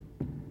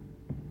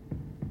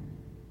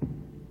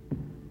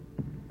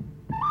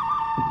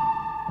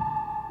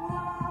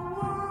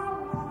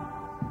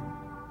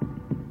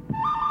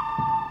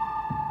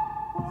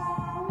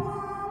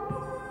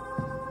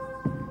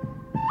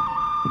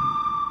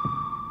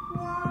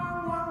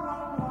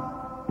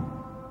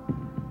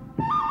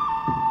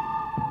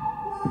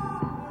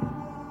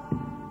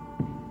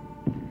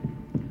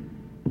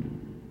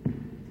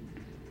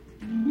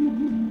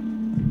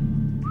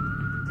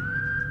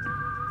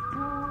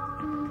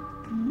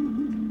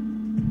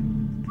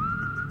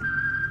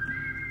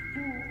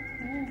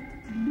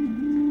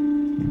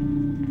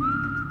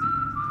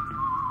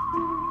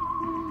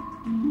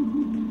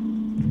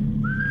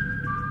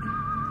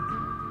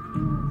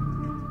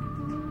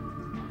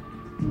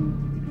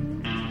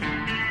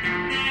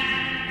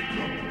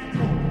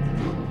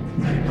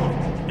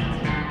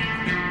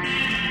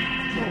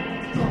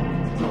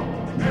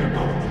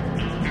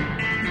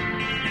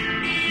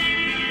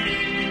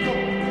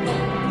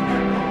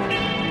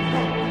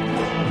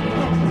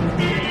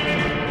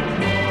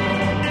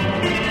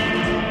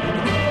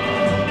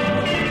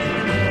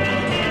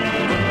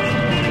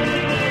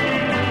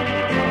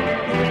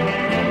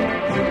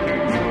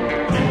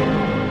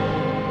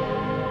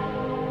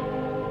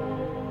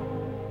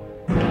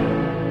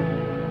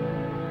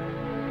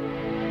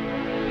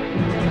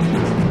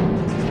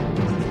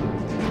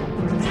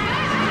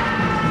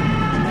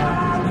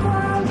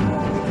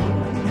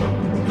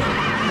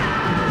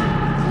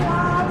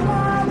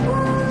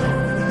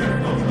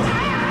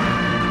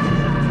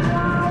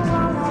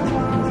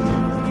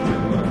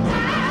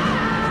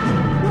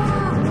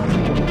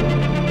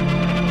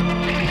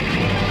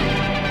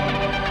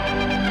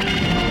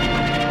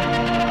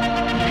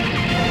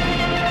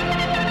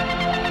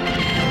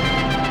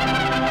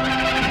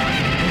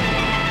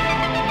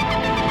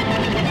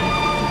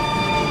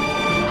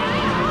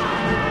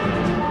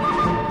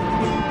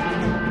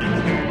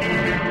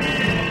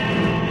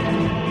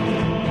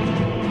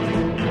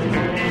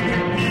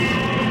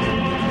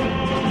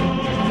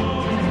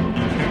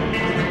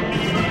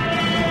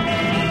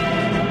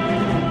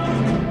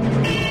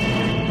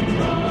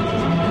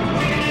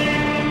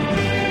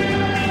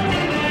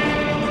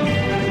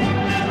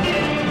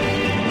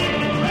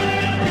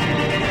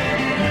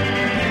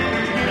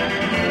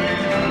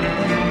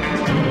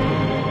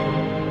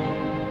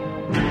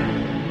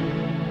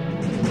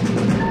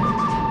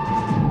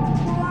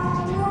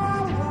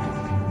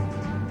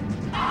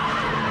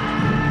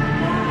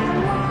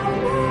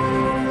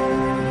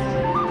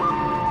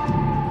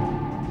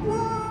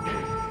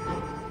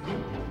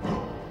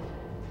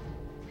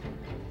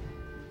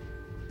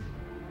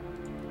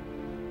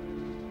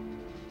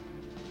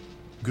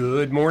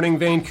Good morning,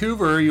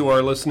 Vancouver. You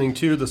are listening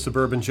to the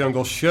Suburban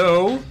Jungle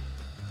Show,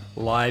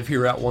 live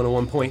here at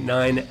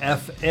 101.9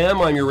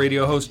 FM. I'm your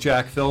radio host,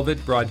 Jack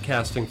Velvet,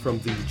 broadcasting from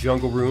the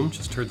Jungle Room.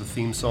 Just heard the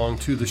theme song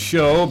to the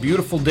show.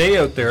 Beautiful day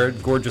out there,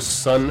 gorgeous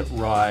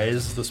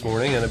sunrise this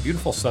morning, and a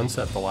beautiful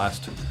sunset the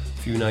last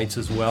few nights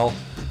as well.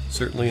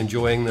 Certainly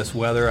enjoying this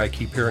weather. I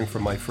keep hearing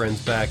from my friends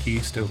back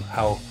east of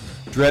how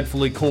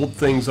dreadfully cold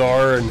things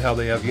are and how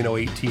they have,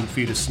 18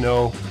 feet of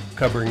snow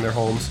covering their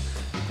homes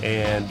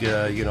and,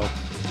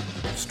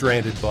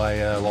 stranded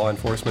by law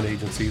enforcement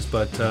agencies.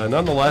 But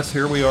nonetheless,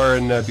 here we are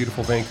in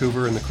beautiful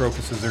Vancouver, and the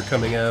crocuses are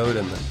coming out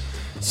and the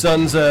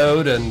sun's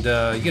out, and,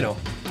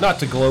 not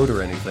to gloat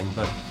or anything,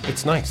 but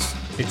it's nice.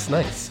 It's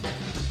nice.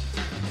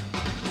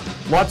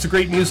 Lots of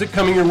great music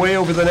coming your way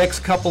over the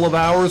next couple of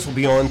hours. We'll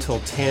be on till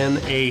 10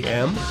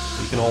 a.m.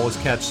 You can always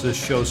catch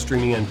this show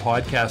streaming and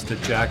podcast at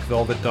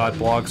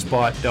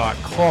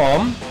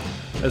jackvelvet.blogspot.com.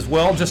 As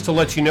well, just to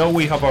let you know,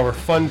 we have our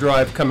fund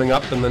drive coming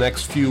up in the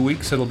next few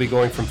weeks. It'll be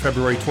going from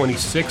February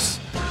 26th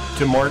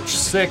to March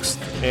 6th,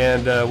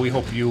 and we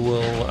hope you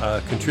will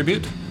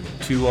contribute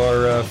to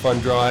our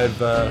fund drive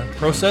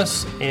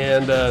process.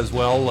 And as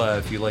well,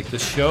 if you like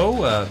this show,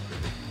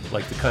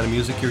 like the kind of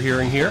music you're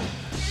hearing here,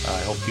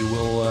 I hope you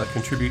will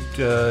contribute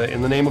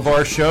in the name of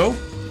our show.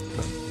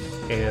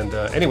 And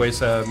anyways,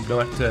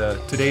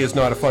 today is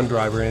not a fund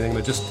drive or anything,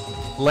 but just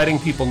letting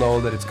people know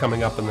that it's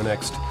coming up in the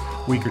next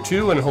week or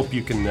two, and I hope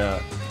you can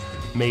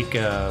make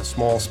a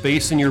small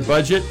space in your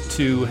budget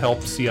to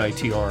help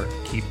CITR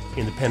keep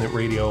independent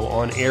radio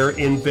on air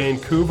in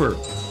Vancouver.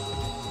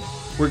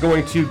 We're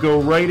going to go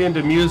right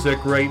into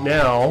music right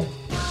now.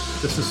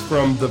 This is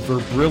from the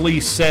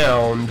Verbrilli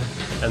Sound,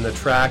 and the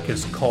track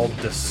is called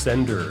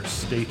Descenders.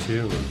 Stay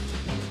tuned.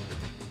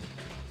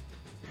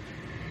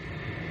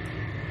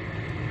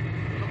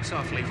 Looks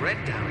awfully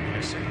red down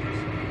here, sir.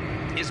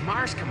 Is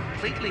Mars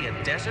completely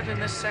a desert in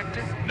this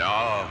sector?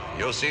 No,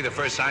 you'll see the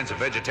first signs of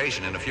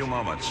vegetation in a few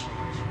moments.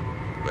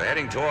 We're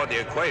heading toward the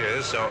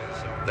equator, so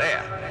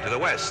there, to the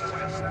west.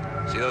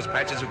 See those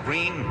patches of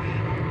green?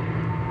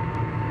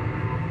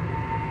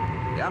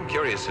 Yeah, I'm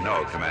curious to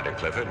know, Commander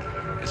Clifford,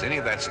 is any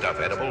of that stuff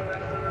edible?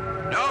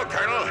 No,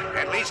 Colonel,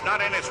 at least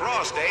not in its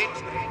raw state.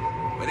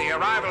 With the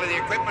arrival of the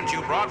equipment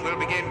you brought, we'll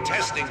begin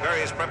testing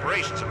various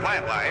preparations of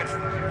plant life.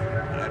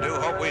 I do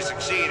hope we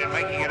succeed in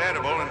making it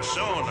edible, and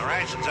soon the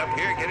rations up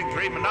here are getting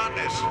pretty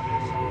monotonous.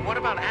 What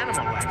about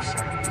animal life,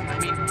 sir? I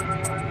mean,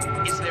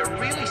 is there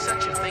really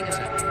such a thing as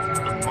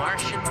a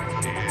Martian?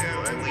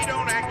 Yeah, well, we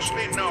don't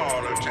actually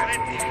know,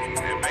 Lieutenant.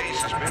 The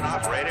base has been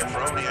operated for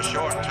only a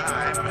short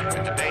time,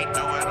 and to date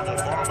no animal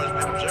form has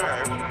been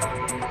observed.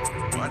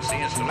 Once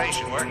the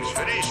installation work is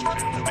finished,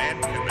 the men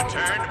can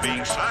return to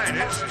being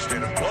scientists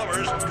instead of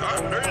plovers and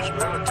carpenters.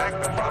 We'll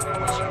attack the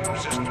problem with some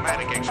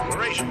systematic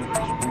exploration.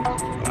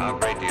 How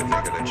great do you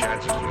think of the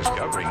chances of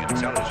discovering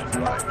intelligent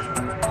life?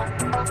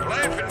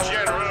 Life in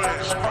general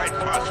is quite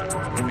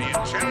possible. The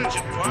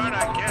intelligent part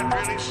I can't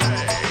really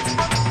say.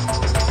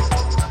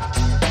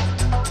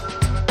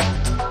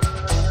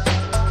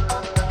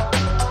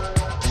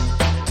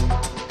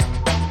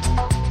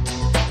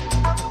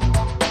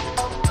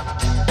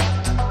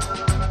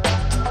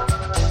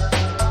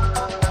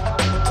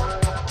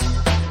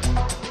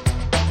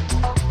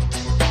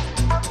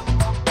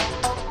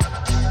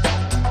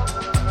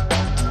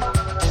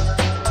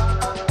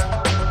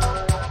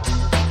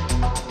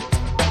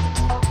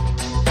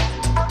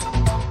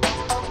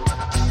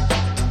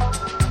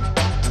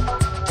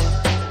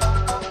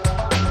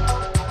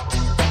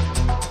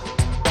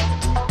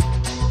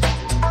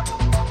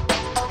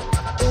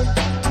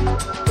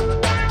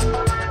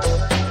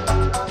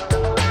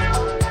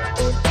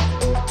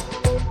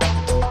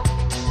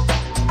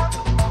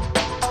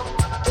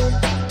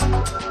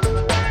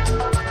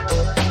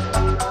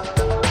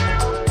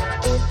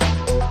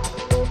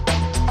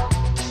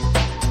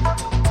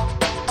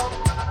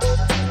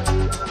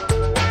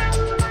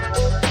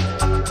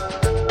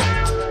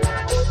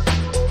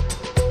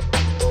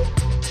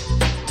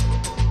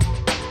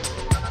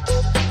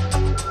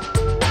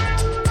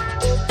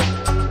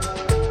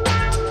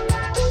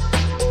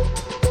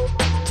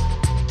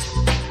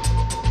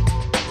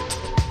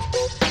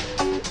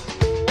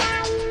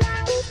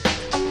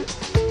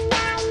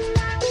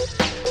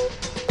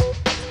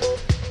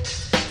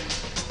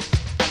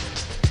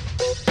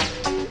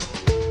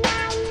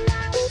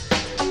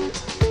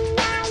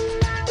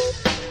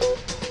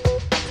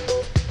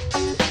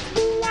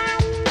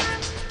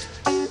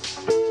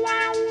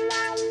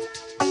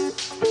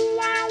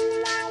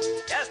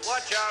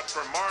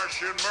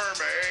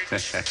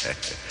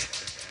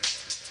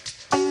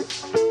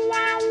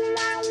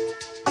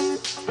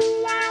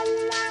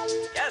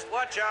 Just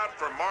watch out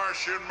for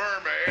Martian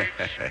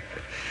mermaids.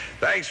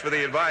 Thanks for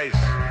the advice.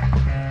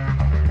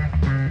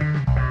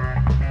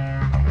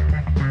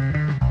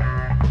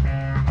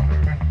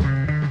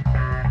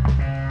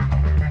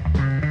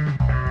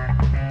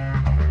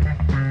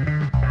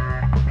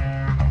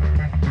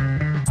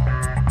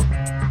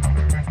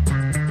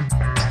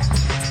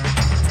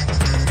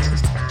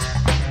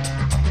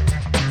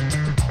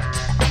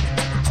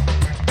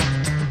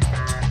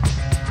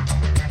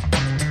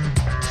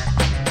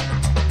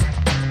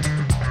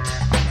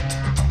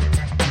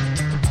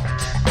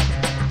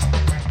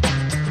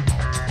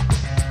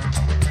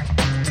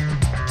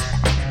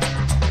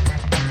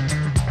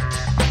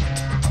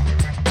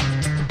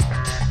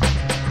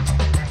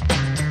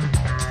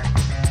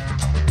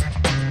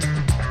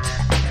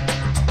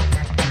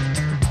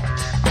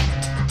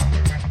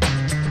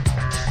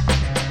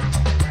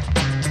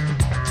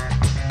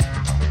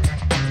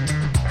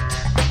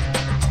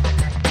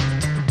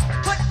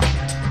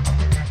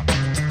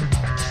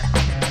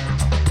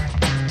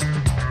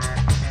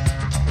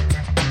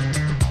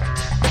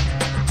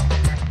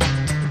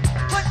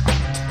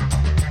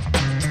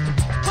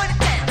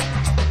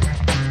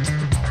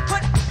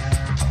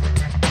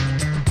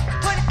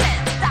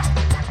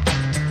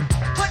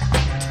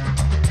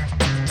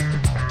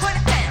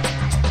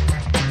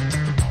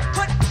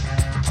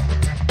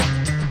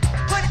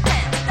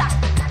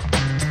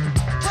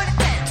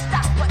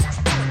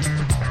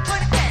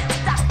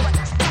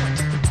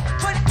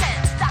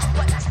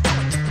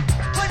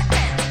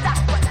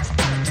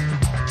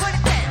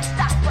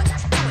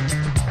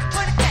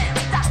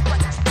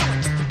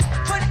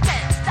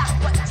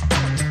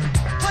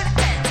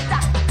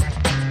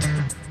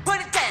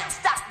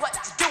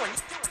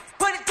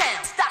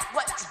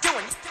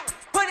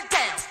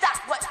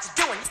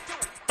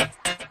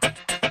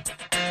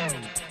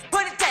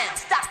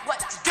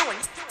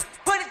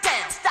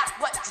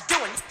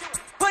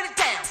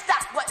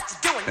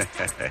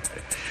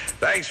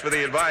 Thanks for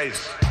the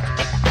advice.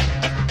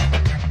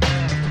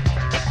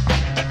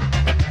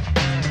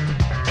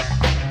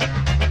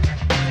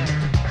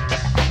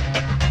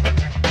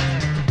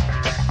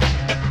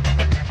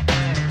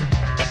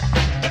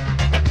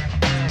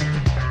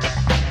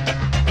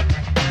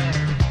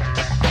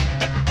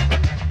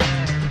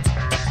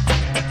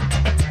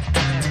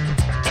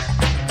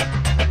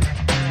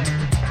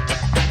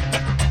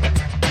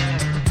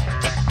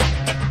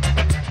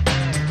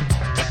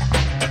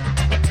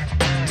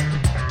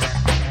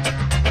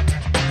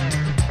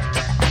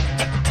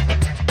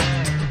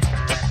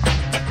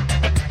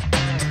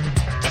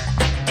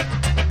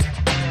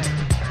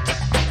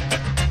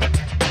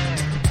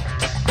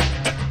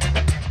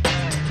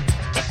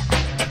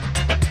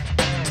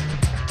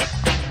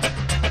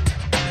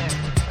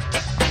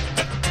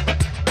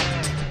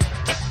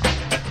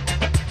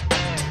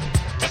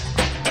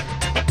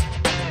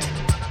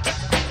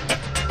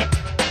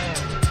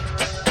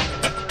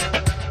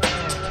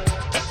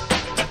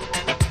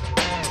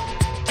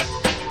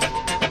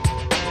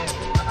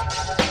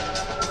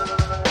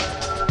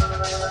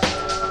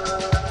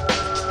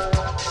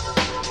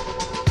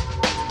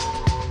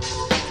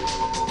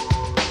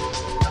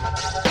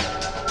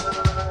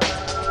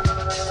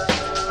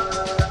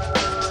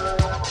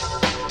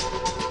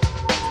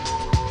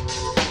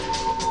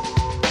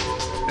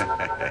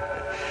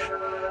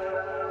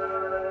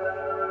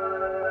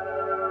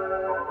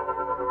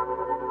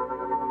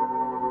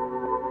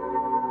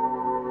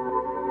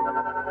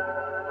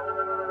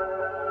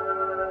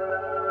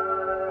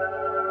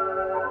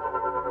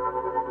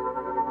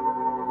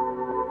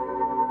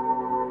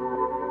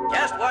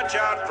 Watch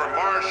out for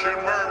Martian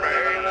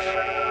mermaids.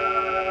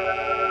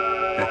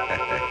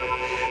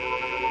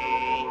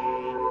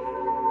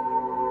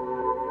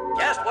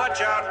 Just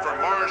watch out for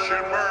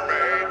Martian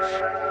mermaids.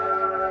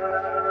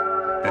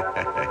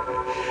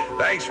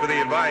 Thanks for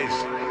the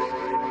advice.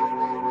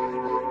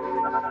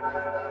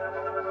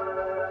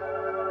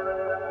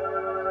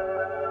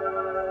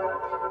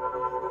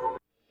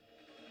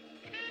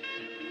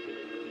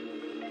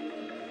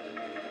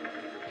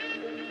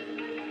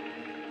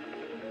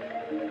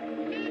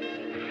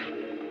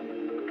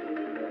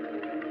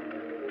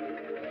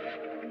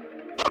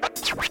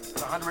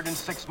 It's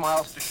 106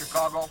 miles to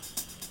Chicago.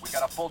 We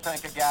got a full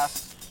tank of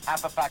gas,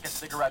 half a pack of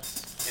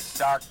cigarettes. It's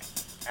dark,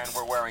 and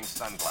we're wearing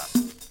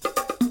sunglasses.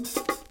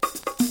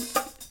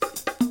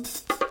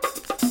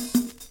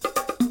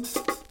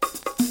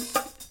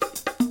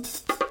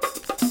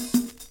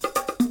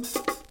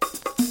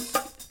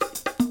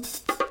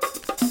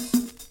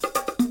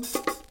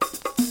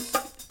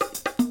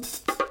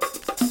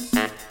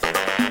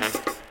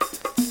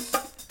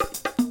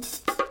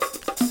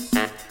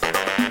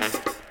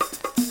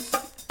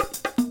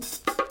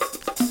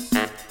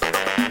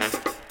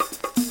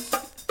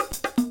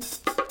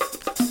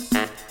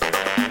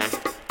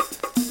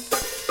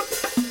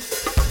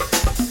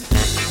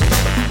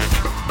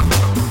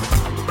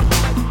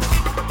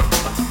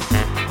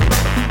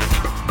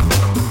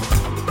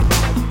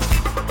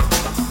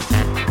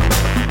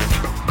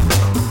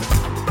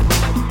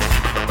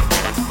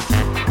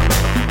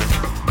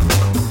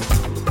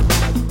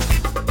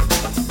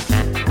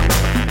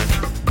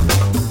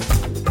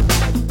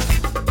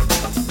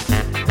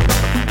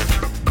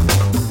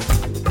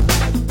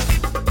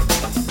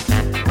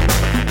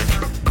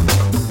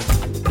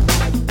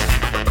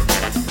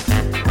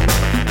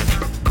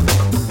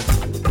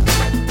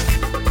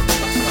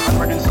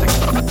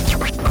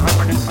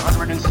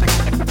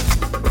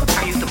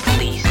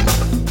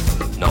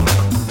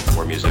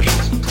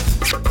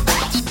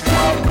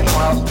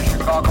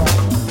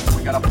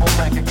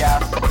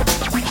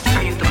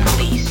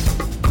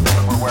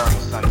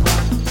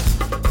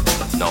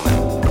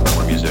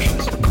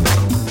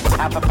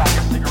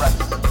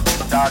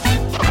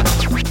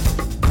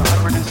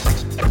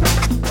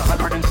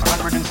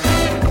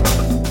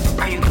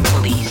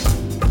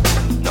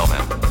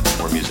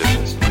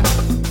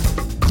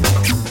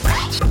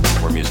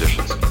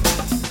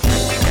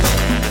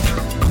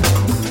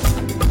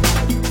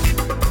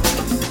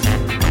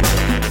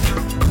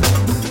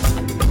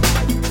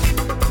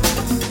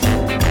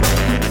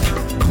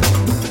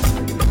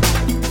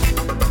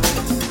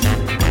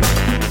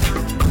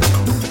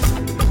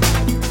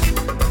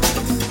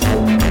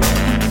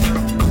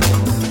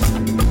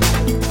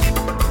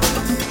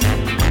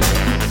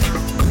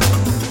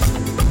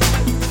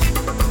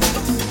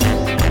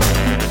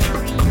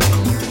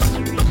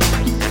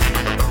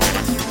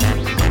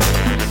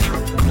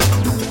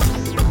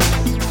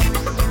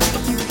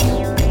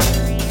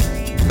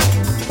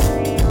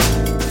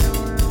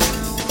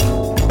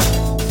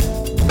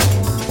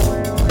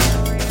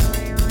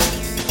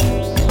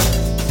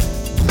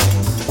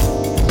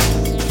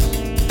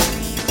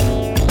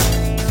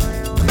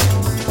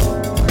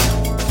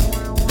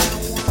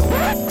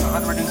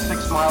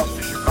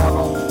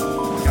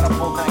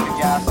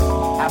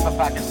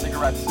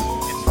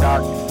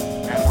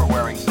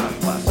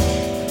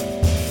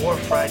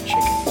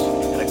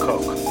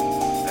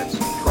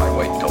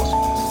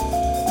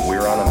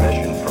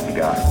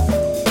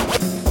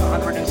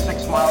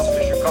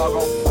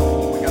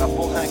 Chicago. We got a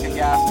full tank of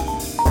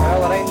gas.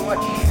 Well, it ain't much,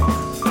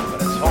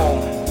 but it's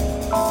home.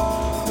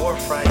 4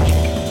 fried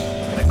chickens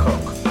and a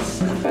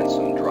Coke. And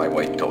some dry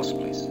white toast,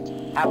 please.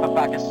 Half a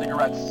pack of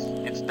cigarettes.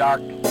 It's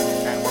dark,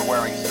 and we're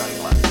wearing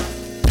sunglasses.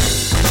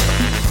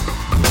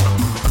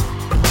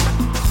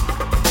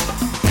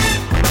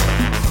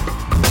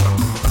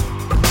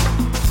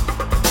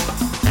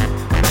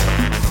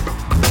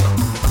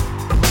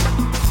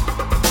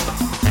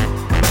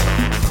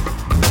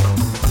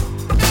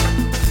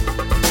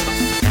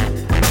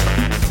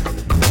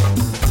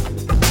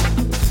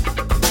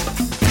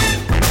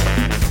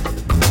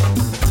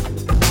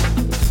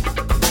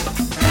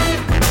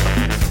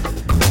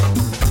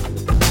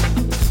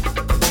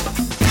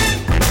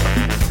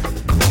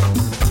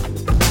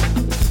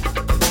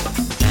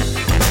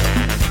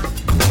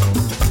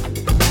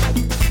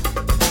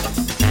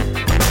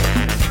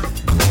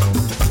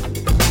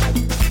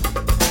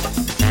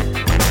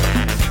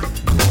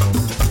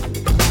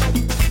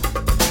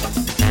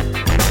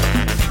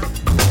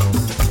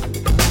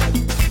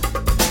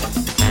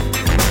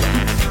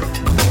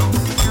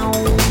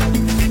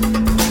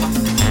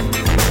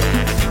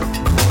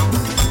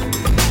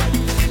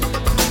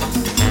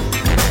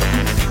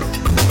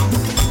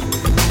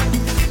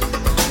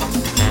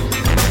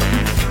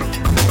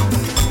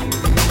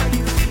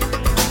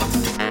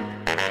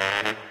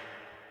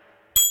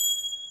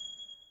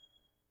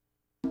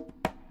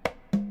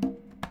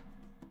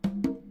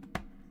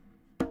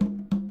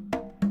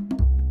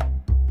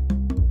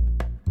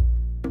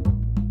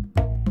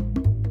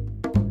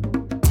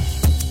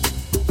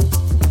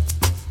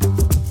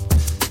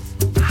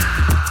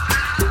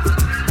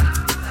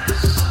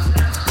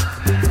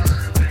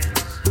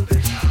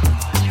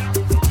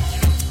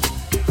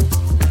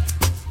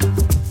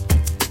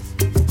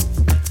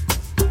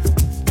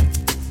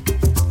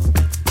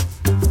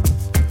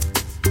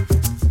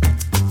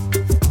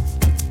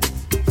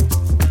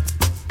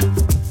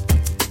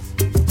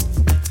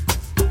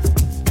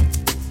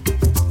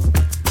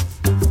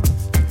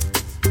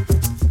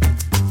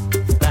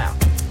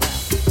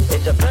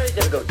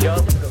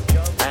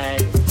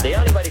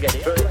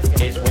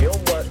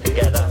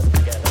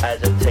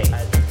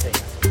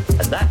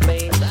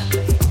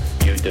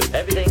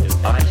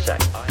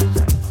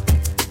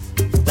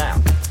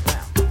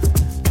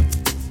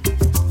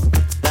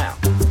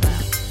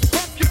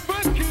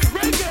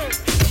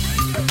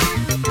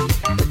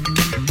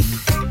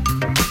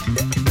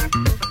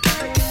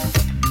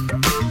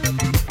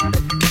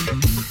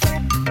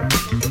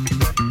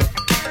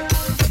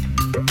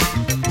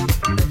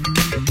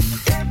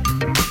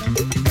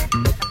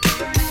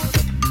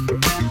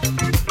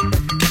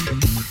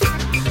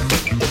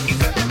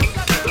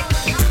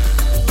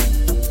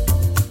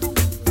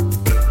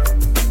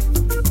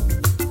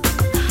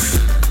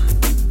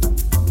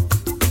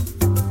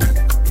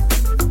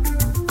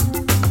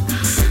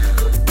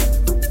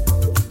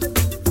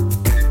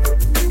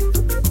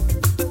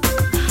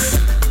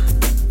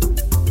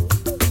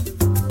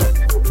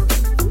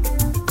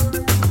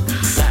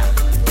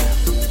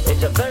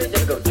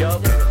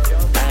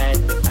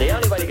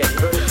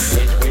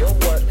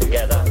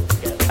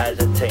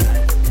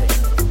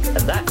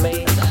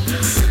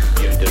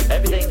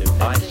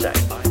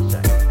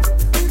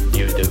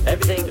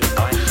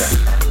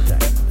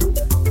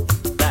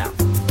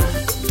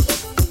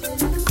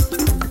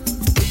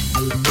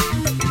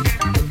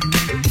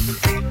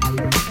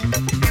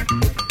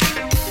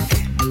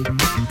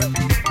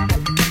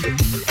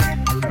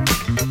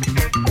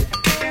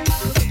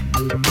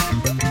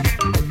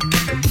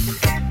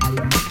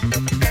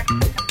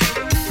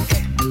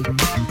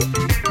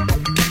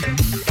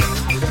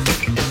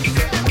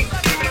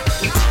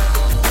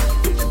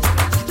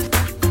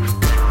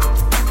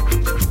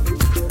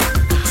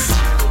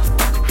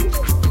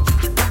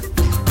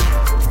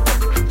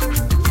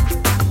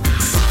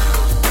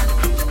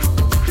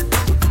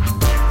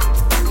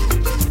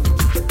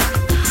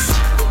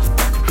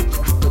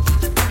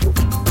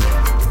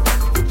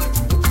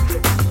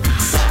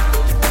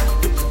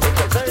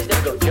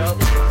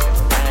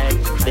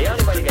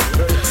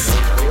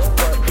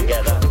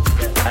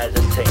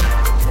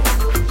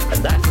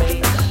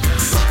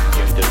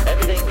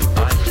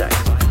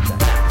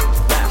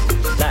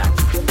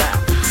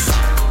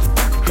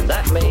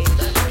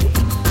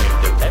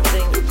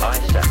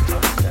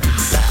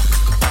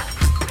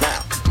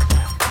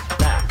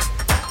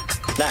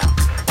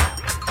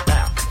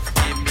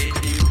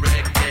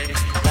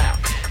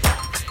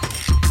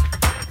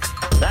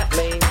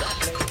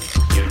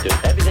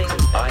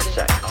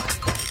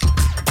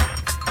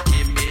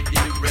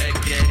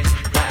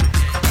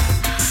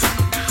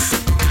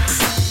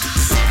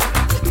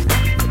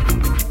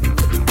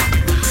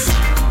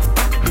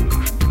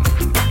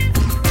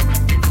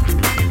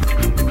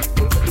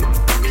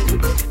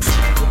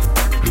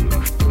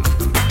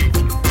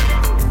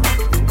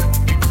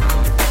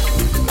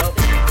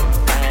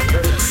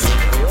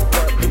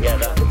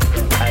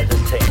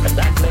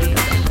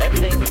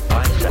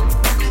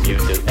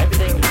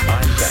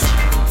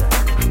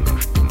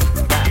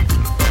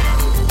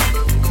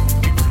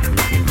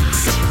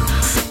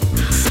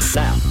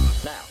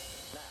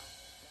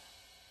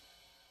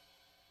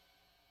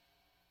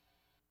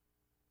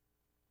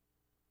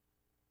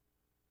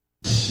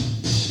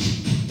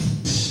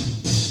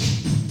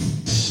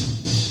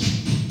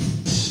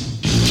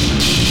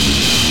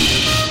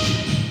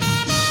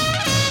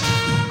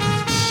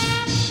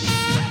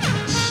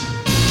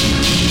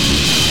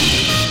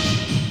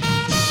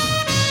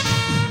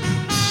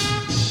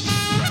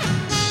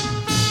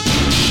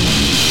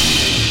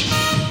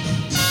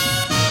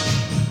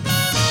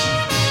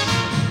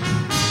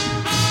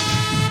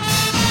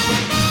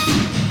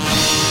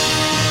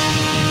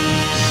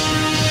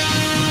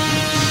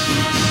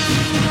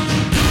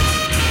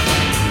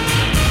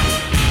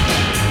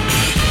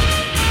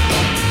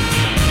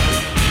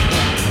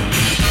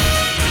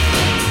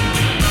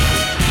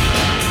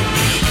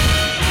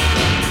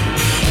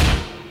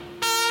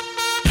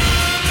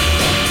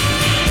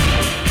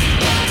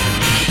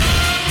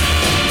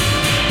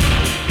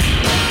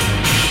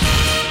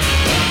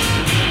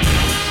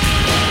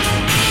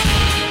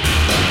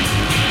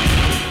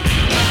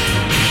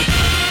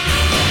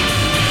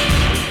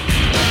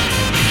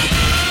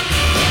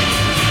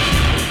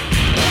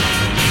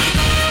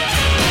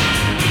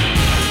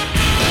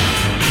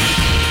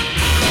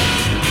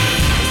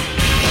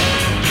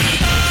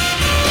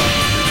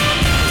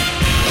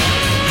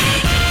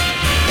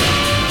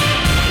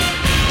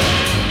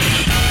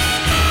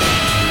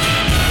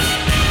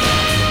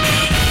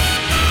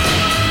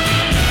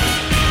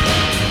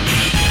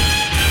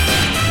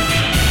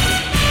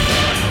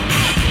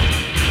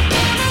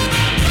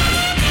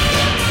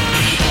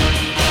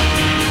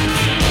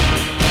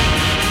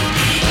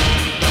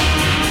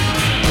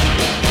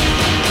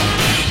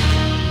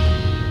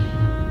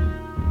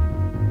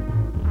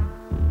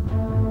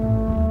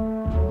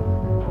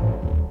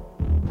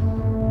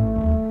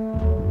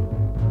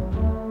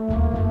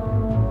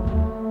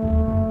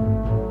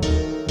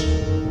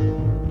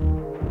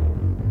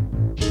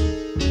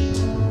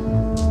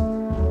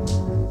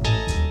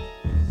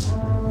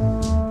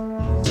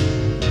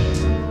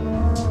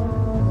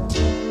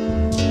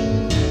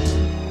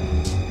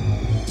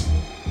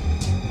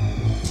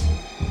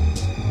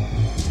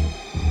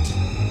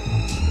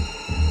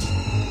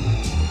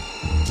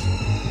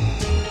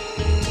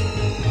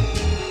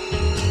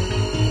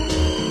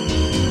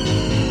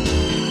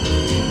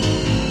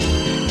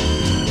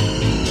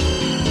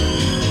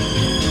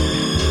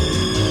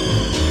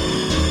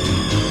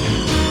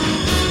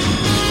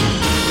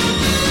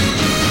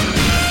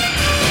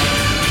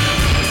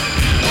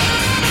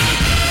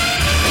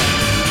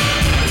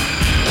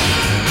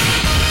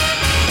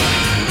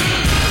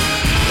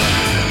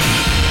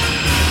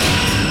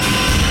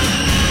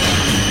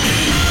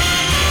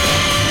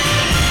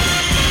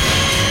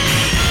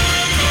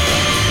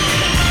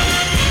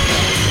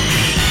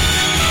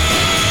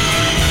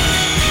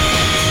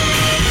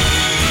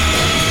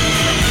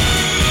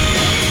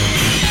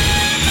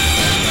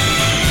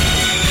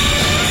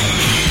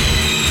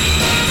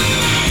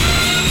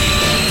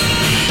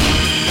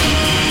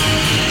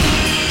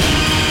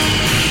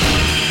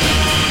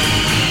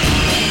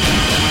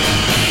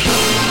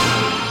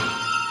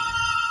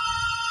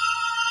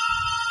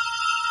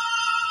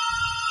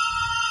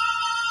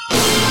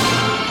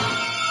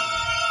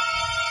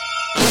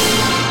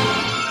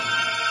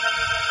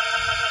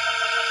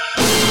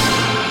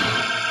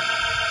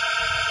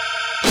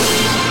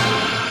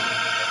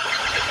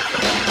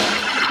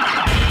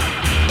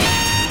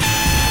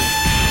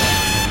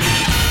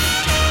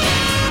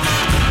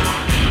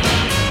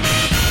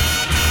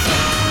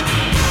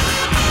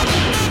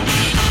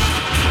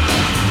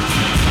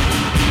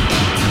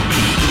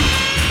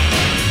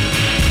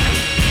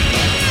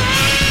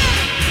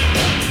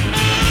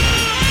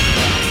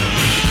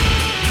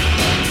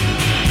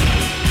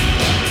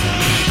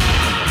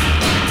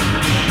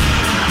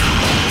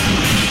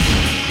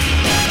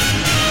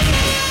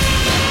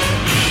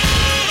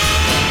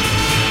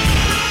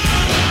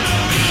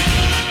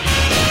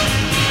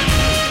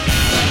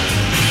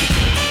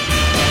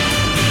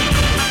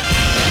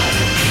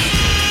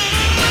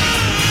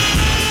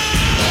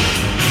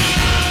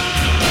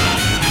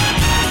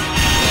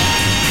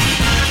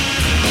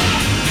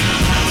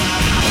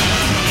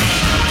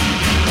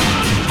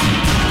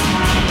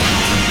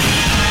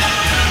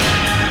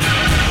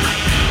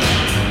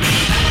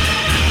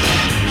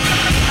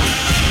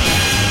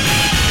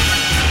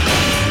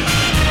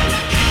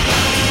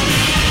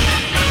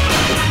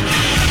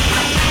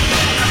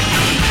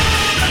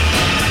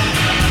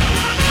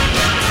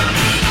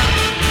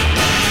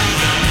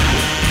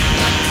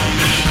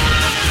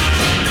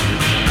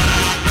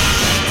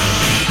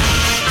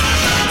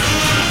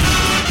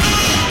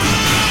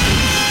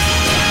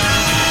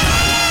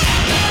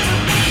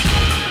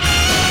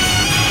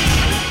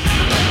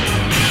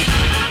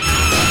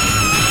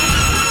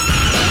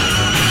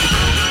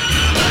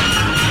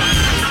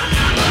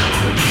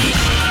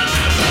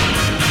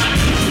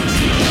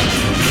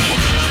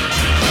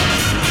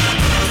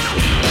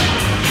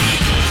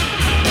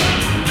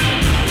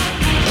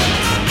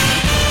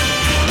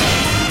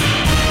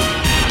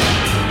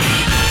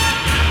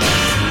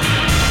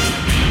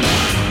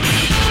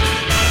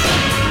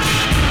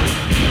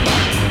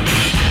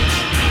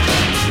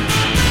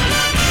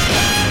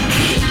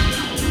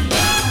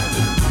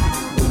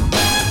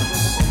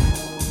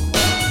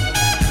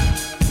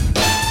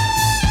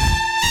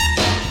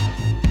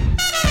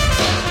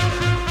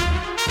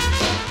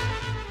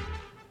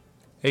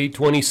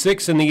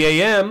 8:26 in the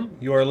AM.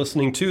 You are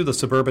listening to the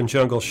Suburban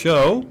Jungle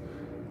Show.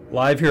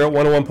 Live here at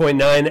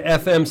 101.9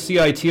 FM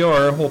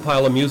CITR. A whole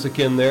pile of music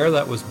in there.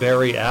 That was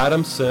Barry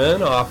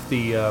Adamson off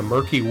the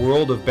Murky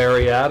World of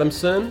Barry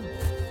Adamson.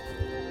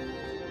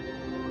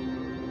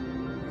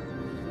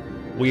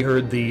 We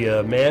heard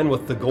the Man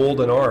with the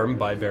Golden Arm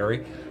by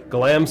Barry.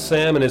 Glam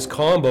Sam and his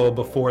combo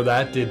before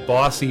that did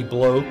Bossy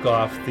Bloke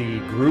off the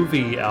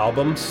Groovy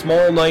album.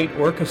 Small Night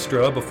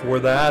Orchestra before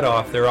that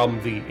off their album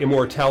The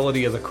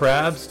Immortality of the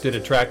Crabs did a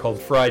track called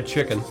Fried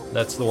Chicken.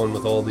 That's the one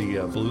with all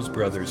the Blues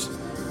Brothers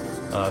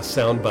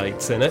sound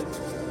bites in it.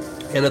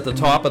 And at the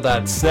top of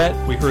that set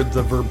we heard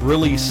the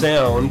Verbrilli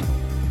Sound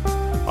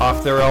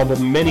off their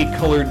album Many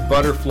Colored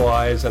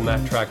Butterflies, and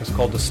that track is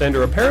called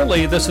Descender.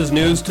 Apparently this is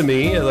news to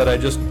me that I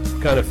just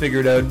kind of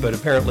figured out, but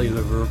apparently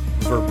the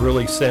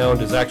Verbrilli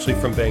Sound is actually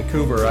from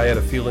Vancouver. I had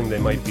a feeling they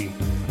might be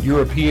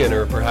European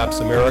or perhaps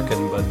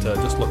American, but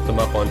just looked them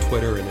up on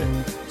Twitter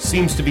and it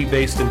seems to be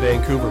based in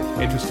Vancouver.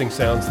 Interesting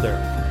sounds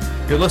there.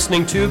 You're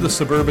listening to the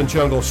Suburban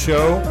Jungle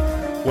Show,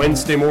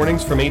 Wednesday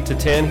mornings from 8 to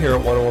 10 here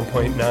at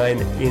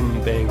 101.9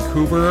 in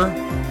Vancouver.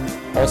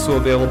 Also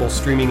available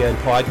streaming and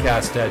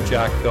podcast at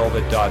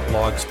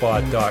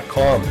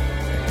jackvelvet.blogspot.com.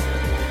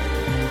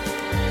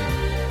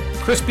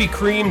 Krispy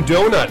Kreme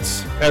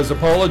Donuts has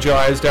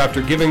apologized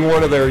after giving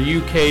one of their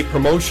UK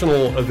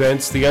promotional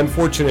events the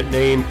unfortunate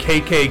name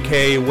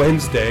KKK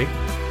Wednesday,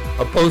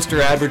 a poster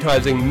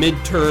advertising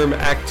midterm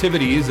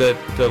activities at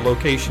the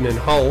location in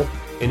Hull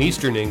in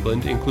eastern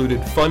England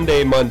included Fun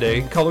Day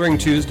Monday, Coloring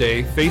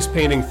Tuesday, Face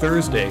Painting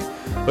Thursday,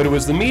 but it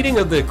was the meeting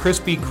of the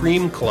Krispy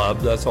Kreme Club,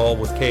 that's all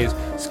with K's,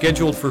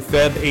 scheduled for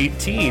Feb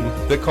 18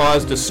 that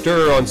caused a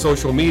stir on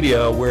social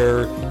media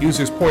where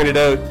users pointed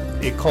out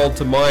it called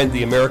to mind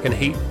the American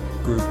hate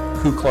group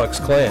Ku Klux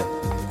Klan.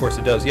 Of course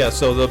it does, yeah,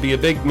 so there'll be a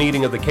big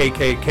meeting of the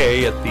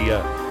KKK at the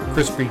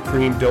Krispy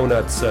Kreme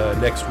Donuts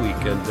next week,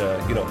 and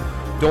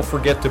don't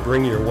forget to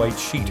bring your white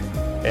sheet.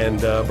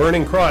 And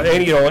burning cross,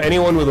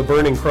 anyone with a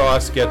burning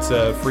cross gets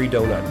a free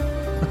donut.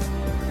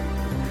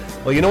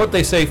 Well, you know what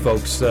they say,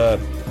 folks.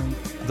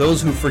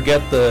 Those who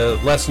forget the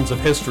lessons of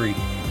history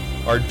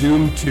are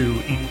doomed to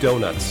eat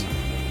donuts.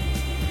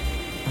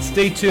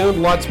 Stay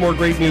tuned. Lots more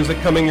great music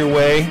coming your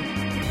way.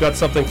 Got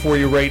something for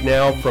you right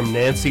now from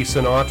Nancy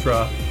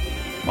Sinatra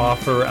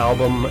off her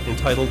album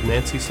entitled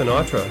Nancy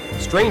Sinatra.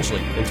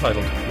 Strangely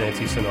entitled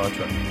Nancy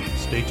Sinatra.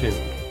 Stay tuned.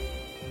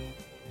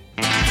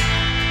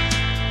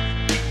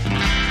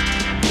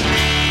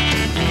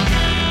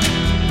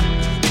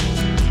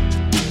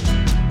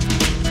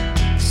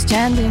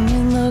 Standing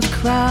in the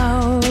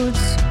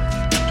crowds,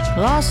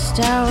 lost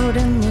out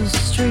in the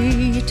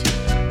street,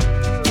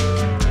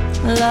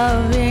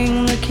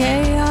 loving the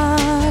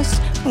chaos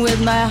with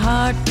my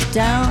heart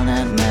down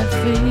at my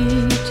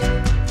feet,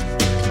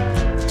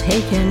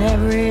 taking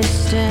every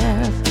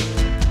step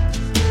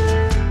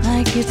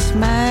like it's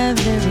my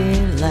very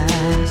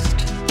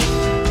last,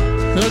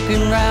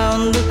 looking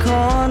round the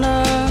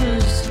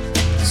corners,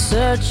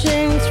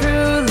 searching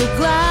through the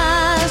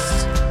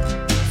glass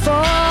for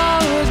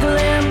a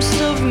glimpse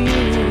of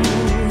you,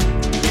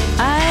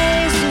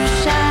 eyes of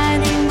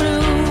shining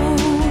blue,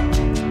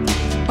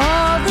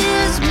 all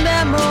these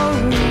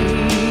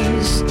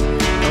memories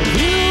of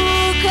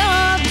you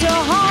come to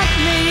haunt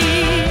me.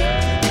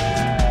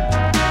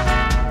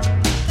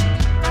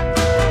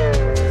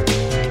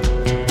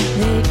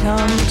 They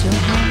come to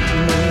haunt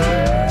me.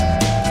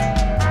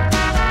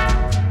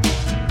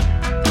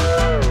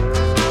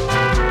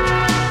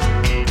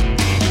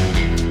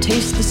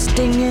 Taste the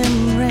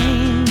stinging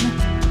rain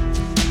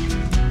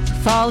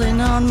falling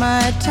on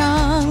my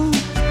tongue,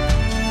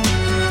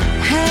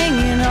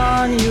 hanging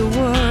on your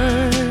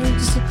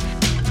words,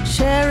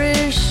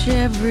 cherish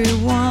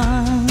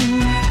everyone,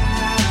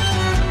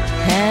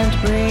 can't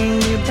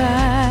bring you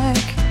back,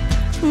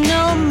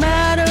 no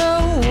matter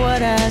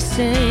what I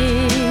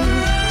say,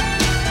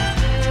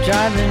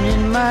 driving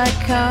in my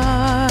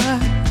car,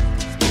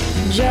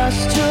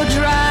 just to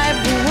drive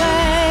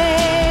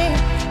away,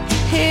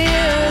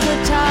 hear the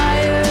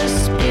tires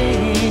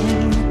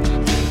spin,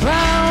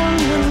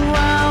 round and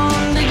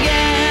round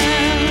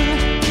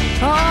again,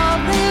 all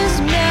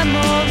these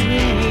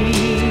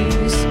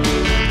memories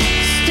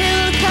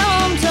still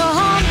come to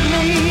haunt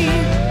me.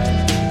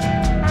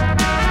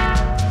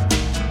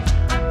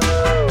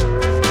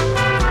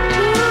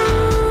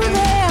 Ooh,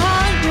 they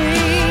haunt me.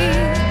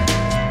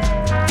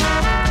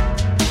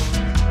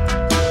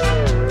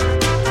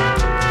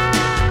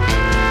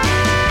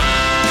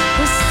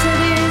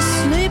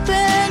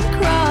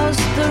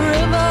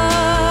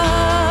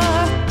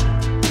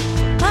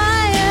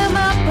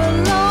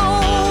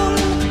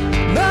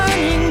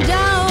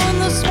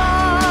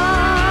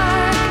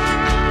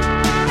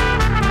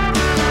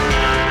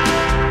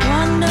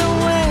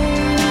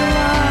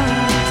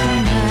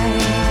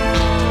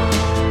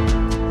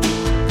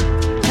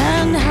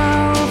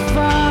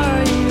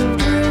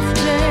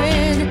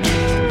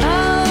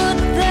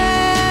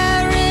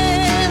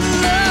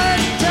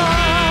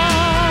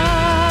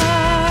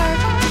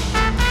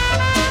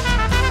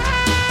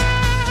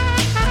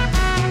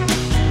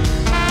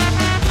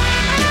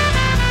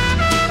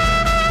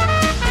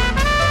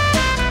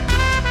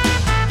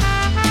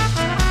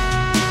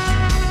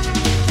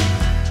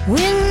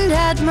 Wind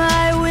at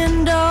my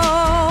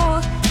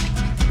window,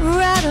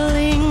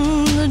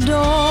 rattling the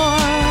door,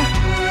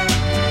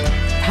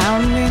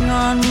 pounding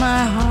on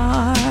my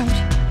heart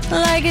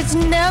like it's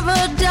never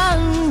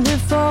done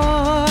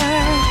before.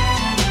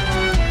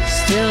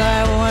 Still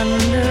I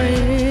wonder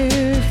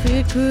if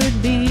it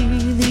could be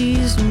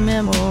these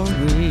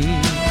memories.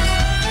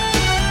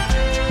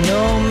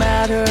 No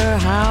matter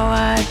how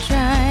I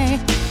try,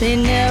 they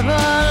never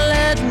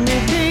let me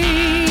be.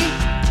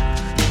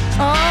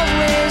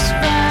 Always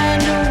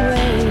find a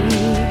way,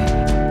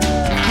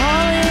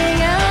 calling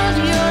out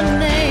your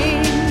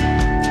name.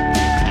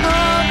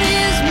 All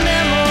these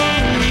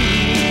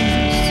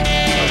memories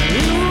of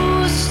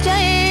you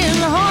stay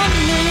and haunt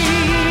me.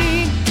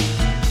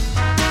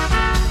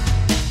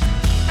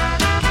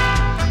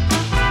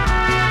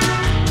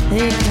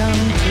 They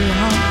come to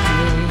haunt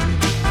me.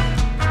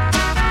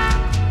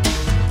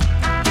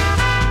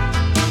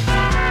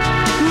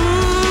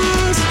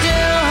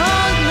 Still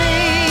haunt me.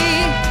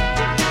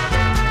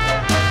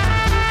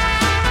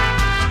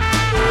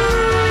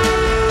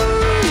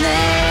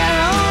 They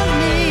haunt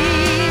me.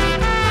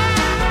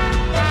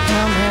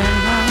 Come and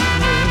haunt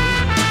me.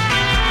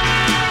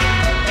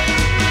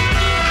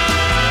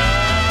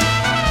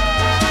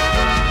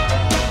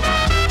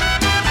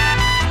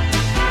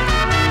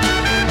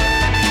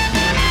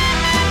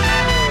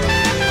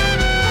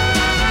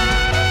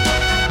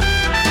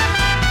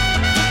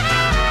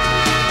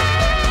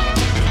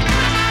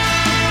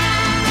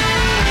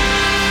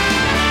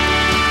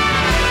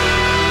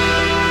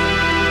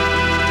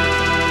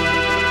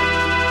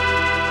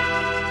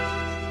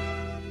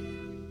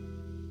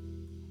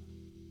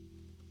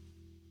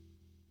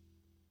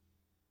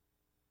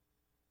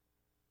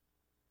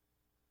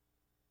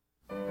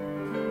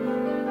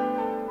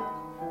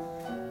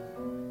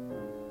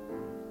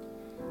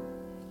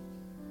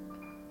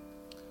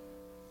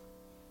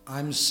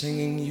 I'm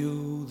singing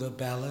you the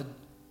ballad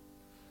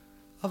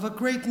of a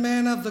great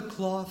man of the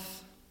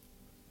cloth.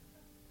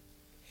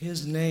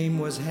 His name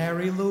was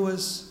Harry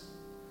Lewis,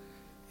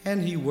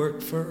 and he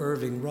worked for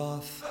Irving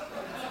Roth.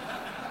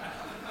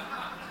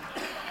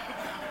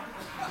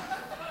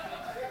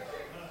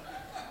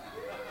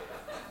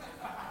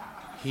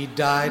 He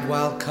died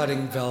while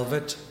cutting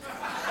velvet.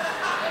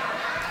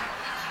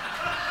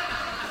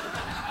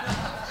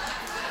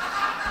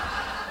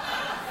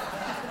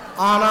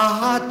 On a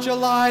hot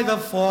July the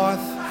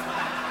 4th,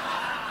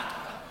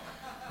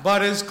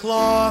 but his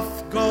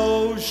cloth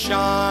goes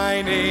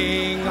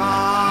shining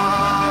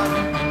on.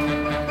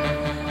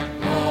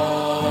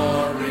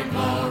 Glory,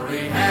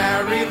 glory,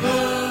 Harry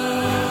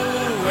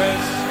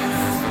Lewis.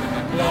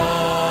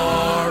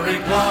 Glory,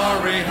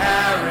 glory,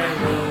 Harry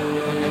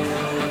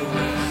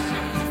Lewis.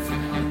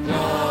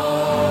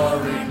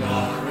 Glory,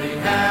 glory,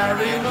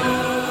 Harry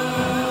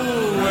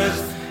Lewis.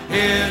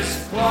 His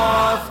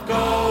cloth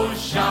goes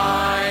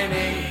shining.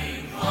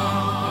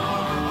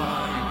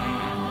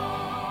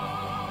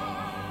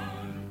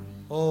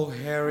 Oh,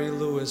 Harry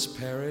Lewis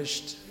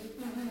perished.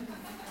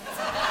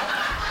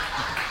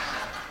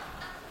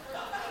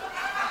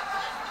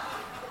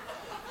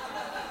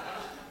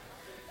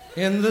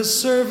 In the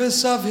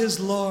service of his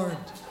Lord.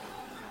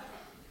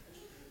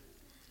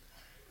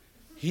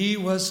 He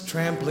was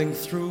trampling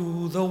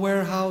through the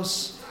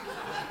warehouse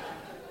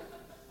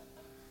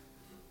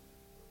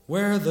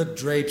where the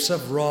drapes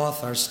of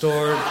Roth are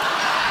stored.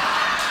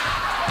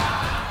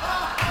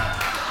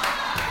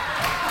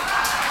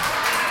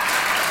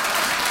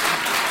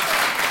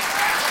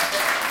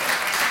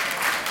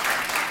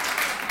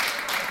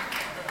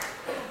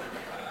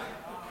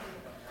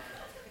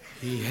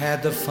 He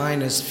had the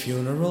finest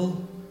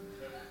funeral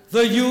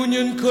the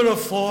union could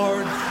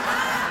afford,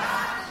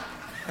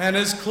 and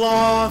his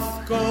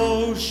cloth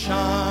goes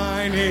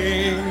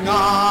shining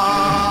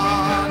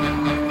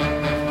on.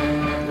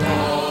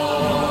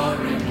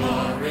 Glory,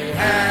 glory,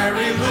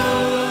 Harry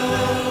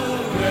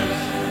Lewis.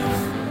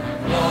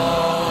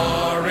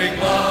 Glory,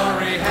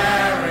 glory,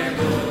 Harry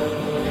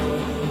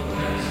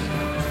Lewis.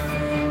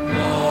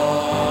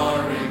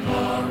 Glory,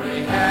 glory,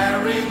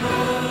 Harry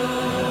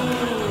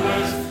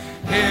Lewis.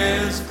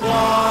 His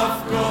cloth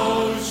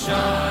goes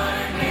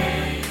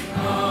shining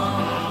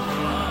on.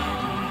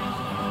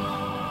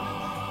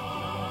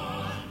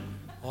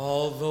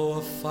 Although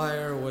a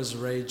fire was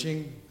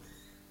raging,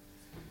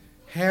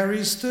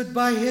 Harry stood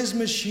by his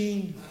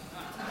machine.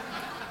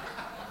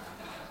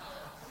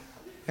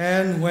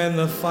 And when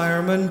the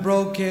firemen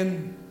broke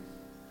in,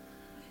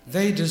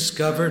 they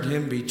discovered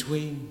him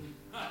between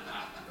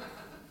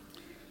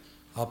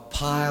a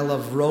pile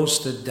of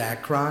roasted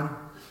Dacron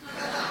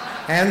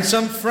and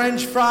some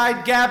French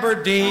fried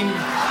gabardine.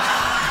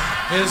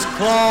 His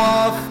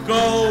cloth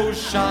goes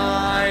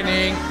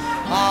shining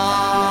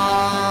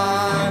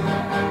on.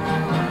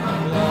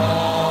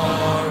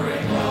 Glory,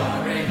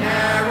 glory,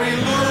 Harry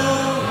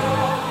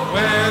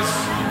Lewis.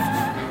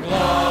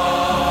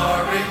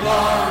 Glory,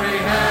 glory,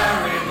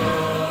 Harry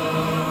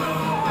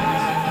Lewis.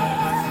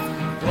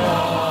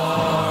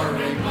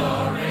 Glory,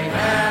 glory,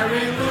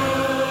 Harry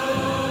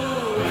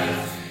Lewis.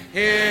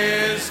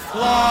 His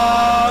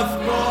cloth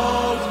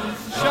goes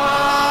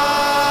shining.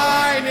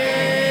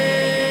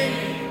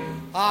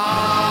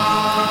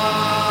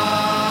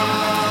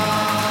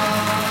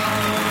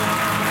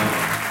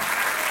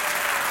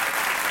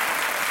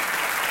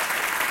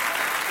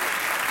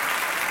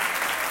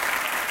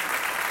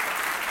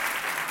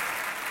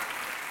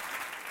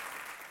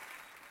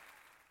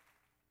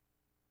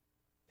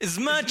 As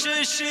much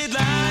as she'd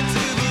like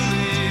to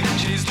believe,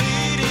 she's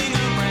leading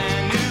a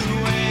brand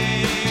new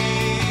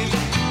wave.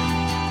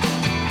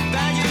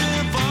 That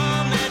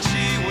uniform that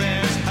she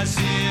wears, I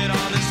see it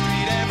on the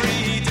street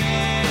every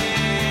day.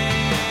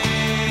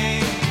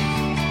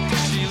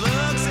 She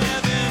looks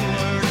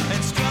heavenward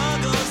and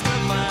struggles to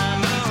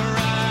find the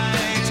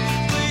right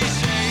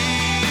cliche.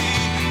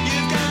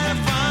 You've gotta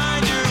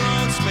find your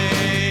own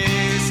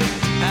space.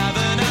 Have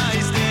a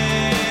nice day.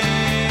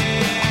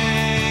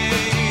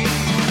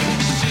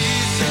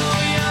 She's so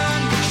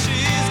young,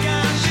 she's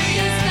got the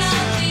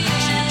answer.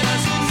 She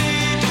doesn't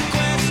need to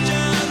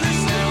question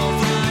herself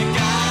like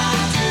I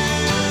do.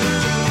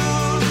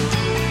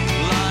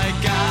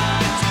 Like I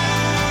do.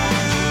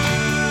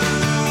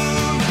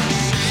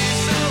 She's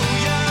so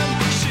young,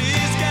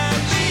 she's got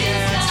the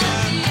answer.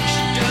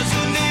 She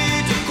doesn't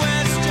need to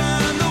question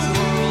the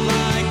world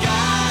like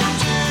I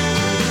do.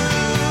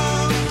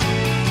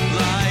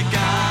 Like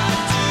I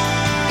do.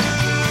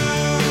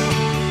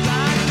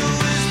 Like the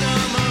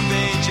wisdom of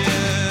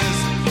ages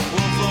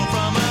will flow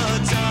from her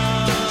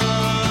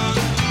tongue.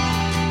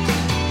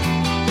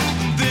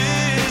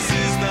 This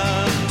is the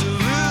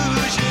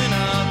delusion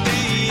of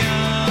the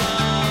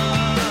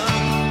young.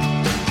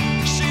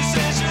 She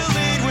says she'll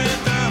lead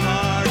with her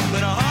heart,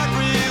 but her heart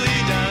really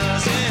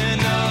doesn't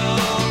know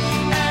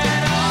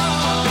at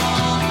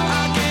all.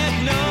 I get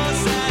no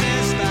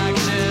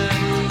satisfaction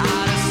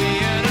out of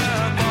seeing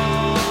her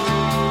fall.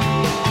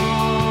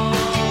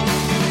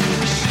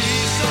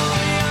 She's so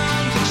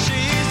young,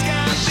 she's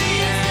got the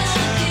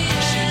answer.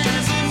 She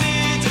doesn't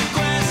need to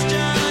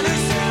question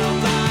herself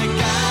like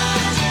I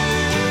do.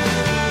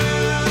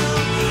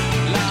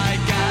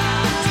 Like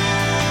I do.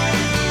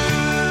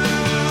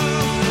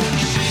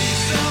 She's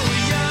so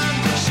young,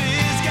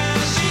 she's got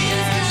the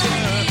answer.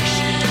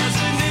 She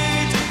doesn't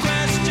need to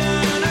question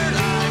her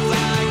life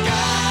like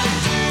I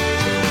do.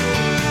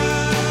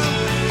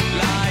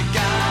 Like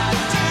I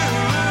do.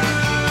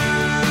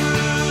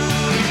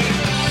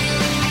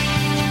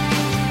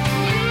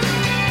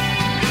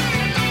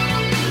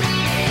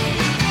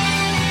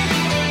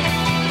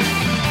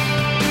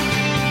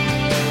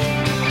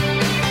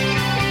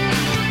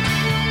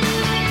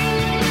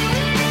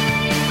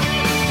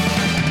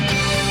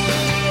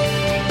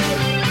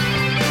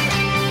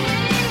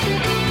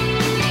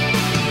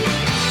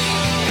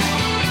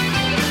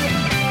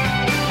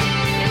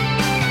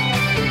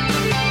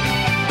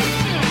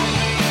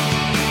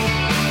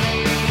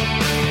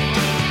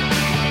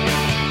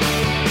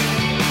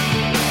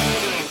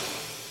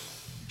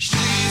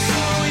 She's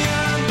so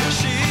young,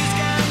 she's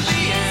got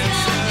the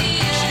answer.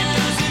 She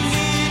doesn't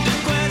need to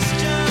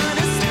question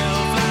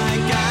herself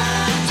like I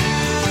do.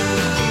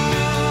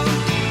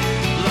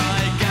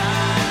 Like I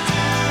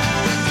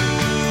do.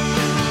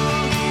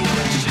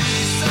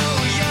 She's so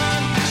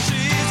young,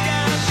 she's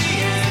got the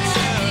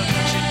answer.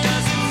 She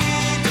doesn't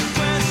need to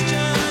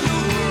question the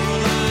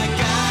world like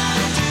I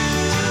do.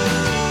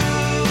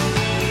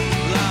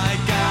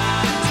 Like I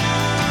do.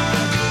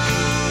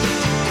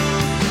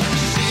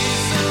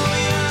 She's so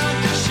young,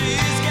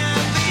 she's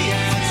got the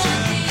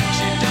answer.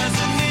 She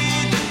doesn't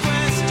need to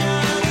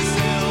question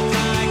herself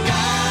like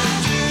I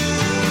do.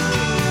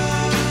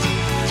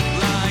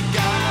 Like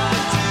I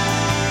do.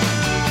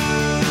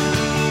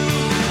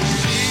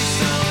 She's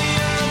so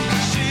young,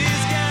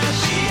 she's got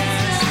the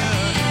answer.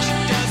 She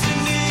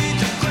doesn't need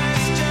to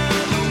question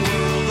the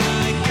world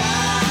like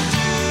I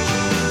do.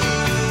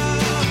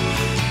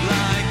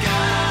 Like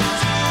I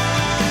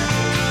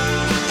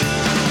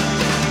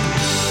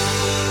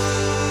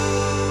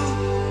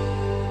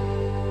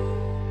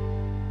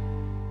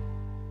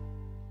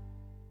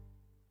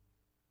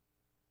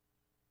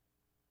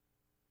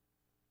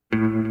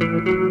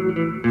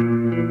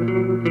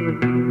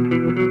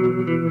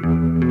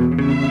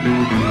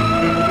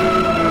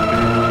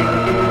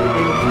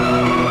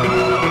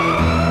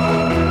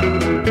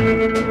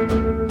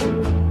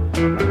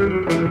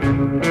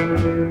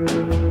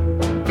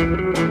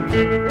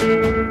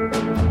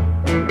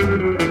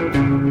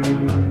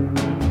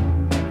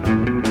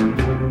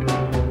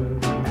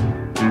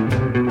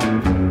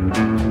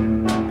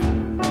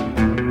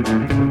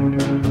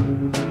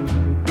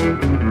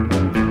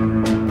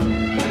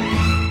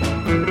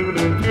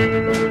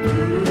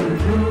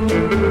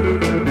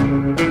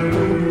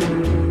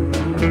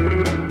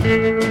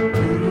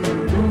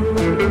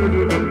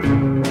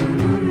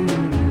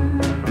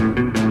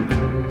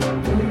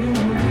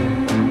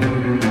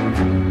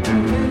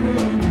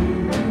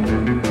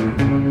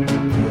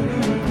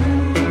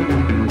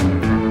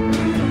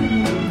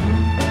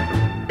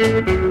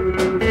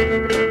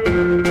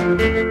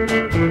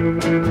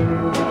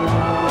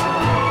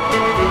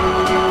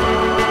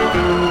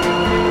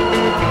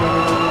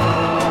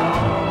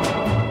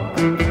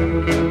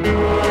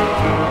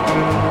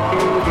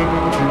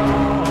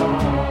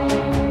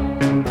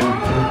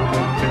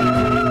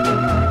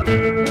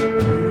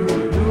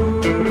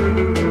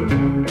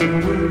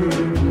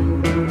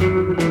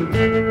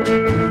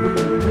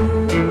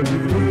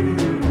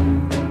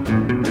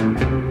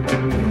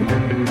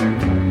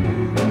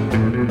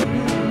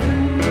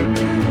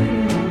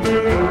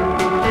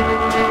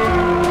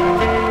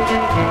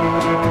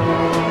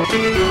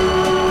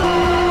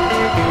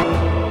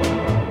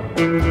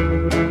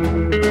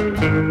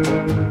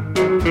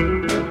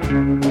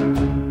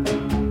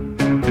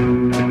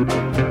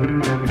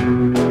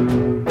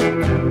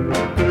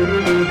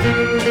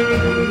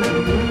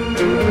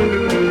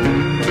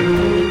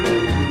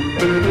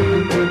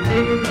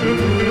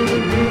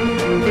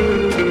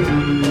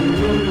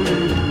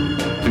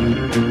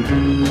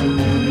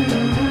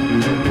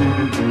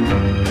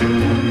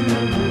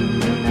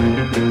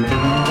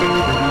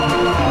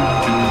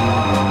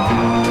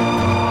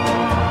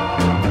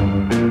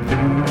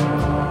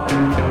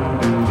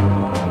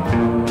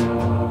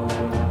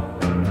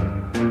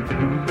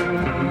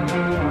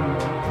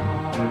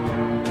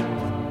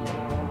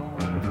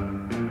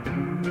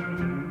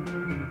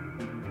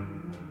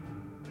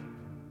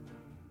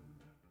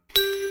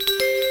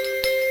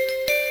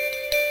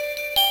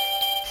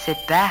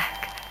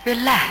back,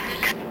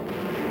 relax.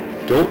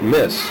 Don't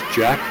miss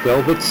Jack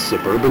Velvet's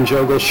Suburban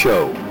Jungle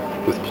Show,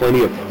 with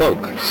plenty of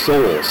funk,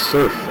 soul,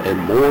 surf, and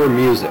more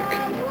music.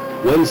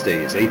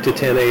 Wednesdays, 8 to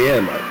 10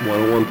 a.m. at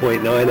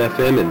 101.9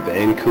 FM in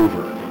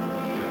Vancouver.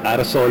 Add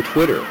us on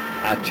Twitter,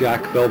 at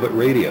Jack Velvet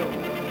Radio.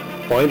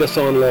 Find us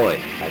online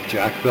at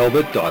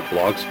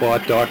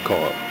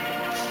jackvelvet.blogspot.com.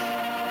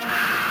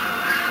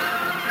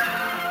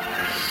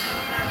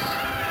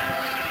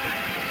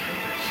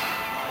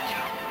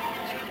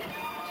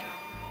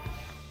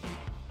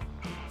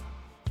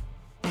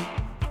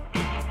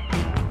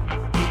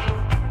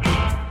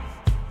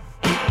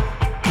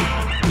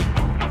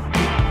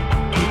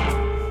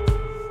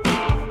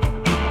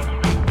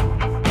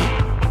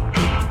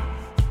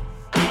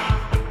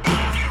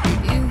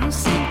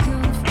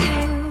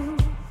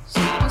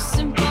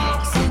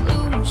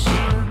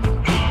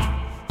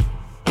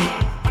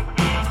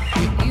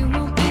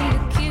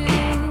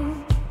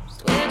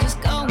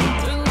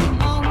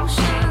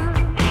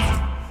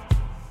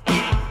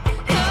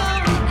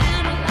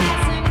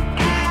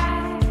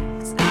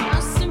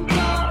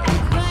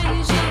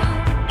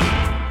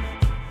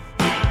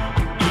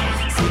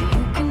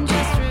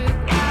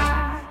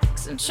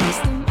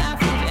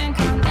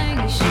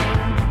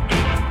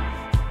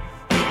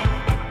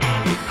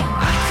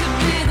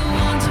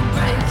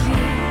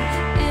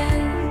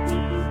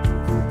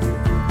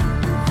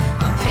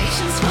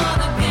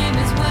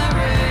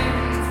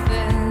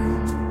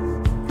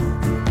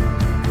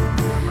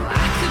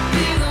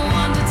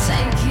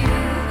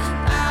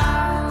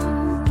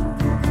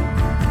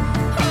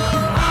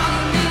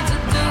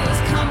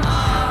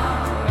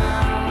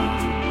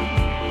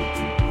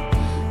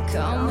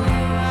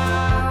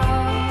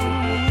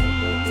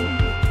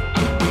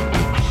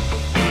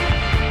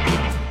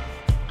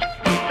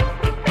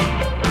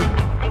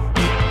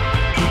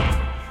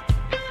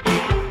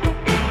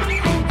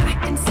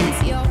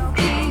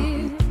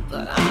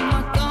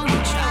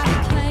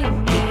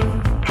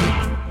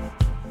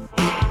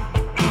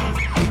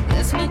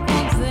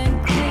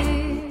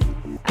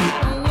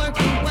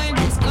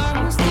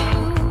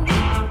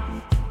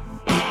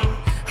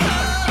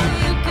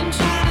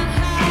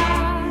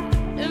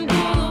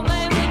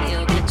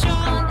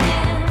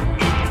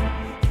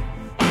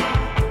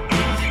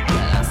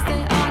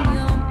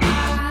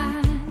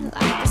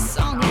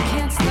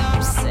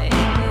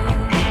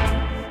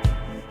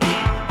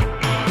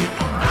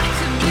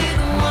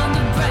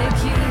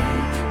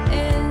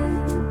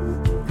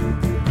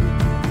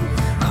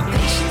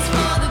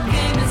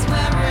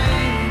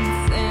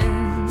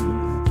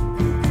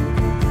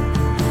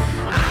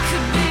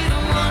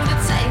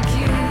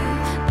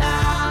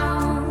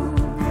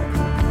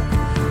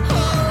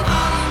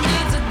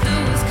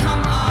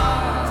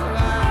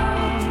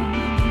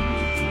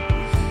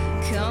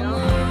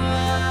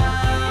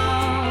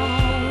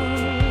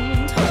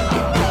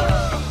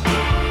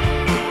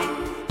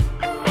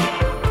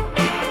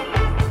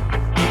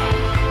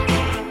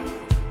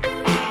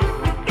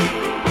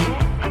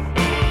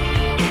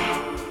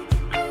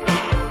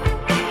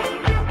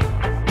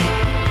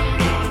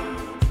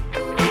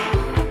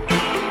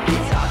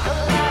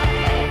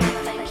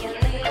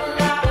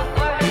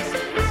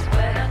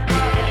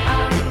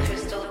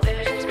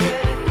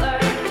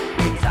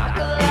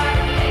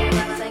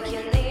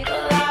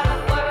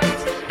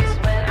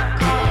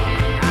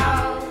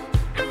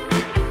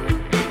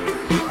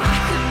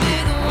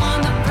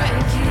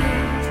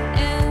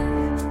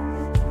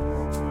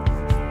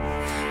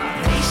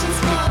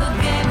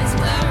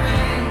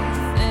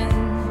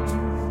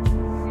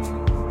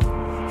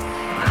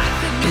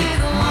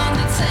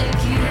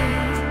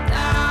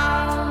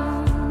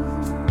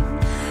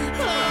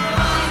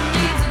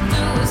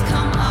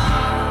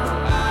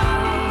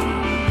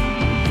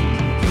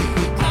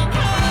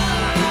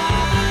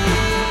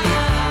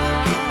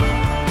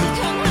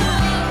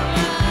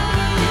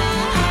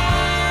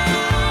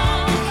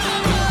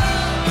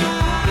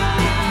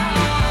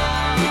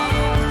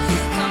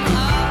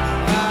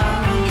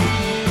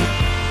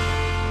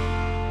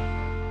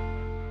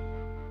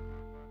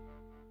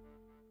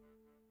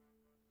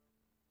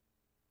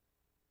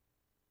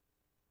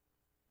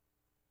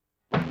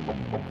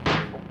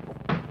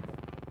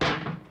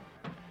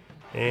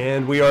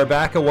 And we are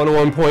back at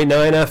 101.9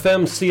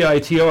 FM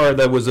CITR.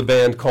 That was a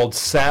band called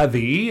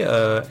Savvy,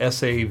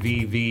 S-A-V-V-I-E,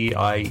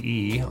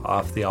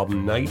 off the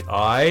album Night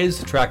Eyes.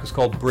 The track is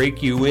called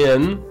Break You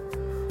In.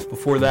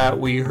 Before that,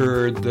 we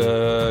heard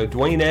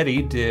Dwayne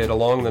Eddy did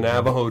Along the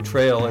Navajo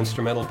Trail,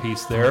 instrumental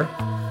piece there.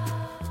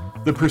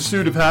 The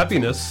Pursuit of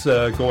Happiness,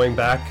 going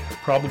back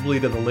probably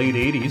to the late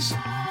 80s.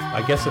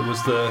 I guess it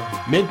was the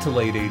mid to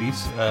late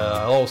 80s.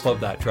 I always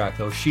love that track,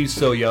 though. She's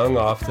So Young,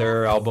 off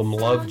their album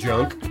Love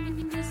Junk.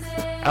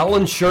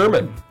 Alan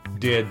Sherman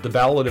did The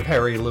Ballad of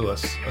Harry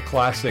Lewis, a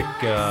classic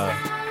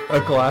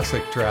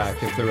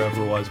track if there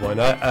ever was one.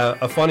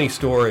 A funny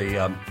story.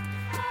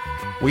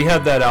 We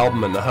had that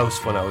album in the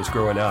house when I was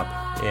growing up,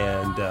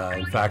 and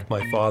in fact,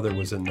 my father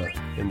was in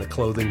the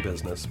clothing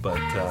business. But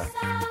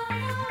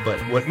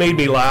what made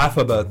me laugh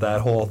about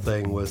that whole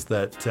thing was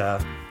that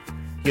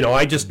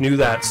I just knew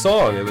that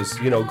song. It was,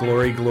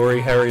 Glory, Glory,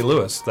 Harry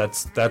Lewis.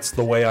 That's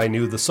the way I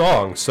knew the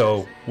song.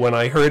 So when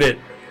I heard it,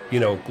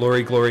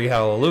 Glory, Glory,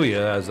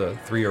 Hallelujah, as a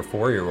 3 or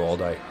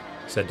 4-year-old, I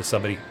said to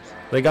somebody,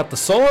 they got the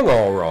song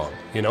all wrong.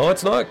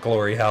 It's not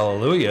Glory,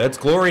 Hallelujah. It's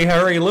Glory,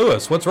 Harry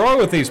Lewis. What's wrong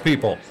with these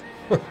people?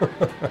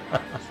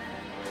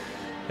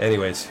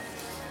 Anyways,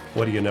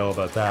 what do you know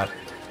about that?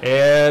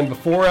 And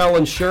before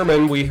Alan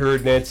Sherman, we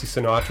heard Nancy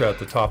Sinatra at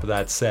the top of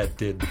that set,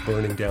 did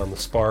Burning Down the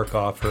Spark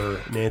off her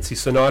Nancy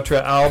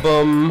Sinatra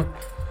album,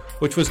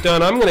 which was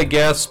done, I'm going to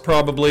guess,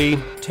 probably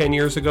 10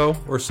 years ago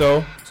or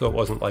so. So it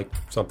wasn't like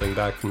something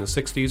back from the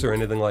 60s or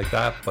anything like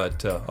that,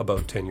 but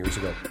about 10 years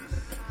ago.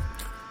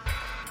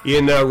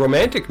 In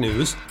romantic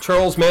news,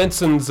 Charles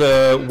Manson's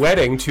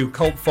wedding to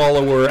cult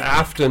follower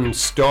Afton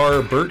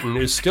Starr Burton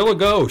is still a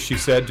go, she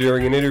said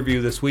during an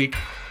interview this week.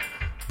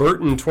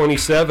 Burton,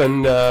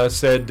 27,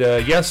 said,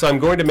 yes, I'm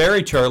going to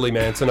marry Charlie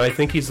Manson. I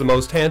think he's the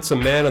most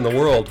handsome man in the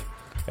world.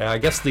 I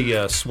guess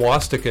the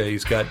swastika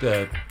he's got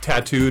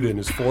tattooed in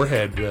his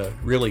forehead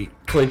really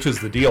clinches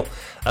the deal.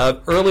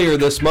 Earlier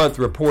this month,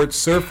 reports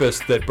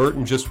surfaced that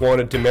Burton just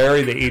wanted to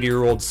marry the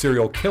 80-year-old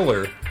serial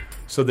killer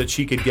so that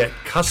she could get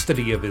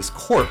custody of his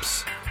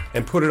corpse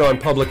and put it on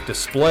public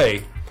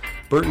display.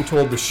 Burton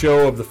told the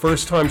show of the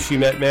first time she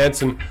met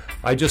Manson,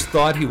 I just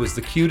thought he was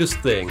the cutest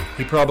thing.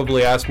 He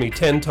probably asked me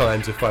 10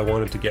 times if I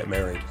wanted to get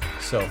married.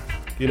 So,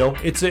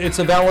 it's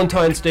a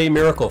Valentine's Day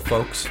miracle,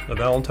 folks. A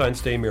Valentine's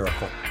Day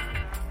miracle.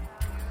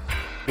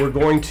 We're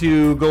going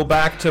to go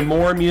back to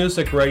more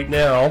music right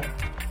now.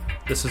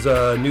 This is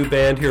a new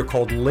band here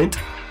called Lint,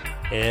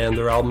 and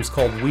their album's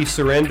called We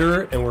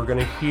Surrender, and we're going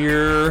to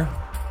hear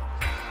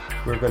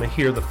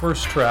the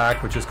first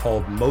track, which is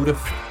called Motif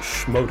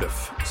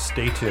Schmotif.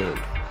 Stay tuned.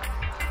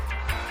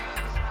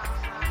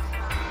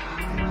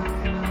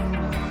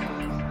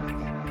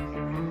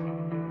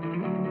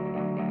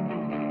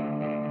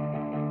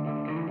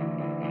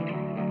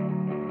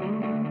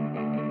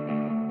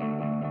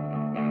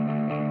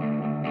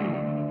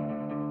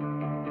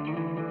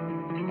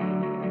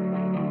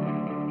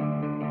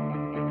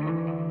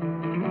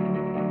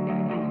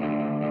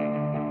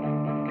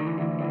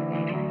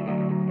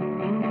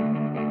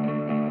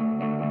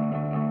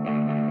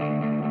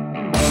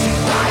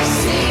 I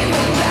see the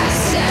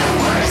best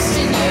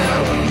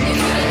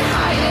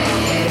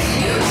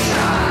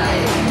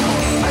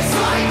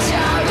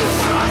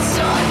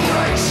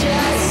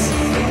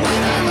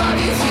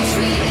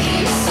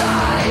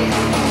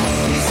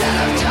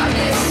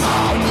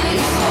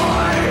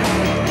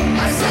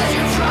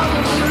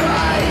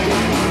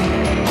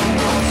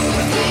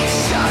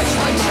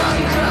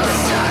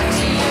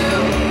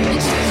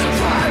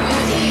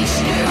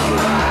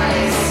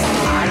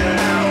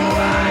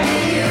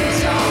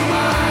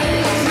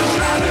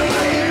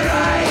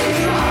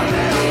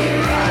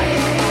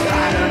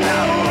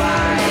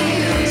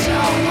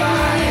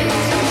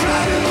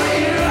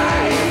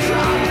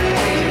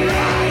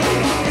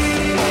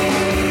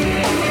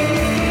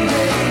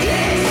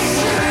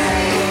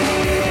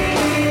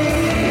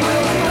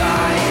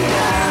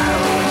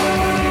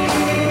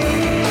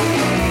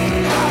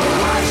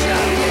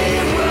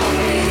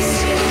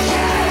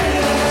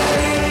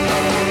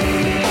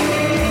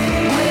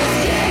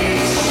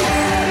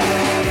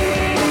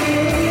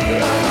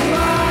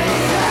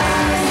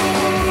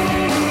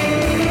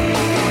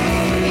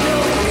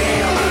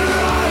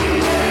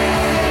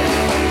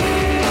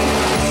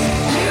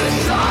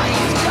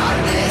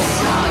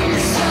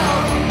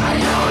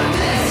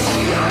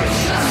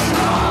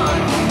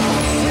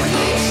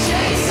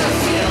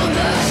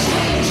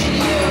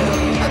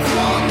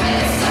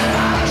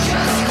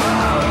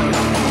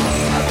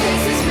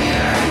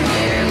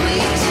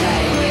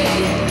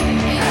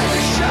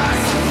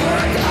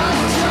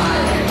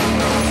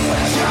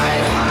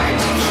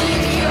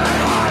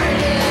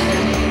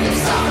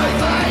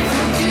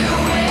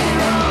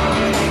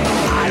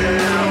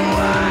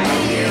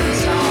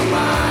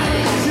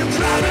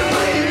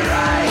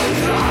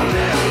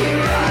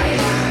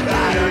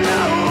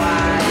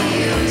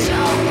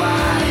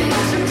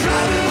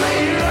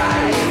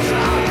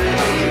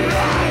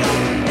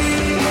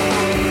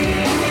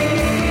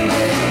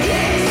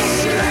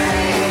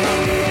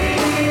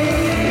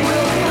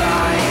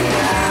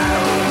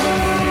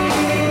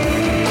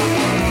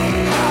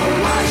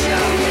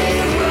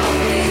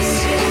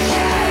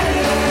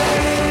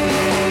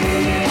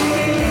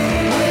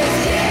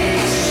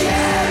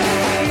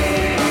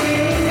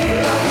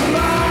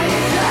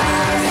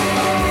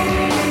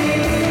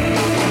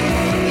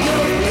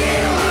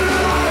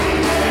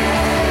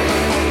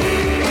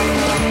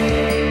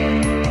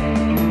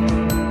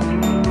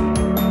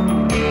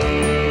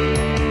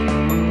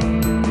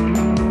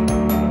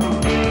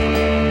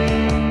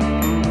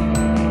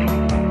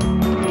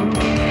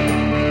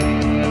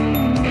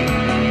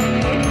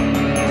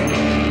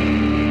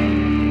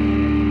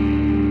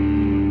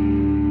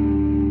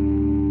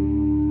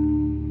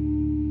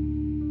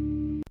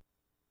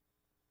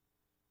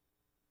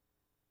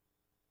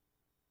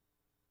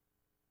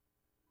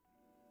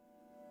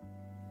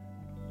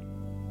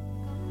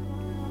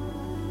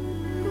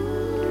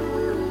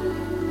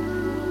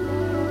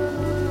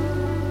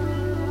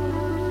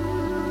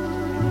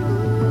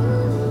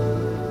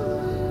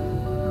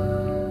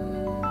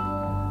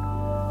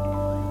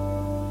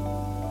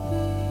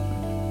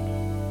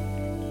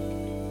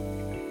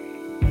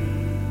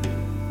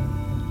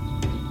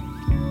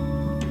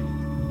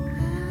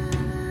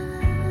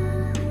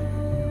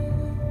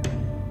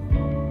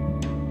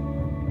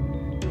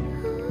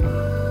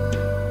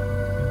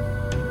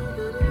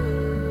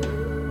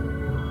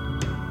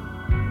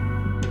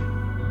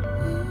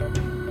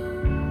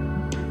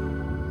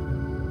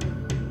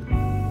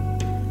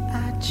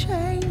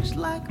changed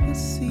like the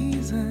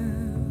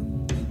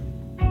seasons.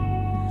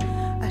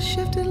 I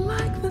shifted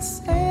like the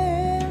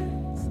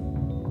sands.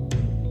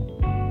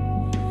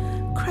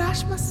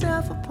 Crashed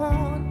myself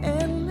upon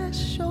endless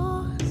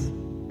shores.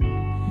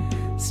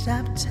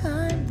 Stopped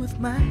time with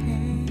my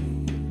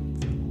hands.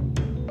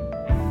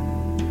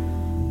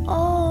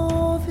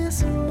 All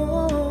this and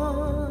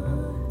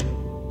more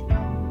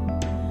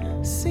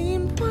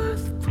seemed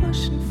worth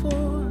pushing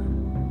for.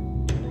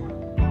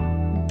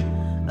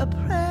 A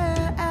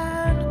prayer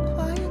and a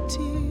quiet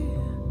tear,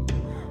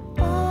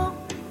 all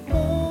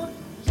for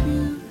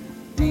you,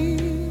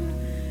 dear,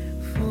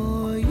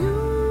 for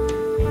you.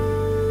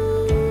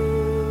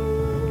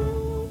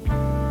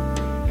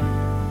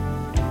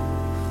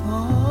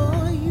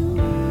 For you.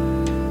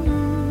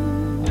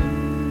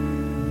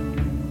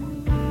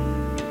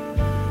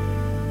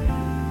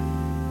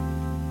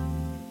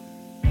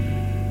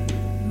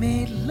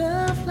 Made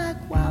love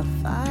like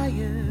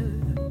wildfire.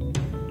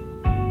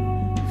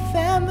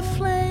 Fan the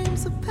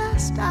flames the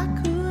best I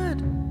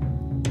could.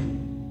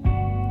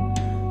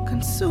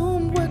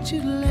 Consumed what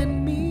you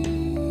lent me.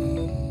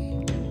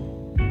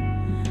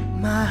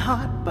 My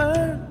heart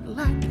burned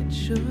like it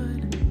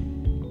should.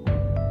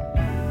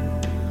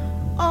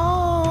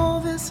 All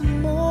this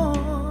and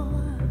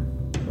more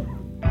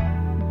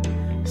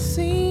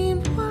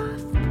seemed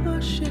worth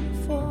pushing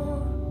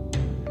for.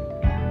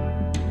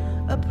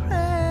 A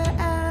prayer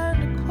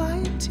and a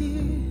quiet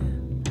tear.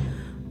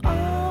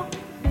 All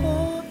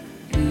for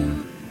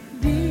you,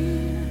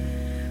 dear,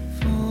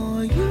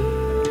 for you.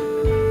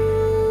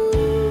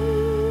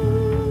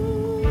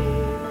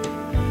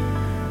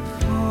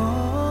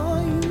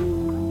 For you.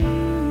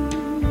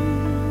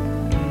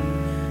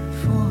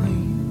 For you.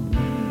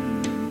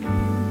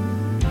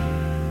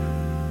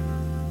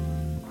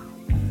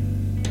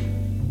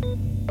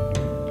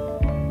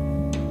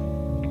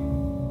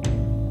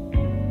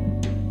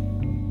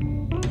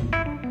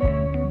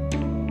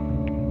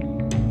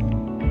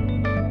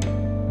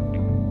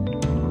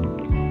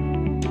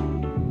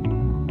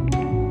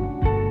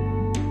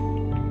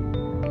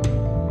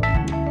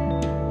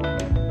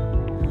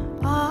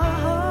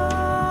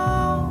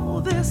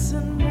 All this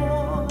and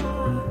more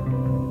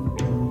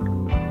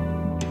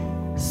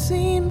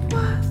seemed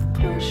worth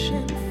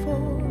pushing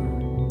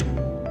for.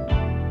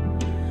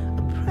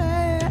 A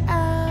prayer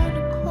and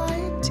a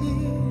quiet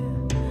tear.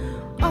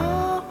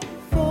 All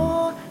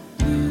for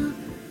you,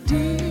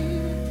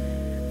 dear,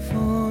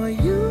 for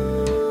you.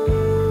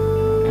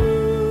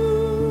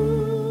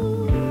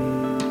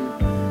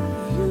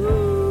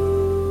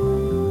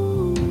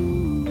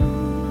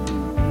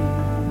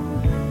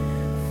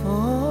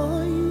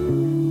 For you. For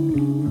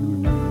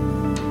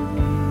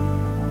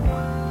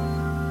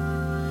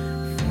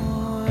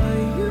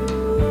you.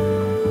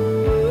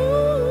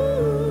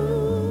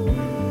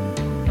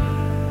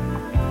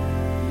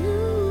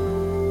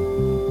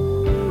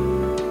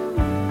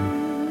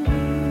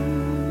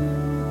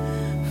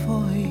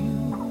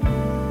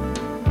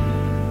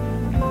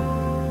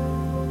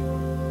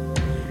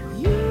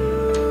 you.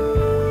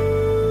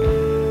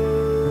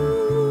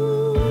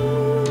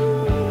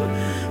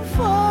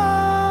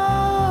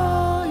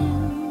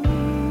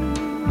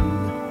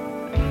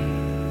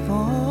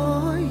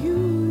 For you.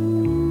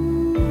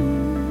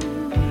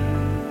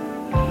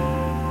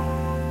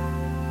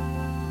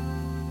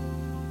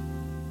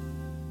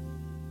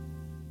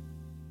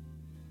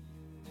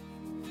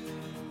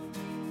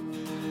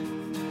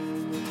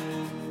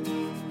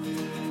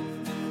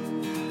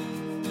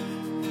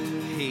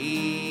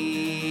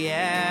 Hey,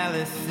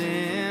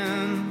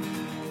 Allison,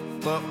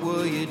 what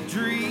were you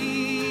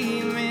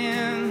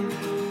dreaming?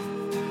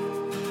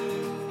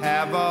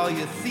 Have all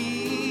your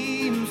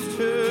themes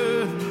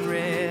turned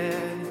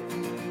red?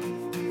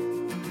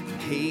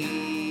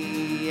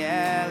 Hey,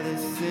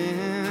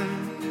 Allison,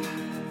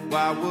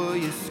 why were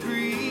you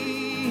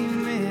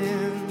screaming?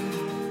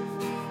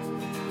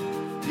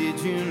 Did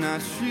you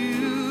not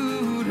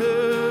shoot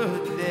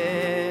her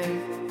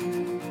dead?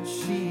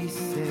 She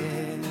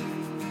said,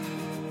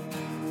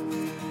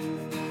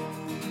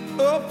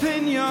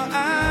 open your eyes,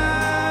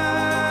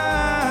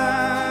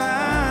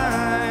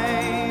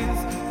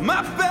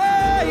 my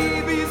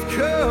baby's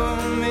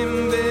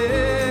coming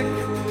back.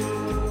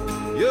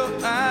 Your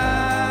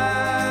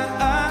eyes,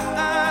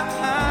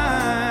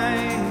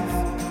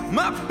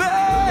 my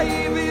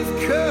baby's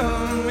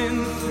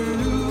coming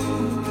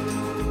through.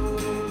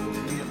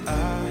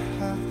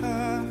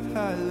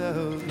 I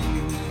love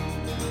you.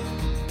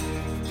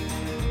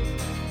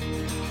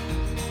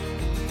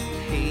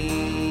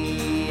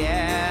 Hey,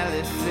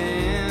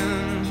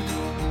 Allison,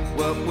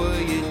 what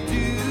were you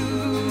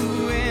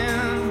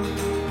doing?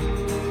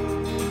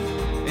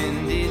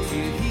 And did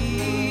you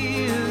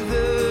hear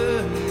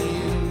the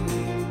news?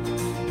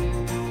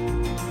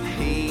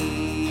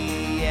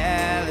 Hey,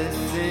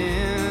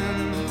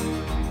 Allison,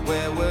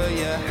 where were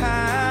you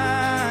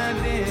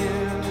hiding?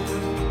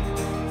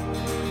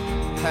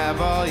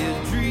 Have all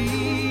your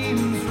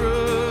dreams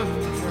run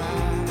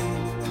dry?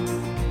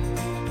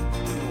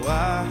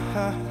 Why?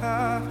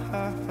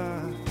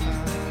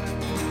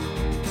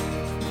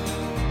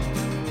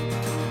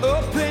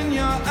 Open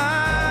your eyes,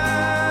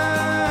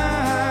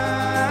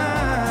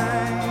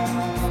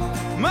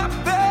 my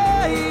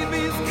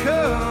baby's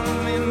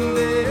coming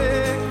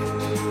back.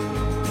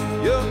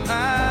 Your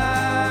eyes,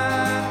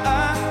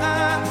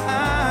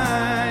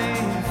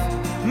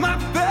 my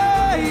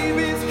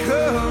baby's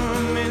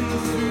coming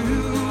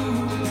through.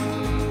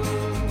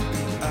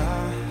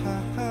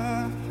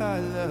 I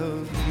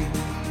love you.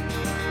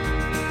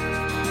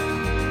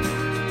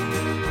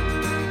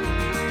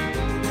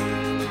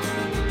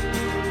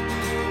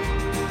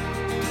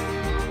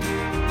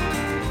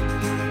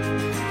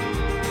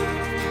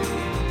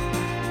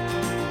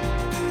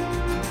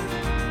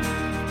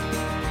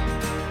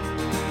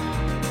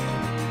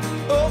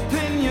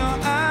 Open your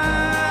eyes,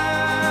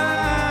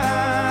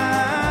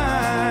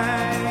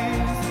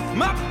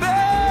 my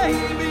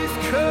baby's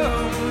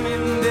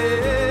coming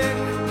back.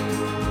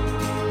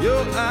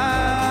 Your eyes,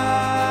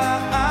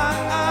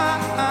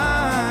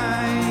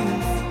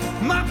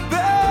 my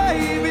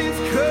baby's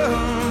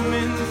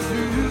coming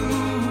through.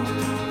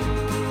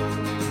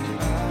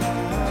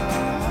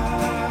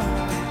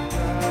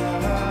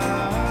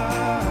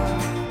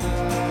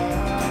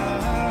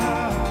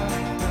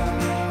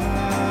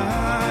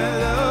 I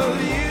love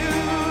you.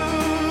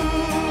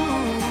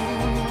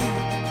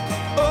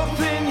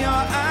 Open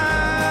your eyes,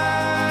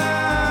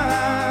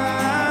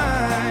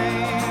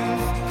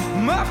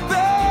 my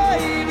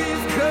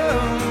baby's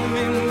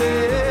coming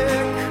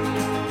back.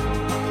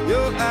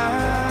 Your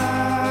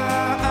eyes,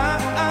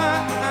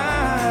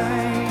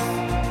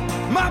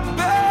 my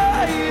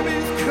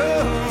baby's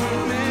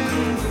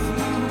coming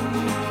through.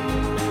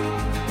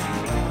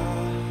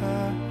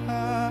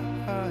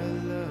 I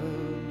love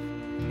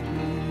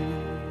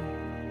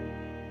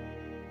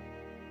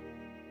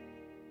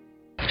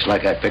Looks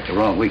like I picked the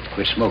wrong week to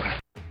quit smoking.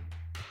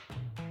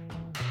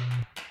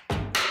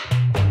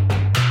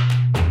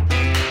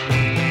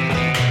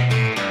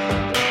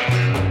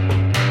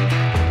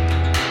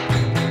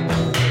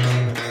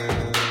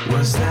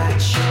 Was that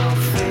your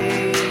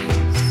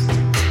face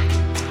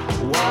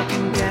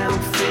walking down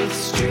Fifth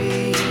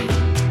Street?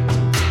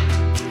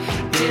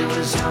 It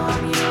was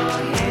on your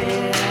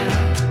head,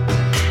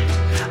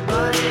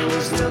 but it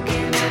was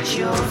looking at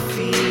your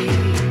feet.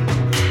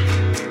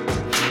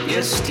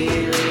 Your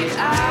steely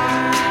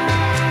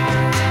eyes,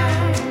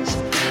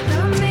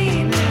 the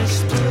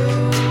meanest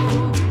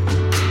blue,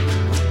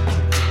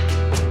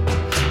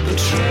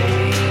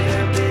 betrayed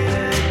a bit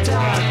of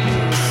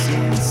darkness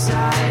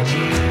inside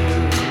you.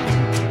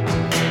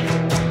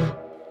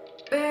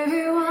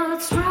 Baby,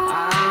 what's wrong?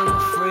 I'm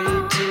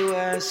afraid to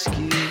ask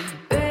you.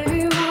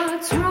 Baby,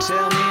 what's wrong?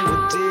 Tell me,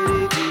 what did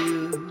it do?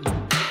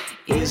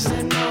 Is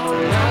there no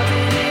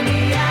loving in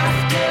the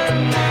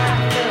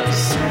aftermath of a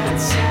sad,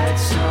 sad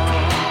song?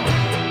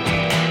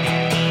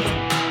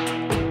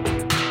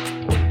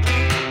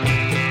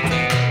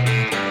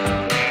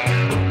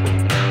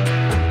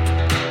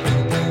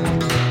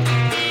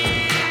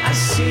 I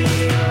see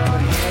your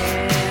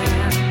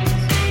hands,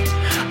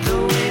 the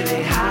way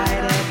they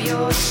hide up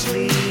your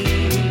sleeve.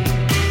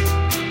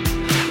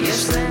 Your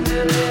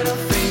slender little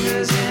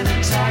fingers in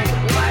a tight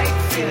white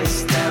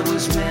fist that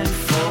was meant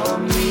for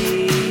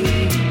me.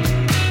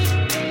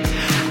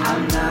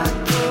 I'm not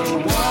the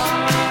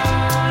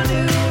one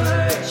who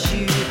hurt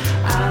you,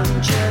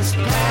 I'm just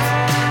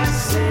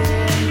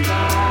passing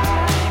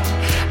by.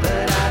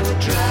 But I would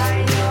dry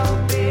your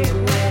big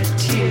wet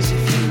tears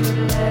if you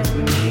would let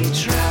me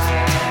try.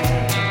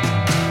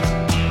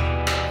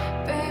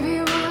 Baby,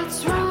 what's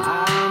wrong?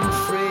 I'm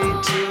afraid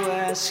to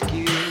ask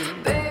you.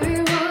 Baby,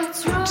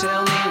 what's wrong?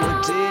 Tell me, what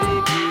did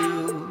it do?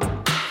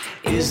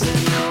 Is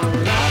there no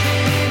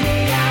loving in the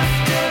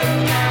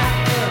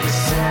aftermath of a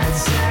sad,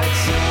 sad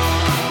song?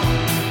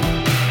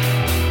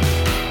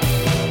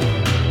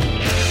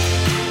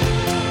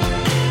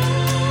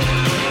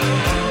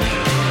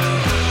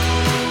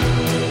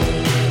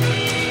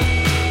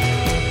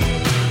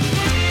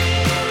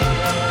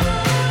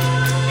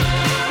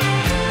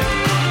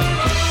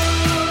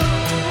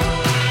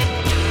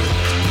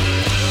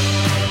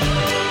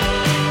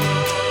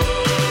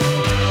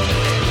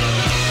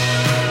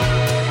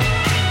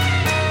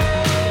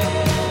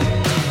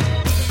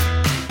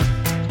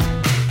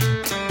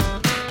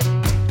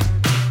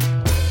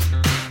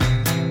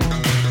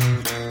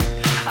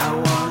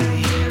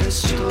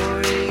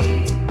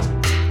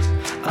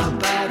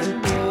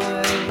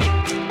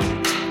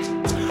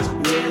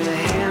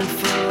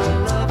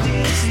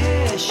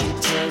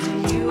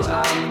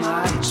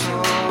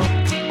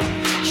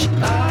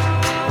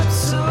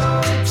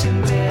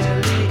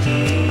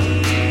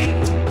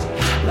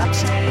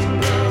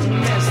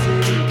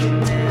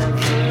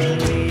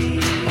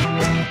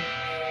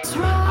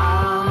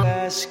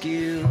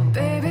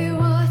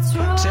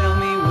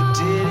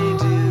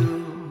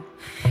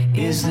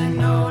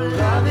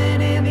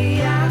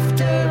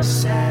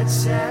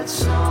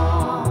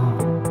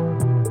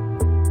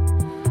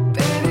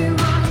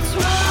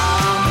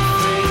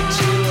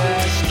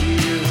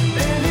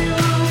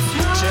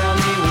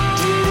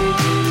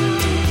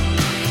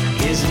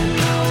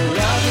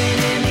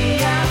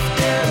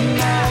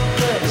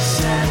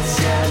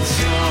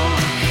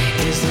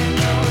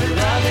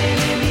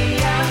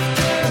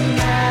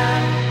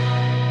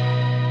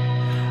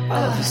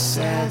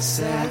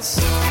 sad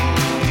song.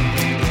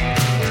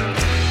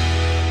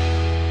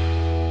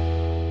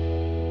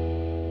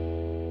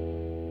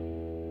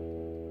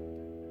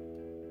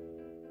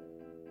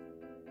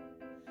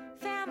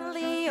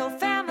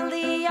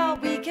 Family, oh,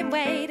 we can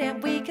wait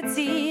and we can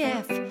see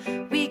if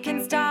we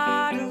can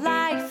start a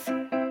life.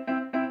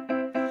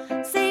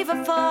 Save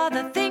up for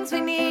the things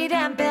we need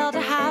and build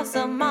a house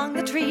among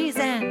the trees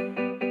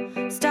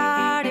and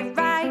start it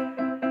right.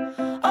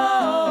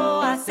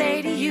 Oh, I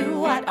say to you,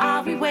 what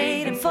are we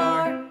waiting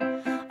for?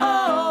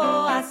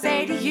 Oh, I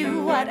say to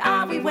you, what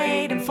are we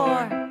waiting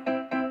for?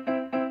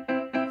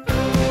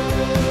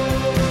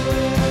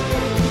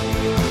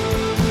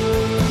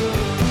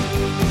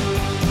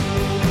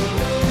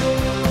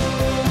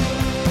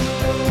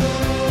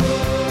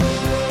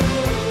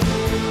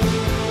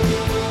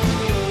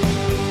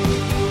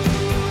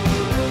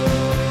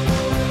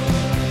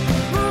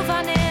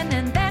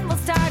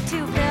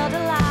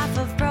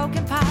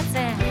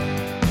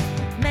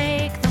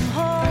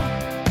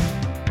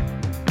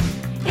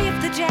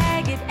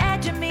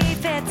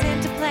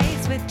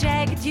 With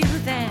jagged you,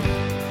 then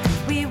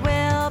we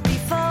will be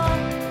full.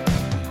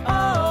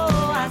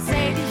 Oh, I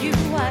say to you,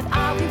 what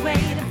are we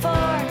waiting for?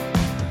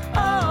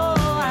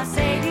 Oh, I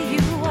say to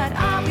you, what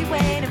are we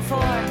waiting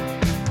for?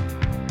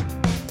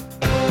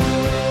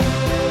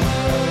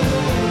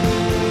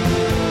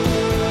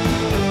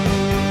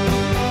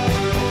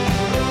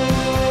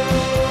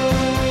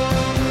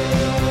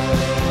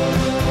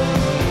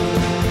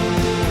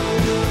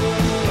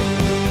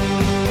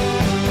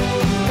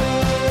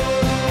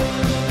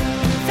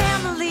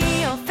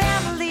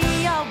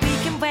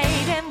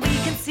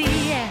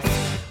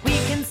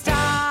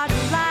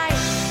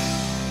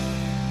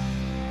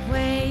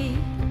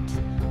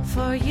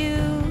 For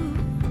you,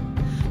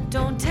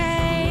 don't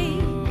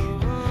take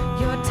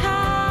your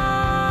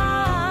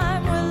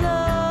time. We're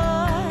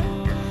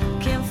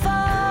looking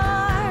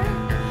for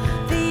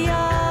the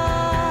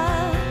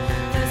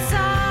other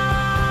side.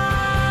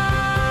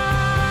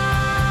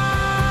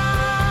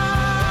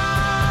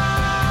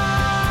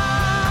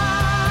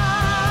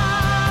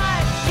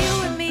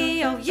 You and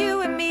me, oh, you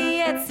and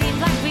me, it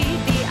seemed like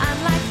we'd be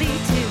unlikely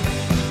to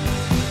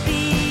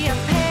be a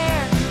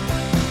pair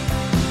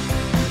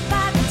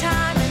by the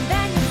time.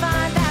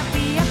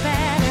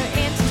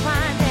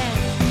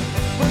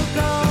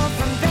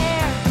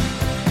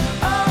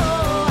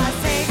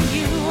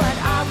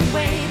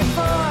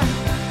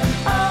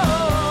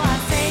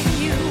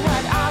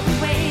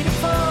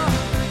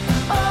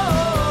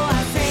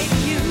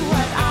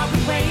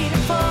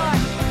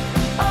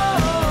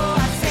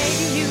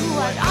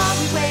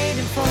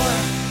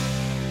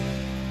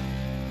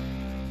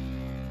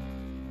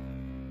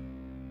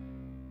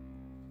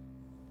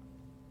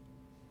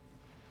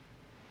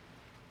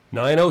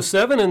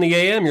 .907 in the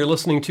AM, you're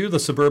listening to the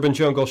Suburban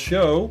Jungle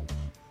Show.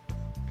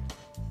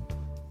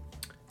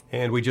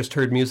 And we just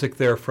heard music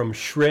there from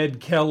Shred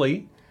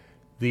Kelly.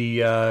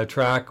 The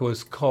track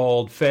was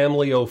called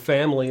Family, Oh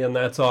Family, and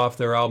that's off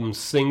their album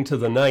Sing to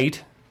the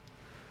Night.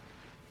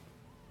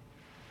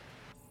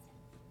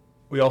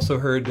 We also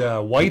heard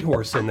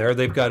Whitehorse in there.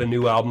 They've got a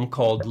new album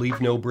called Leave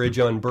No Bridge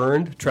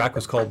Unburned. The track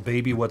was called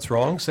Baby What's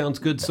Wrong. Sounds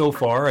good so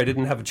far. I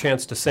didn't have a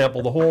chance to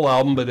sample the whole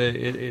album, but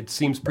it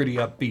seems pretty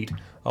upbeat.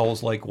 I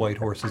always like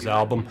Whitehorse's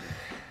albums.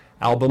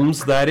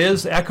 That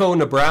is Echo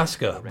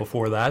Nebraska.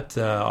 Before that,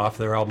 off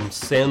their album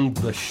Send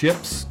the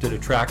Ships, did a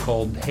track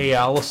called Hey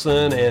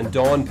Allison, and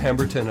Dawn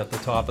Pemberton at the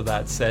top of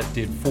that set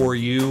did For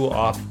You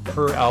off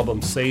her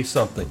album Say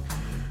Something,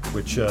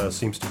 which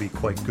seems to be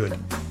quite good.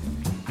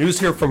 News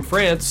here from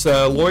France.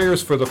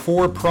 Lawyers for the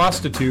 4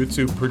 prostitutes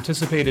who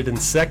participated in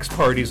sex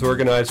parties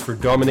organized for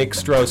Dominique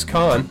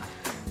Strauss-Kahn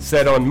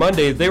said on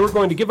Monday they were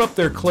going to give up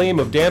their claim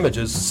of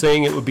damages,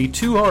 saying it would be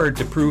too hard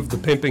to prove the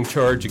pimping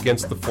charge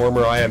against the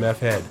former IMF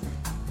head.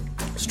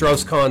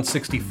 Strauss-Kahn,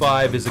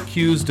 65, is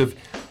accused of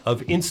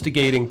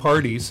instigating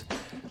parties.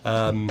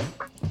 He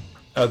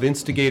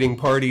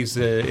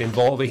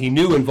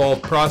knew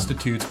involved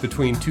prostitutes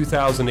between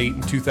 2008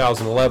 and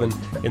 2011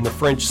 in the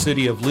French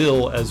city of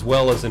Lille, as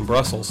well as in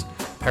Brussels,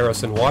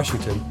 Paris, and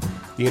Washington.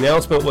 The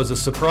announcement was a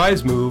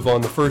surprise move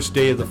on the first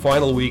day of the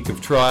final week of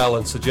trial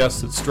and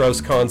suggests that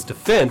Strauss-Kahn's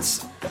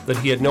defense that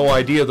he had no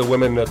idea the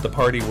women at the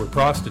party were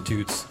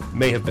prostitutes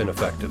may have been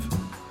effective.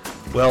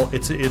 Well,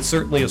 it's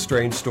certainly a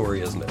strange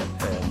story, isn't it?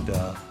 And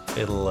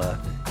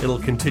it'll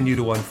continue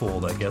to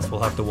unfold, I guess.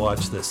 We'll have to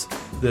watch this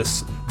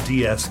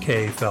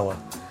DSK fella.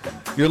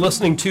 You're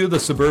listening to the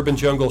Suburban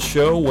Jungle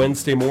Show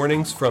Wednesday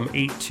mornings from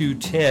 8 to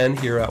 10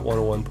 here at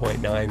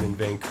 101.9 in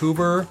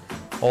Vancouver.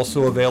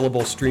 Also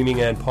available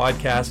streaming and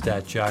podcast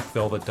at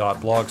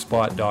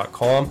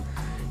jackvelvet.blogspot.com.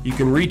 You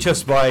can reach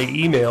us by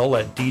email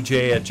at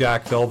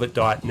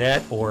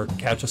dj@jackvelvet.net or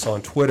catch us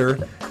on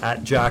Twitter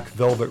at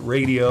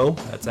jackvelvetradio.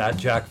 That's at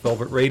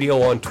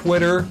jackvelvetradio on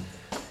Twitter.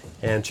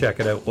 And check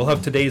it out. We'll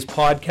have today's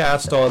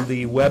podcast on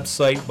the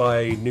website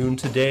by noon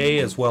today,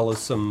 as well as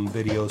some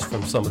videos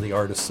from some of the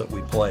artists that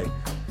we play.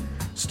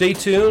 Stay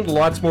tuned.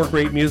 Lots more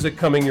great music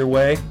coming your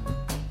way.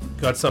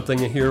 Got something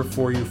here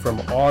for you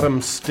from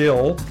Autumn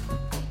Still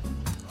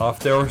off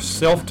their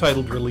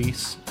self-titled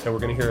release, and we're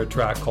going to hear a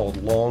track called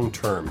Long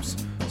Terms.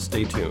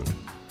 Stay tuned.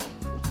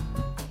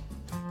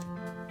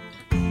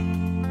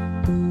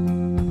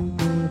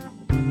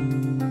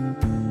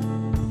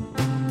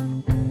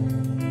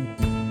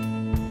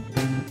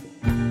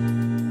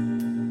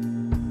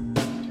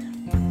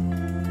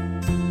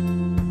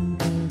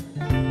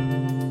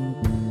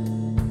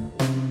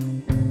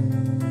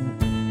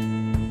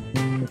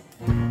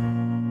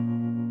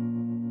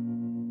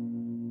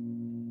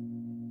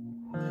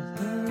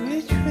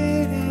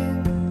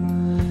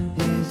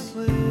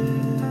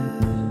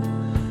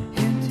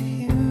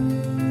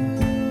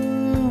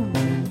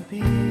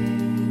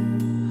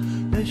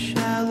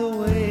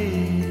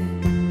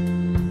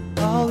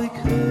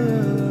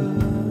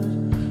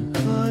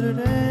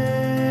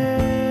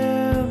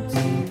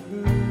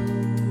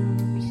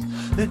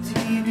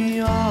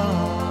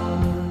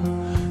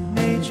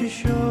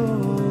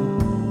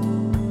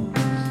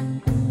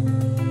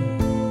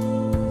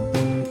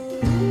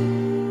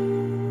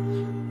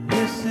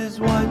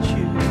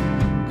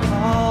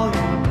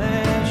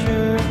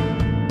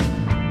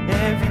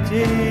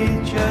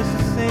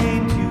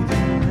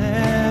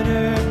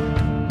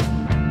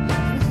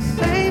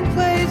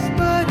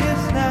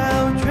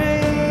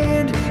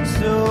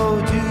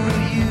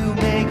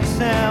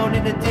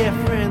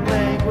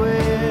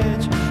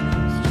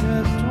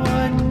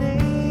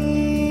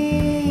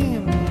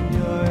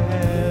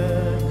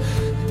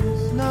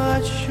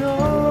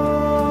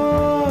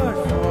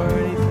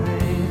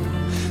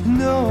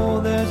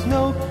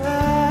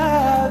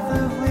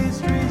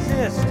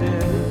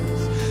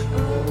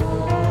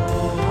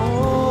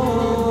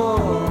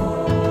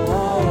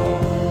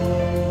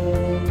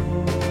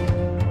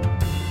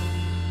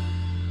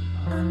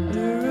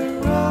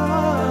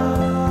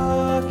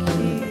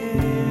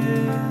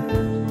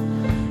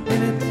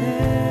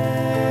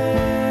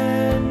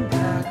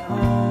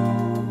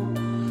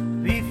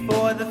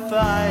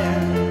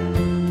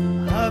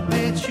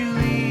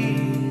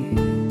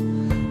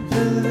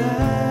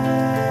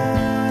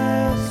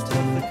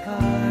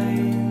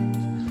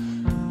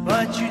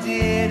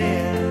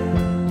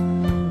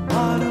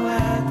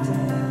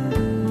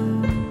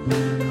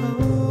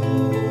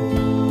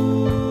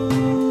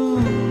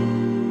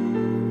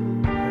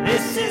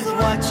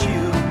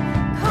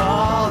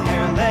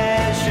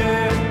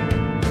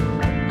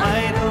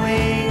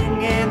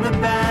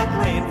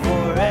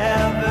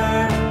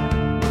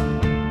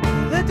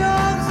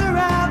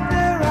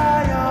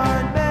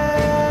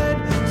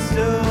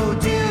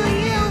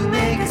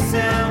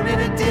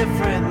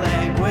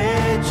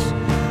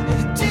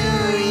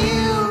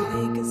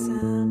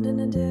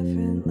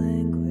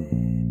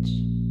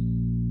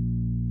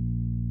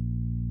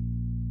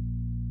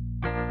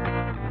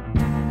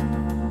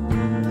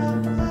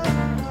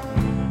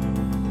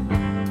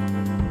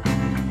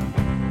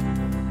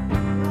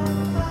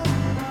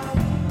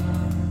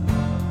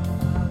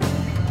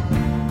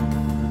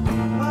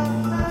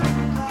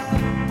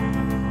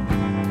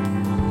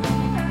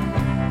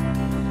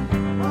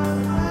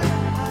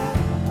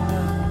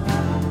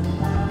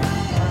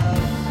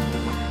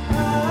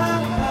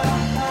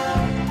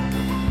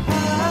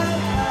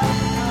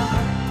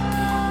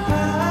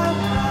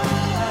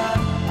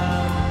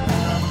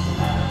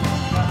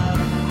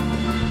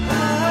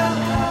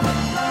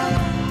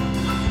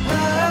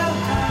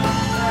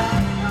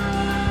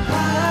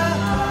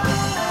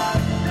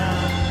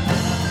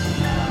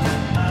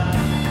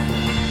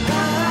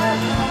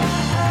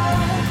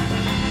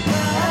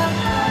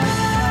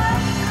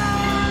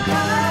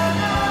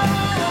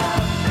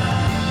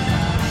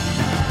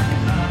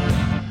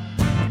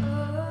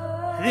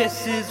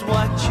 This is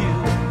what you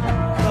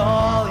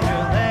call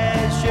your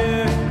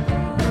leisure.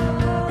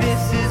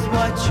 This is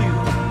what you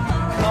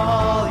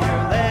call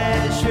your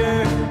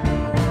leisure.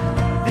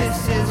 This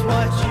is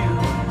what you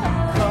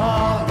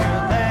call your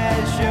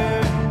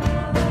leisure.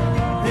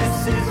 This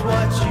is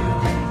what you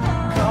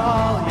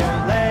call your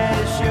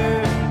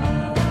leisure.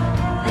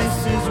 This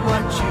is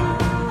what you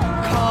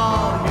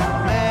call your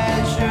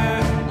leisure.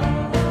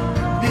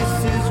 This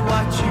is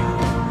what you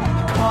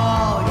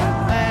call your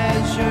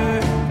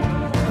leisure.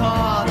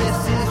 Oh,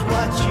 this is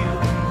what you,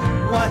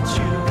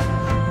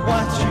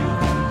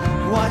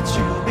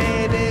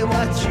 baby,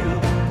 what you,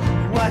 baby,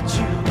 what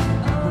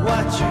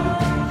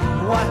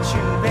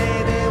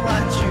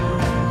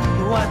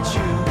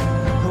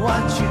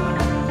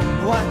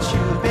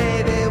you,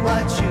 baby,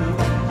 what you.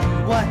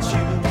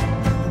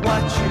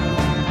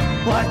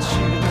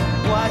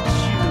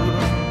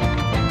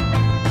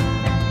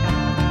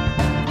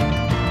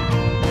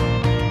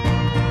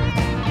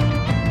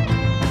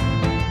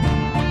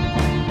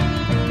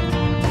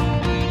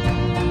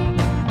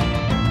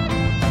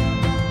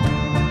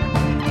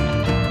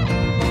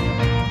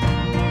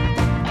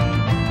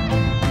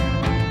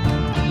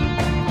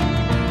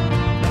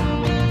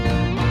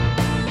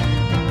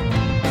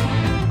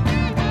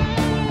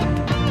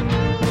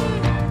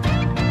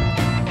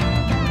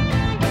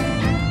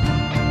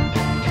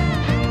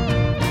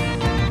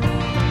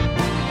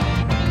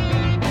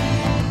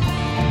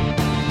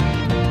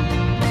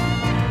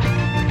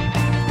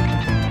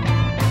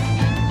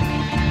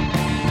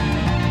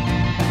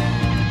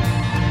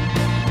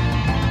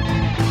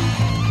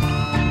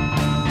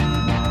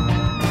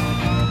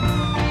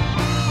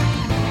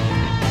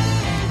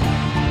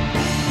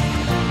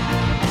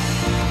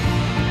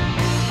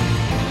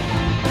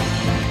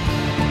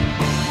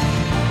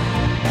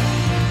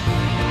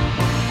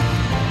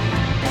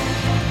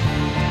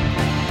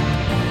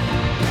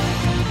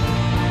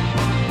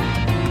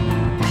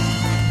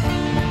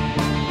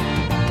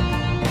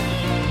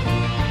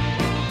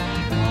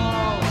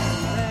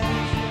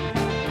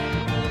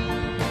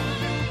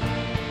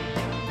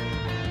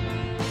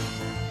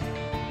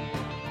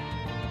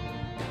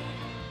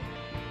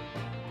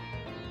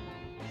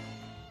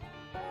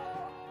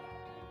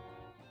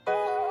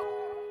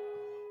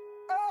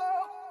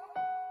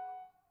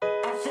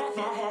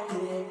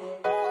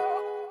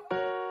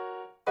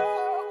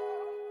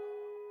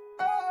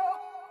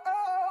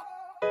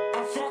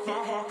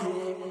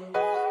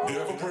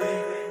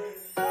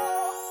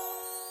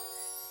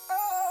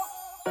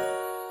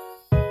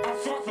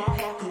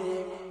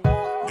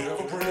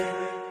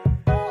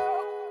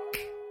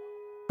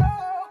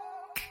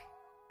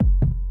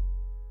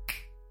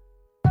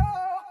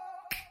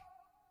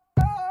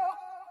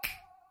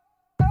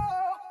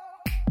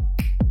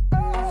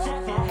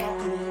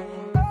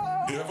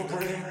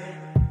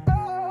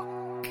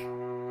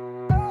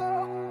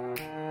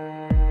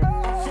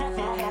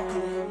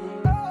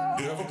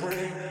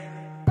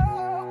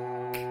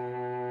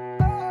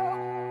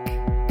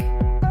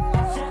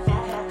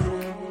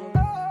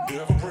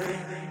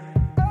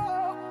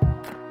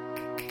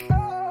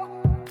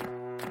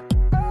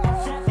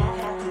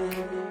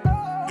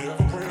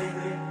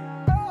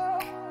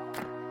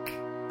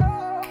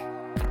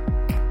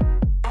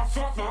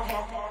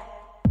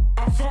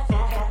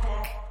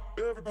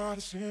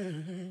 Everybody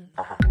sing.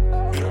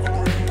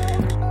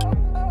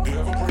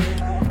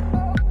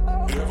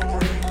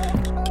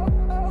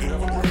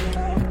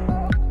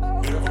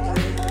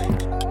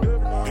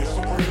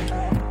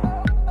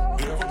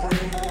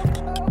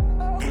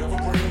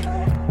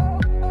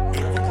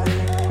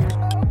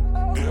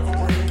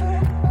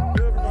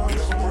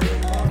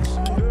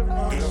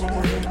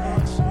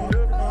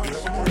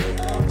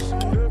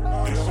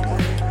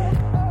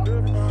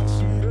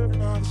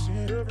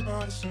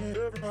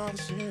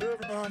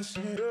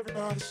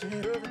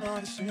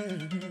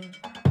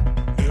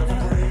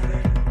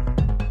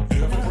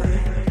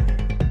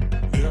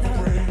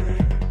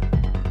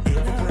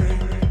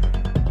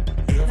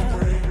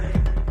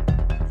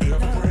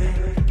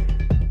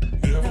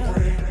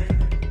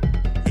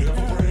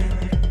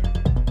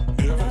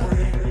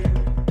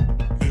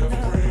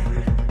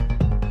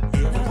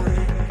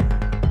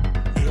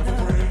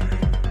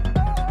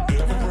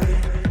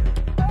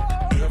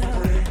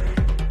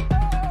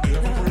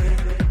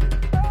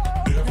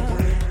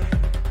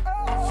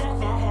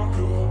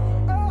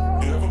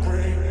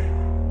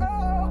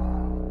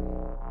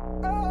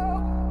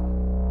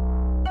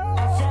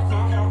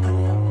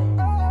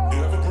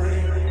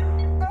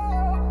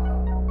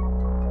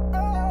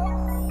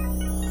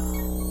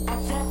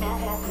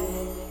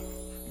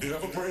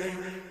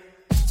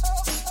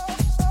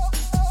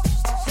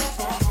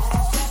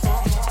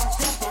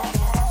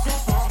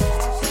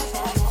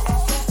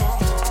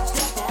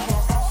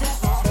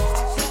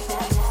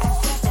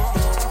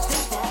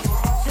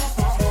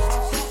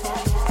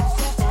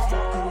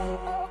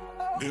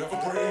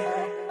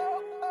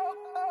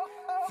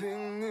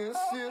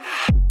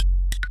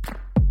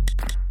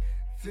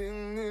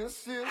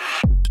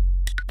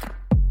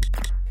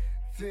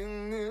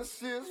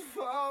 This is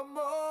far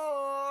more.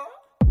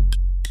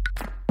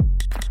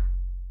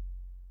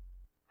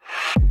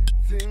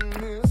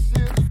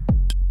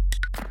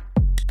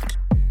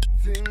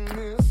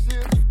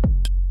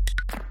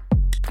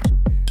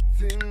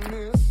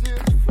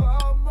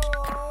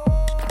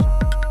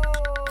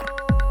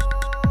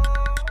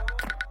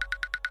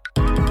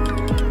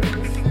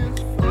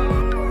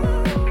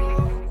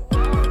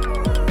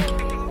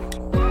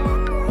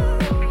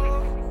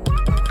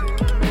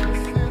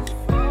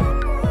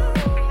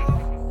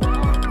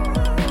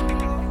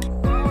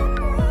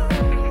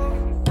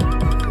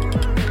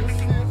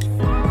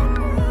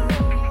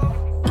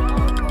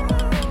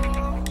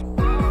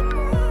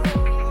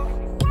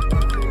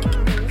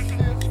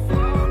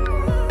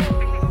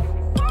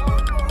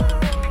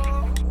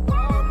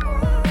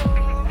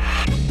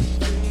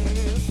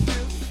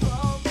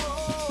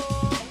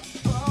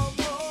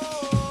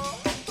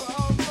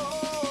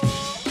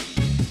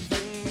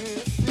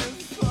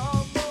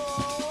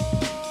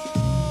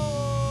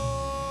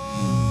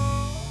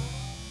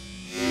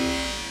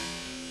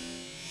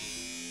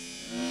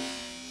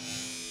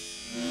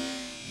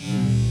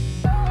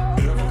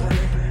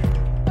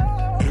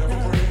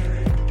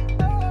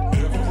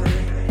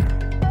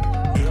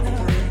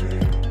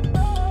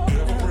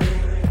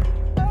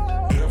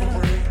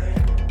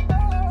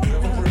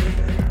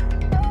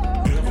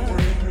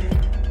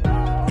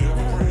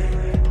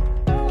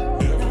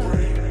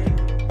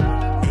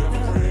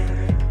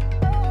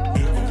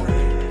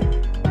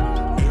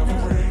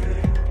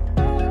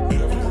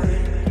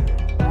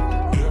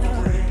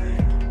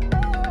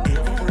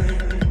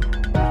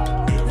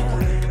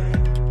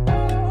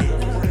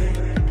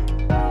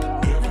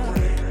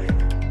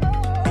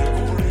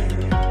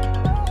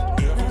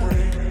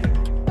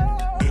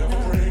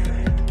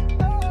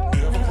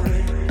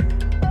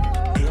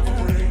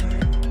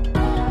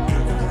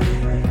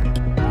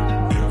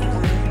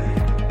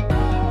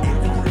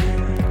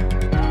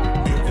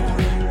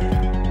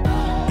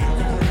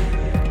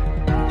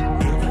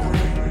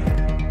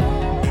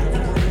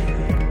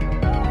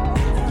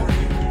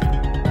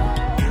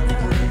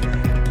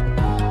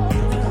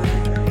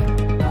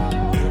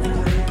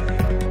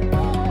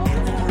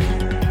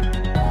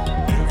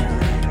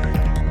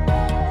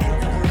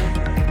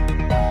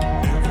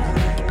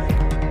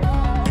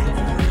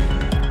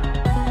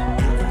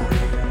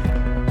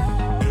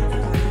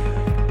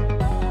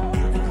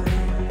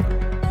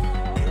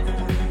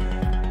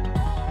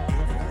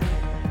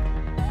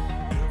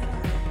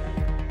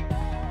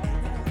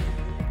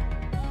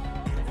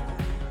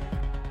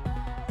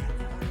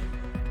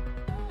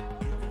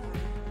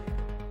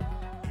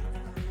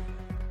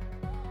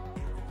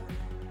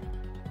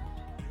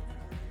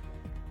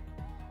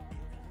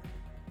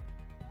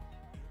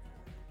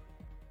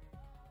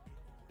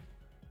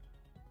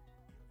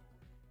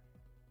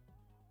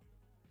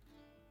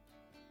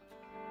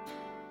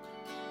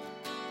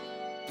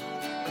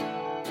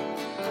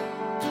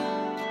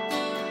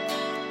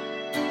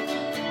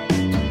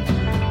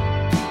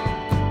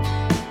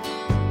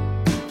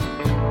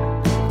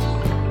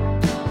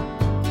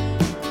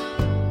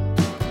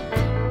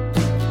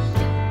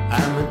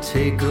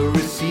 take a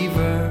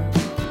receiver.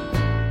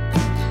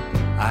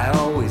 I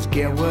always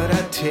get what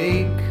I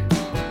take.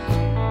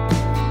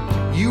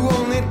 You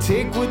only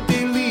take what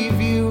they leave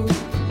you.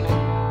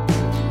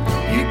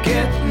 You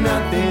get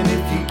nothing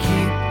if you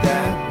keep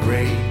that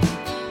rate.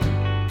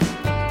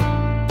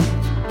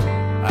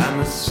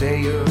 I'm a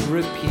sayer,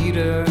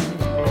 repeater.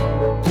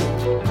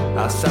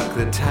 I'll suck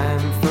the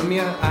time from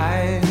your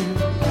eyes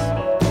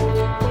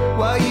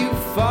while you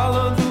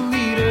follow the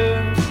leader.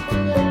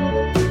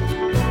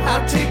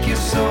 I'll take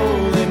your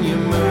soul and your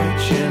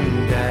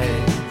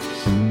merchandise.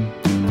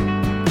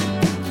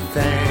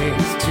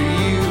 Thanks to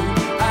you,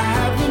 I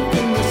haven't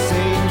been the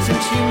same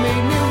since you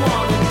made me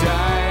wanna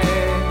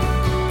die.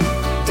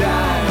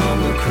 Die on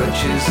the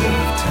crutches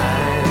of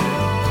time.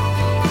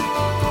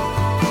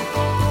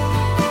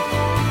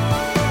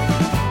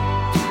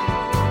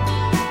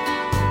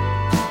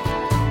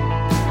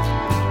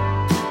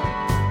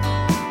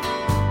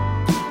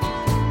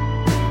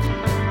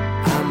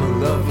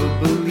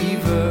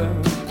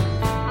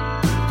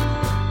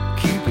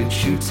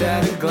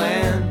 At a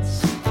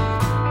glance,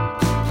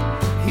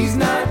 he's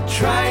not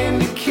trying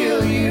to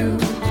kill you.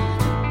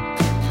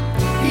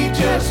 He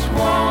just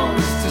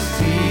wants to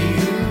see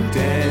you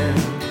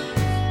dance,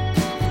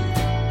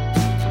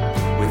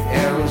 with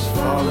arrows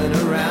falling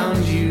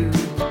around you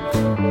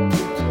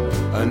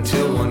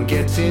until one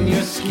gets in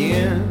your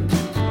skin.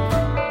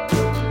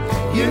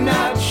 You're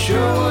not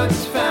sure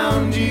what's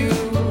found you.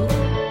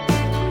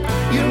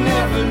 You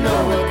never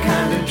know what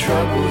kind of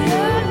trouble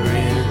you're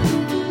in.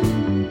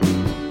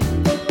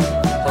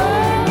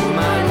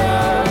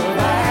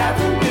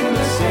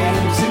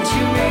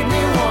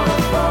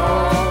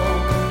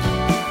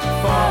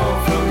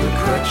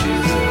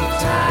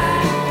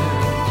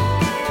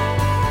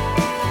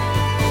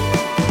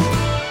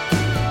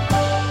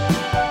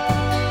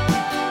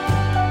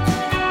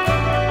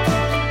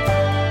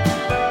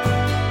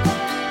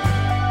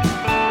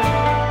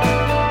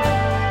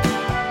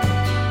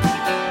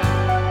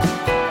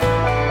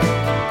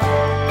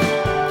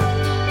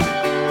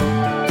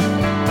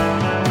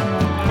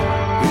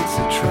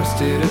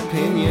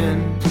 Opinion,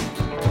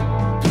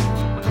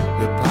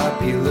 the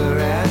popular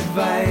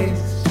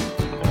advice.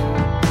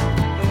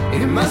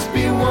 It must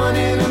be one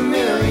in a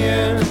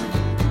million.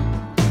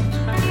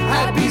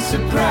 I'd be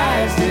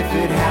surprised if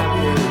it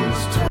happens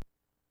twice.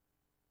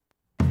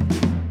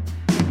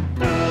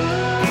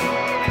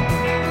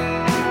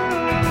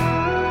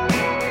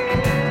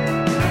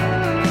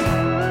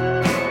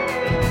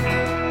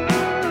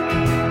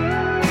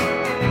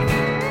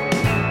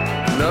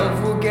 Love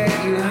will get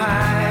you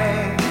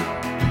high,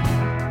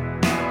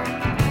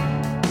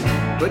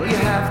 but you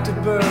have to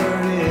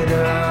burn it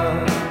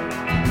up.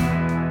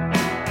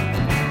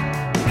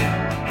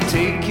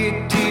 Take it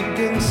deep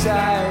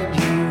inside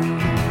you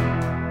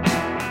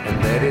and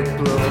let it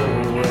blow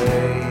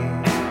away.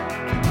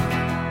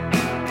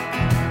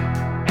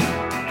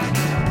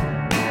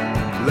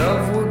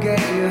 Love will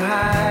get you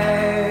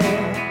high,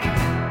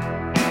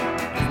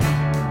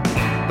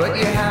 but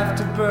you have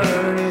to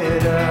burn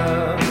it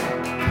up.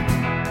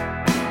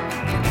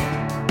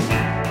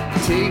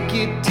 Take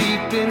it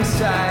deep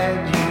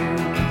inside you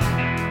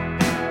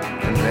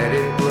and let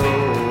it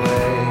blow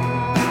away.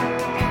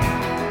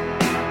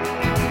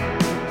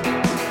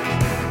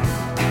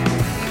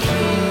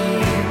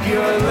 Keep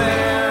your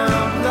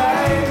lamp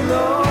light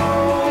low.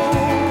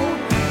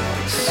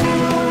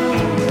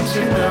 Soon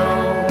to know,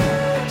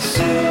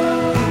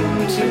 soon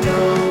to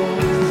know.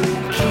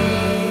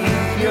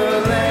 Keep your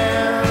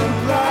lamp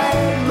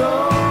light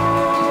low.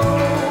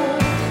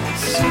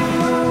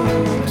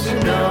 Soon to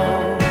know,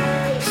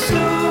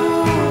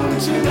 soon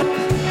to know.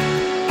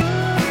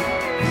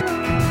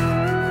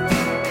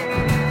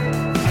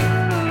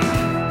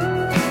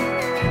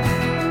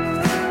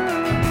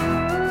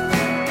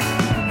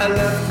 I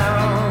left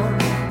town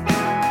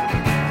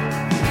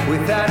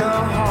without a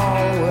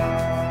hallway,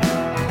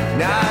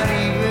 not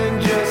even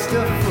just a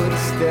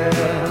footstep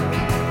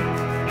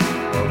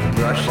or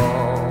brush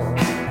ball,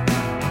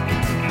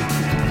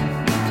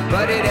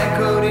 but it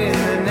echoed in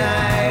the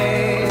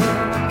night,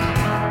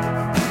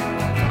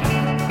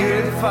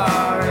 here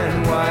far and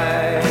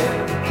wide.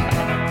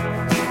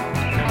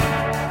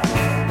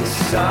 The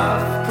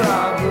soft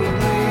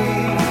probably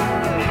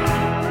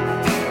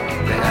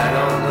that I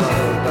don't know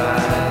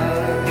about.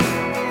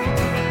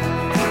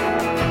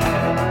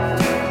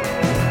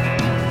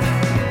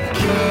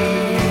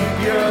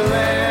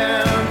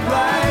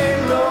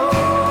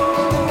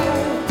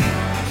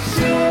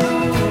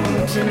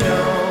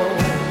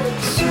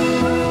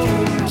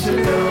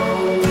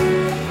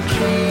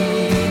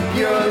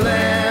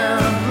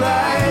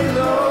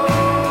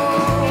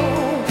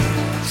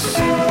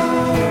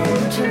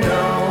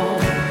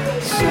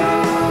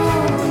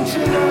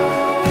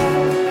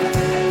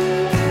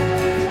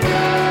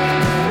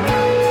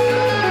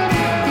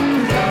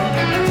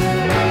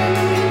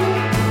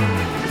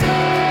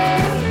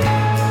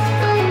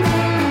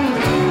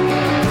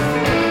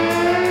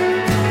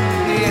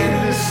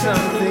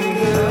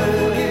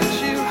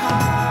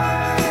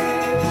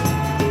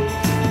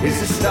 It's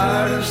the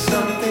start of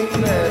something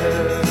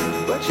better,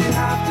 but you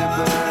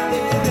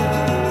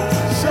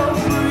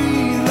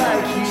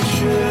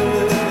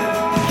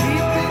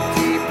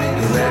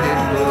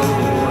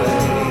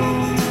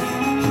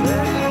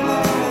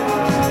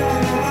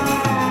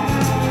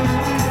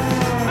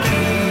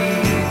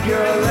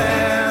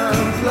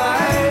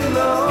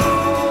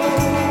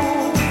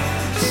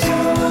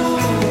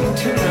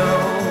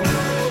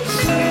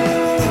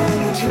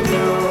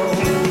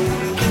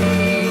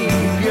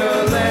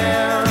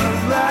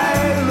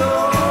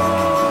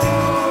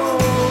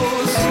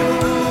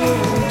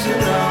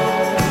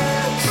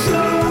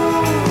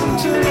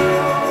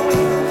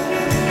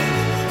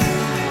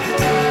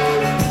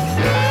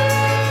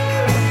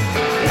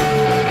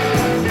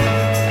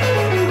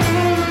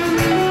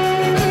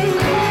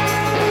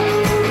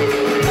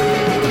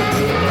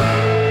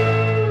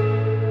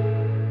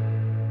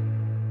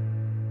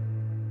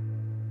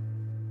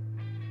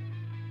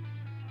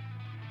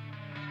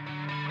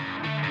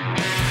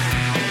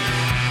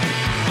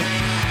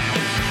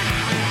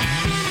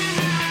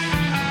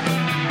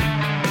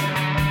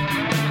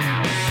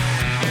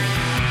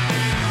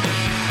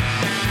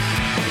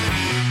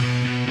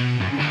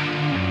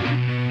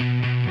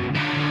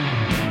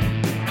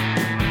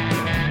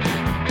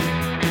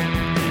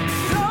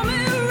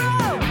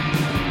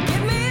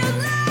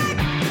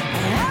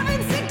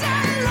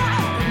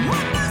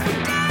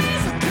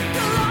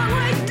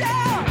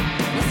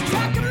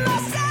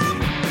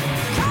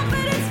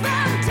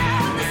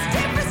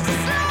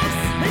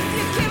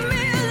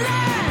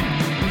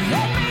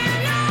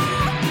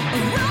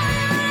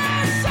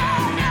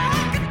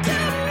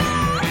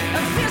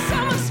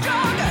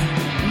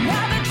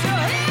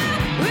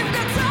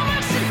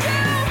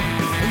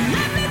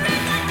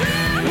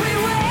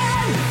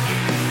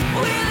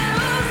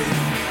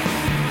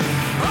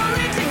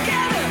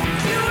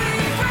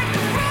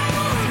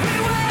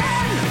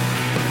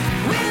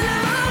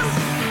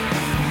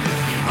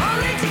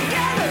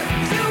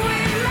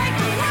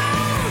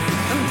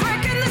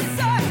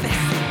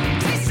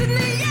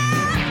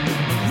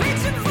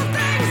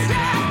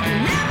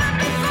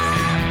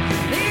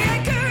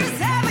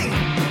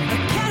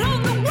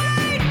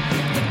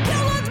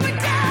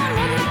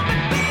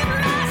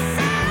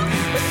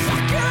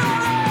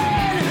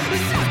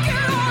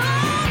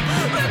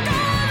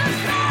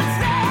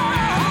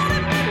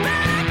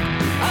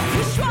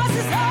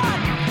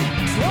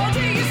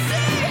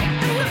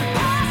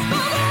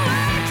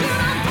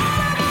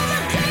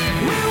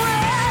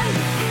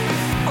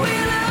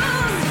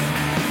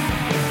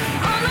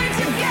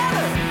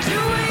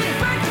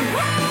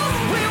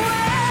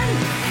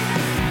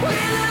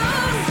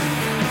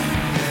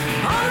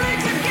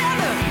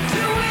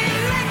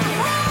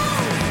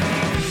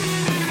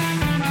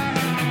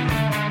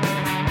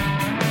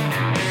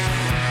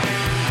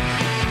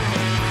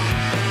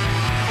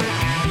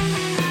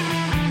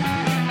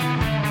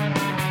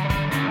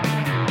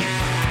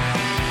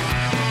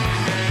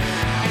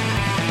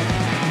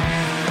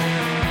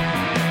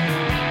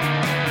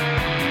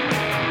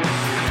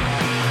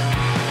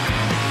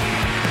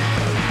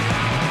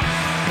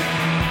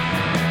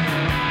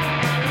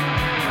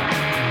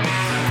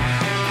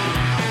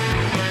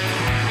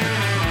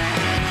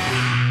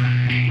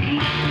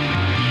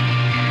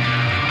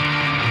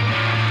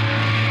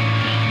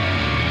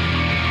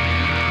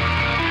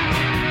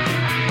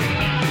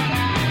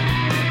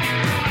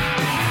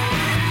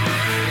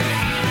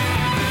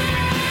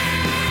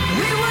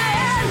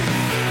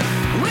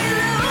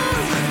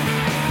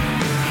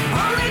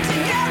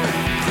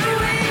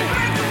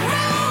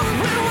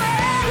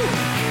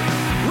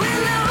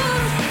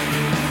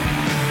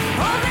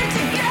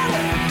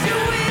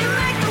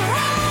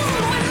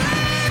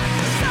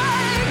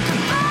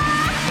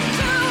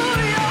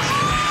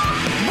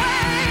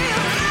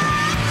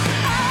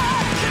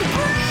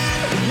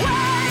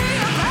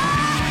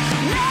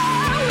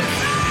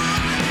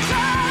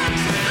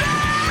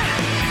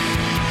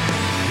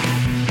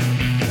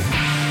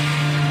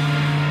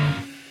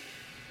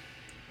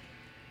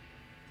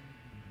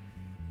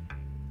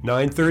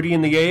 9:30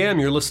 in the AM,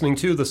 you're listening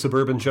to the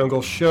Suburban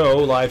Jungle Show,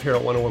 live here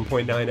at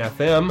 101.9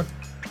 FM.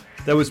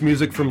 That was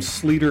music from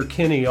Sleater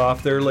Kinney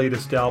off their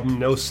latest album,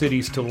 No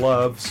Cities to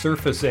Love,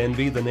 Surface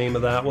Envy, the name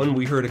of that one.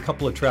 We heard a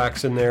couple of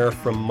tracks in there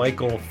from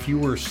Michael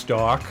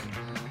Feuerstock.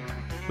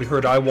 We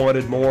heard I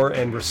Wanted More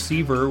and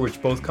Receiver,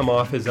 which both come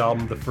off his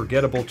album, The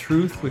Forgettable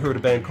Truth. We heard a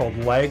band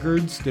called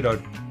Laggards, did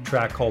a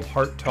track called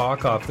Heart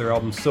Talk off their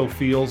album So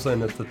Feels,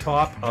 and at the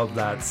top of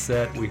that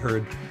set, we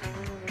heard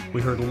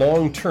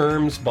Long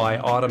Terms by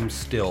Autumn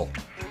Still.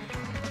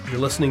 You're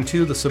listening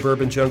to the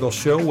Suburban Jungle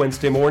Show,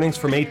 Wednesday mornings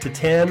from 8 to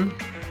 10,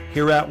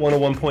 here at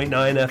 101.9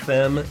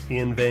 FM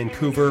in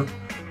Vancouver.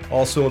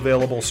 Also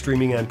available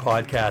streaming and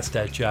podcast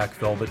at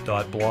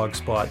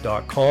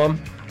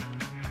jackvelvet.blogspot.com.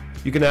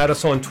 You can add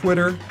us on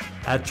Twitter,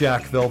 at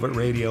Jack Velvet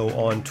Radio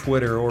on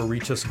Twitter, or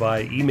reach us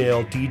via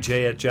email,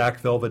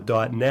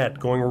 dj@jackvelvet.net.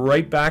 Going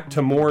right back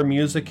to more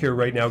music here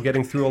right now,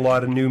 getting through a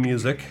lot of new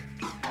music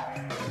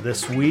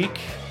this week.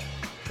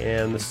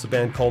 And this is a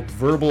band called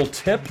Verbal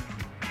Tip,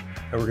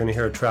 and we're going to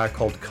hear a track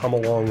called Come a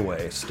Long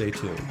Way. Stay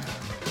tuned.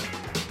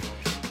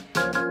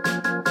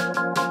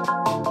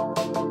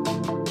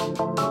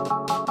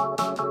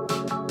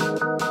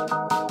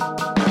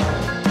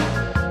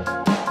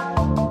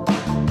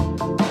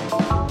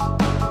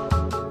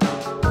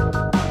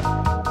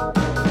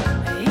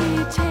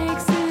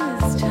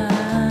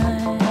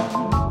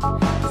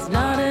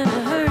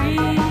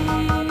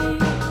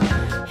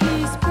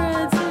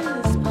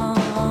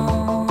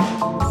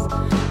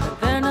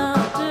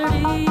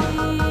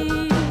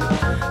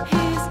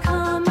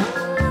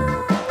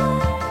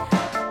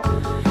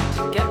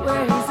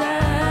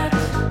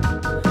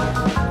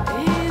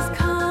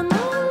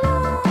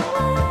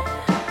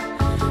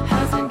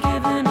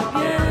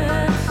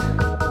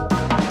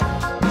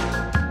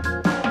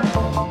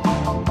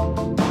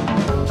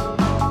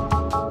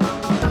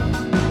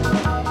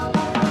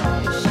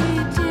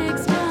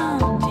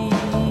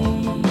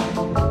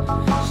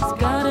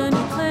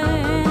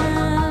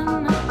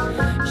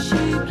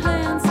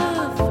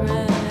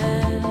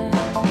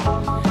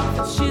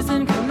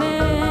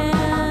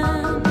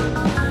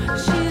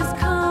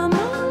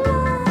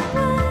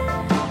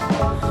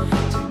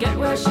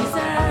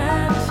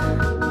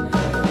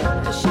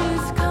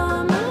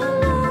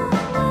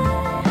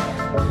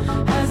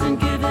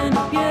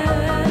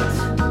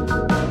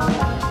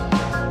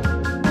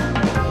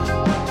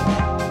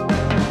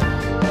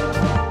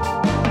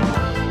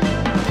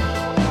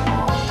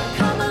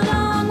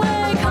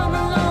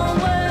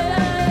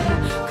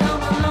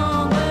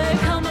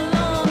 Come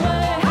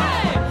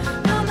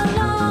a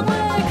long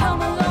way,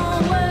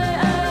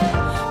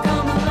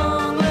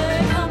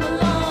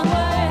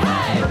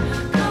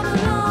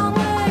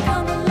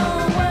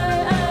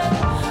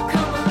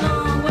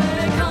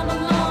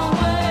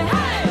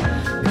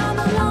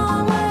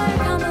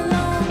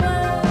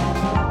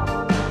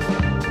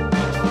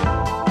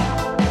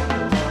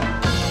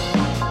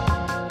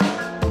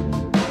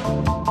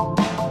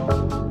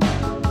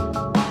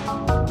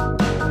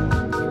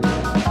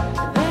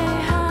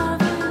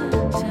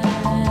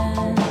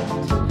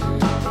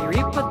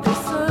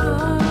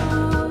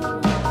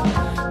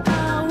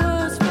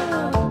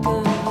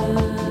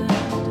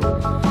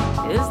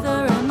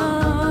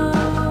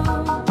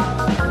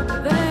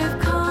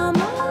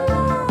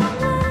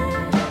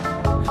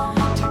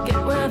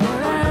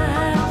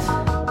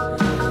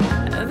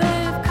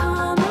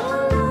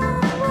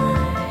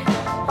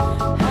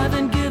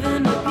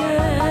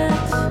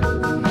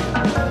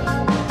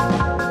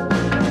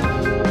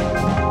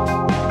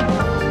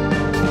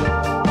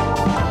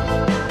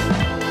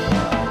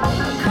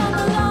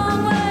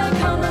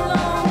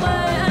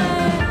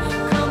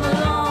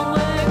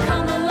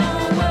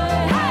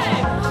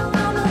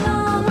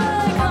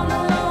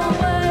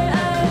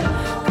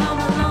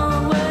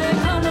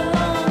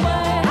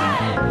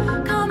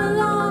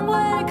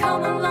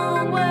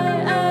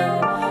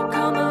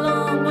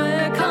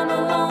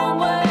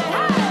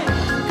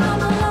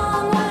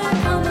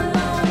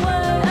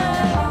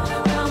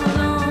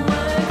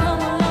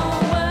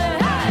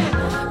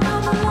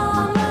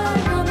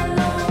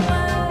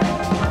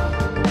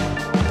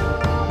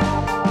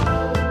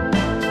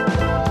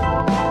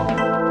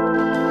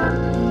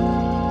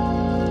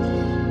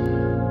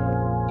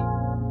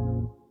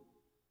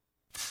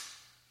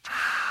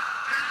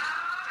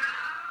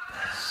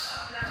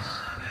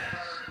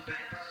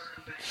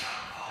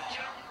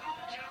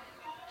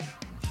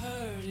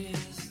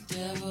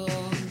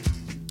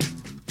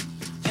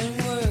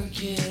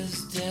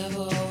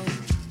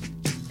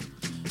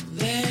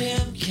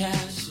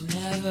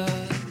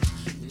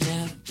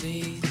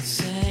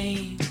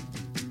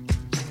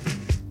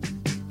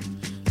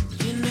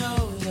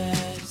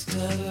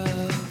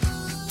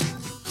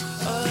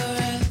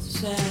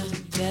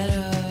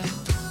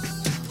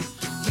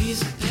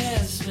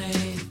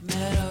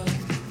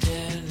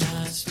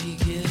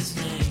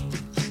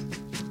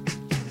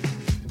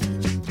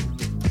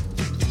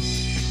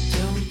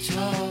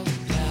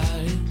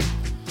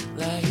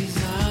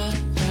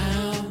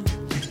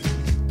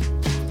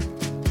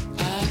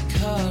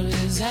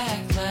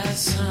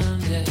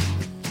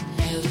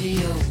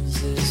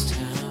 owns this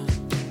town.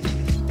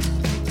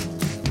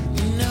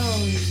 You know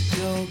he's a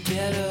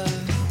go-getter.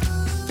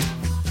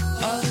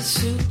 All the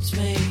suits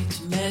made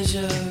to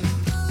measure.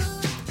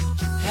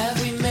 Have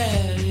we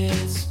met?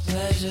 It's a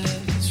pleasure.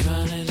 He's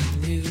running a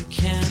new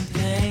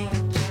campaign.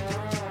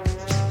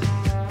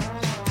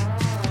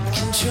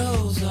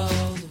 Controls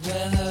all the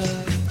weather,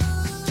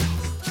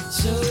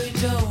 so we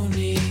don't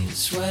need a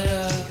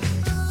sweater.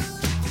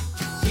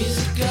 He's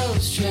a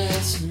ghost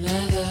dressed in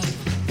leather.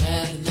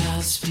 Rather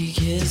not speak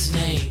his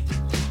name.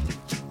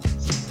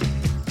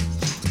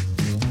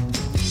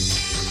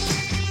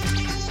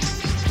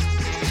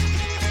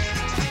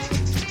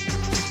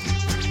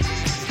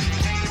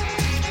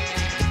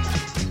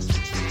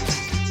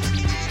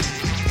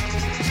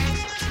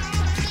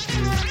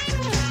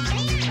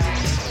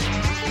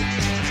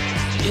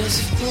 Yes,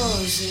 of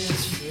course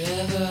it's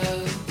forever.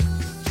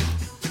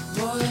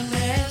 More or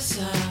less,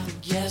 I'm a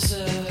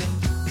guesser.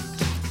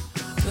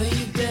 But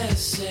you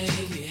best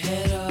save your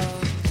head up.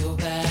 Go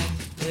back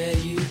where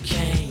you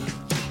came.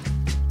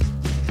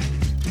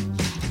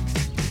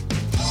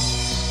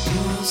 You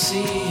won't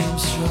see him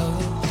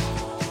struggle.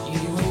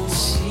 You won't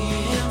see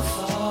him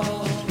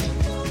fall.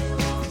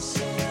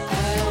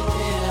 I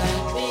admit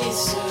I'd be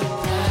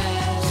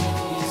surprised if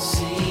you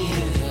see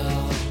it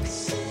all.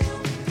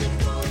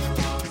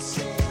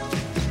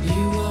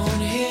 You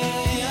won't hear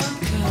him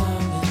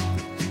coming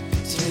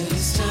till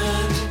it's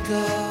time to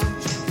go.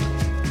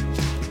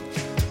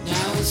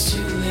 Now it's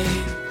too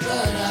late,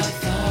 but I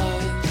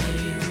thought that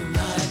you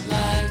might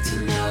like to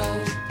know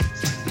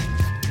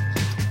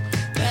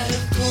that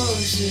of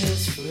course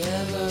it's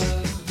forever.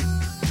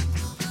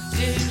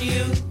 Didn't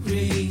you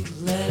read the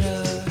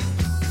letter?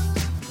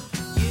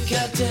 You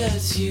got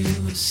debts you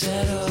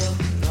settle,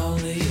 and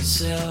only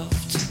yourself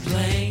to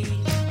blame.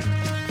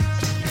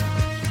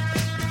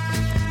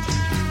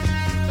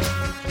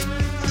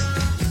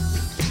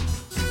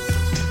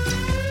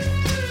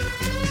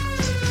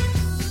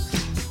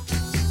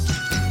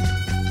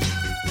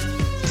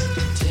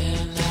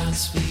 Dare not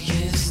speak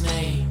his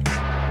name.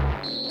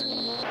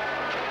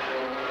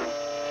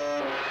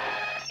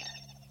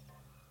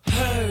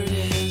 Hurt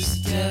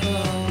is the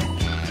devil.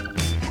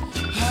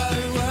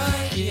 Hard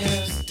work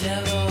is the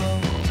devil.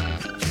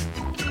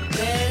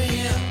 Let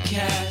him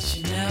catch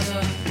you,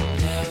 never,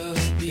 never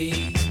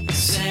be the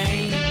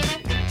same.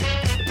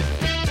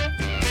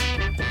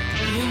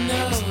 You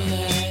know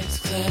that it's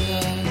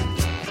clever,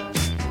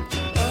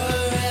 or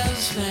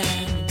else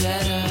man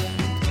better.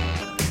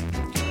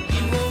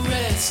 You won't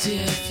rest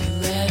if you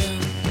let him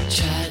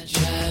try to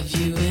drive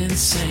you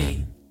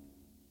insane.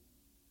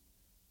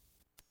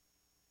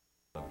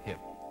 Hip.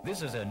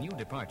 This is a new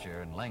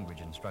departure in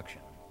language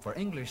instruction for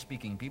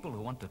English-speaking people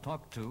who want to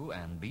talk to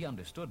and be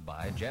understood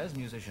by jazz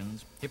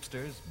musicians,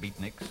 hipsters,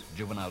 beatniks,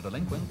 juvenile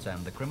delinquents,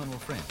 and the criminal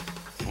fringe.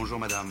 Bonjour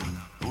madame,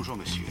 bonjour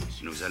monsieur.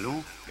 Nous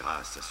allons,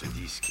 grâce à ce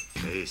disque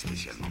créé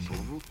spécialement pour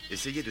vous,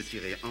 essayer de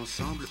tirer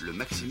ensemble le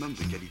maximum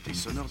de qualité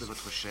sonore de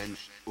votre chaîne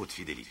haute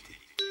fidélité.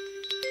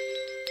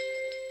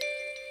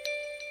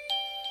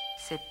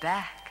 Sit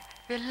back,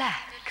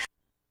 relax.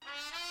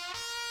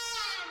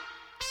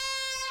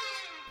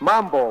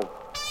 Mambo.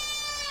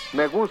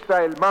 Me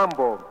gusta el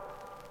mambo.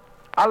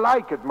 I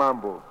like it,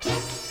 mambo.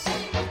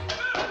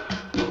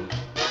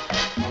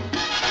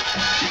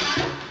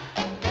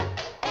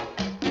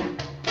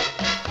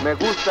 Me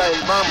gusta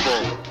el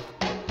mambo.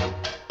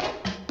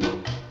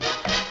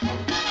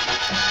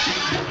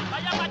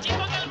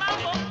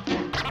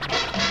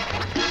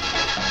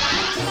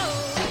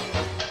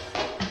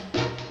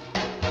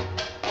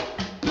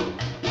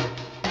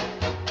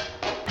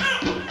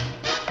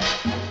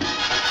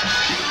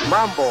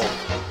 Mambo.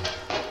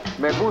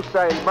 Me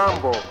gusta el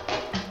mambo.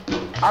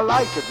 I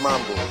like it,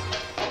 mambo.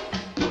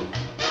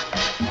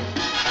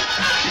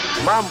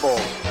 Mambo.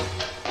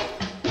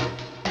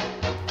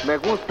 Me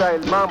gusta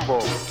el mambo.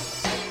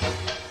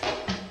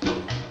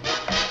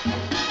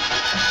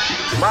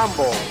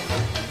 Mambo.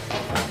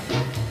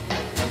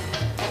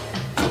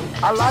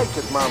 I like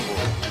it, mambo.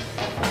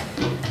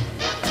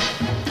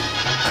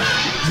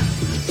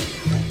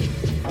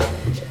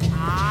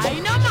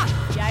 ¡Ay, no más!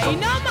 ¡Y ahí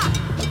no más!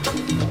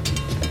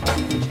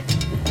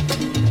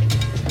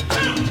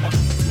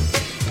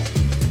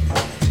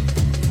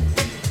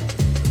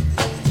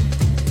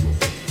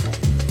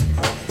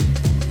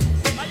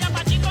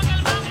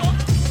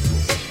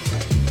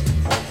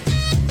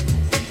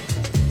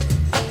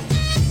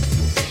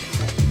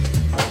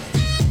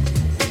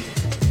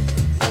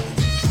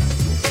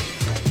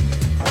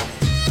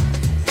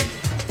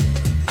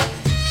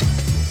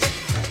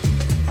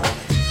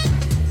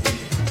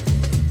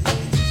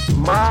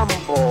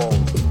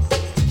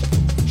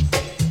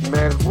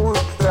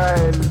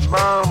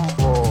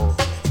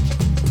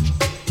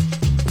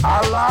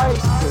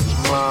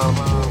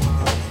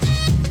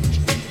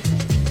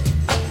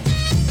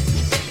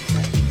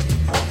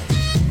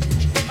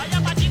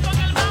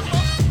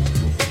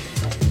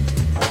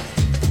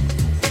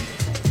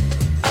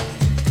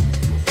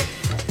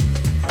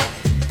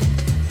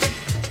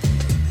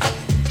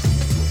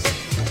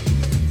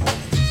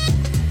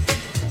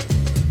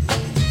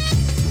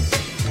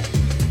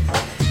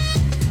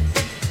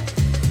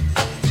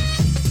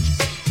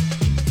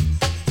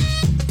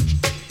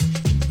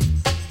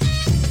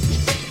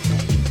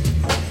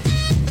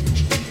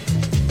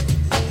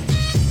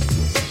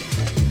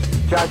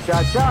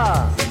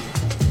 cha-cha-cha.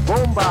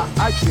 Bomba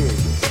H.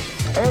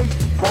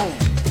 H-bomb.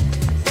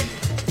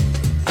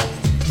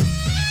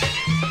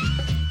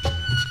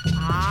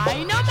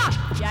 Ahí nomás,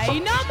 y ahí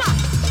nomás.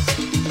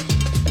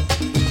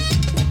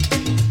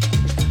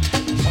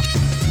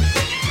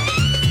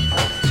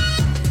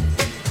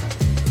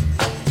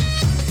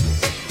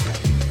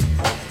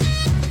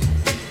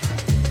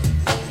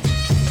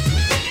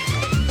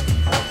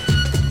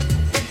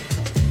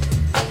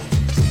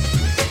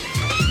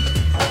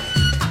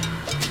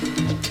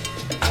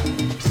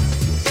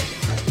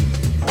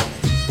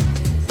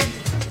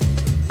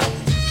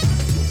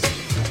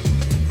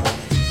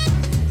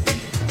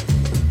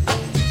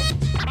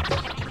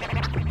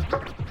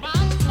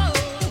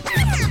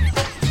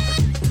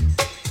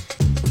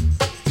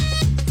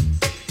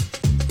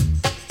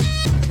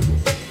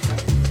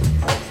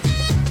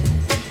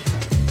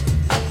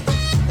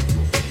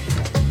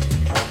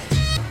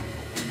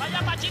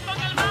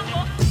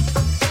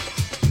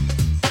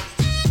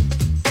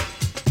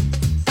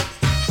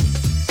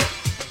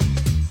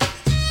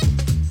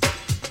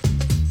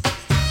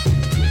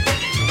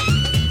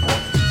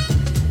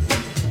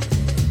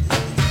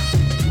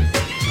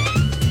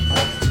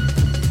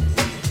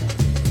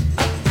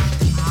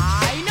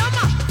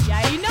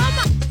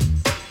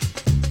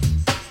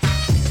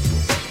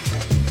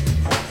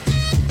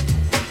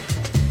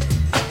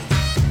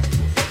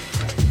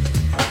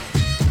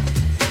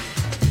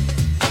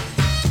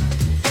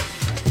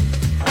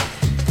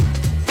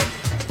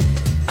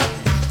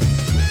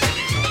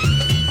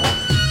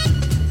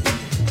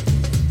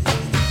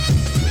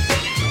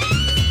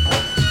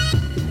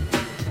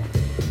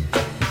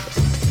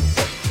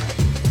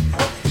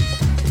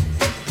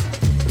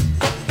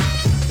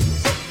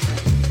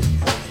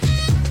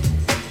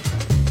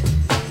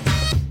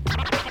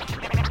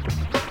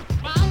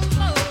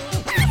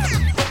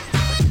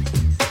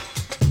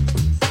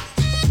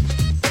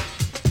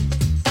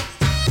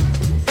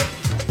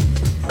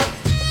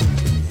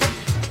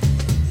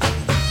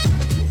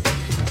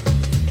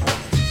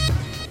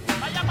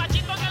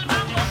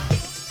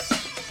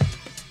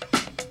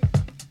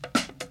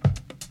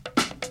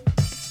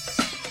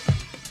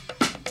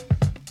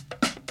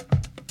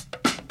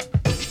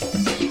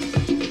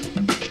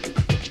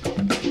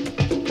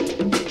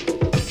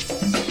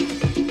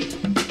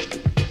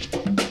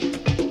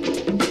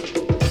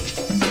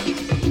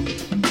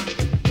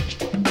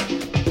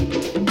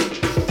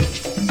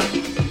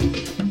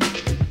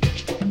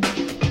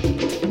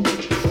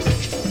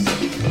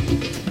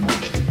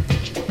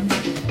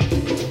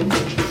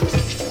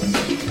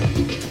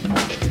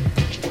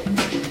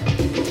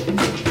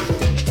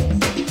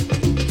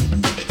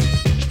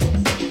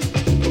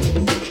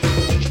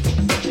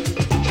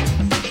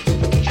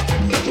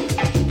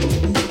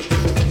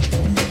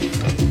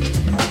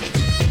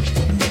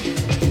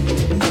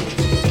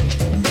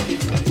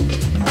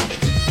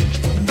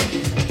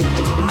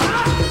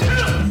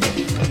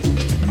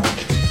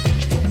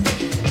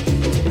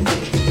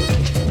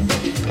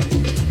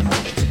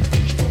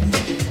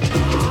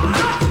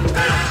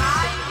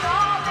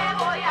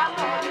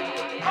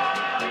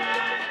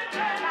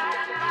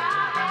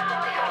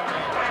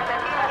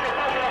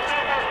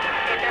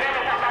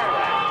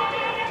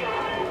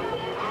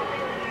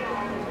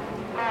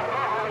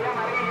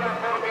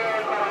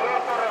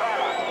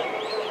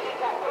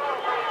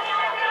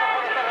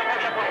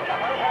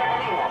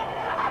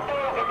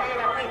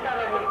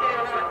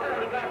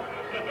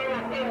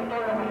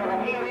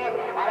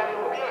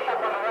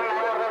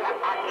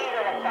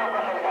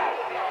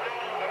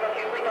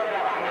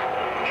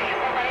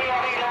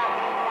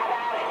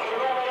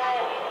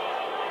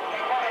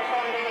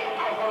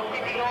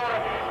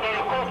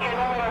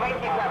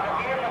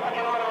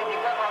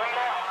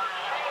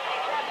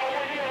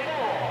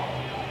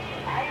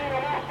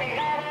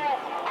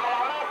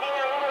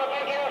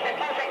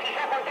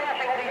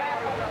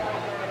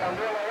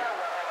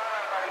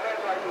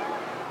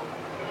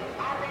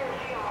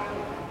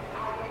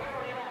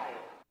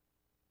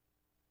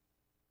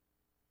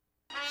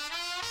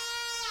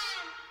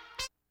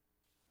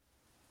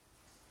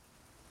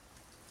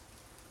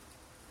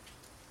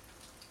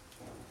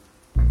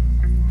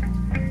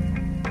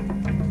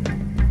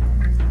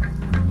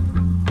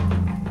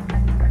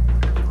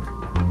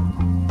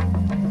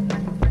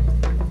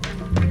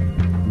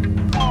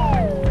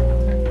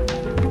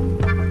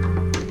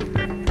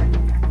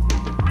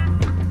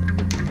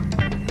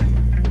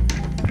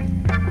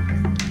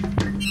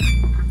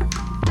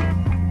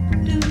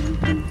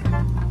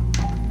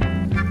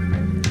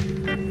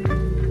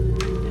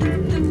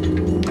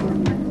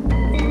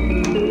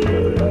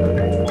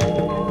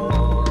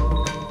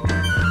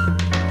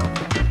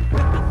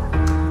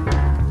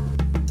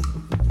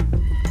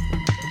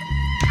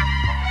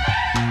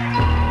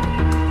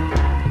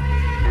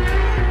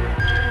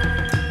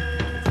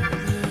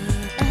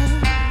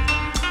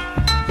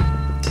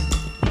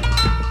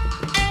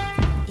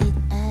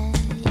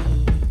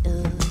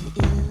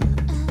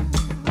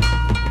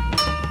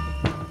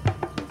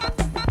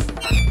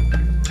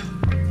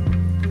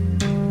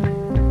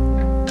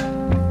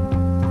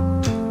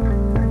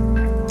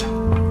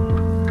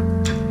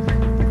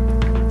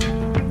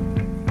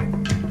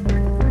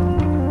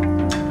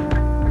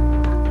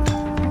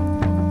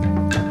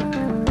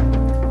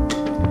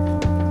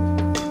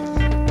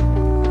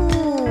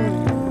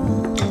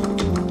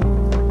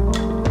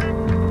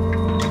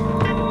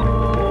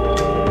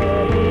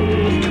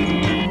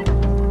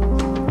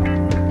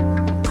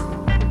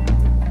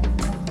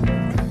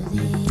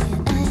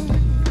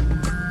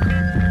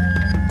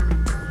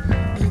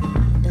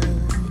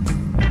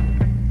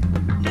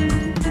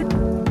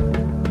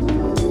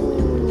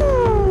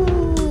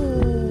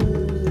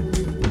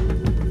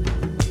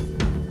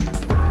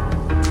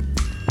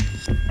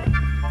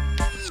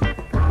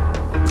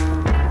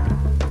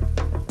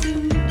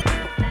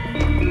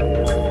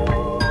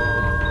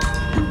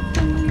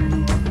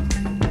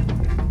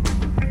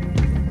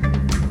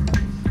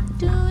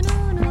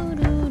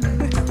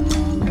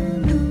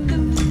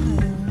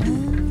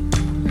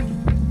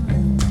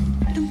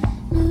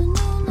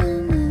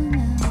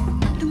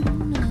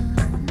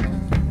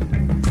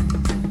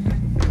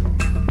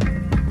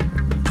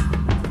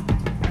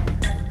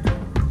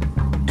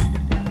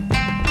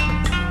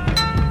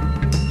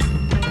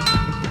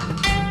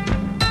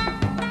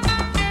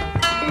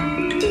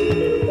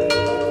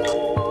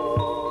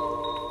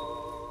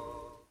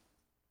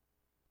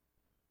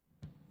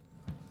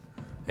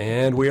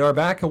 And we are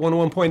back at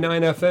 101.9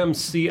 FM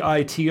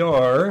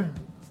CITR.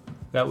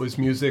 That was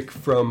music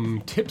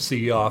from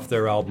Tipsy off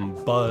their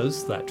album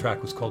Buzz. That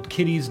track was called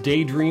Kitty's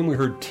Daydream. We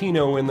heard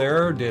Tino in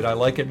there, did I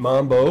Like It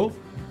Mambo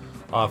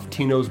off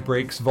Tino's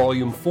Breaks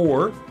Volume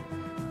 4.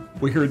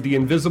 We heard the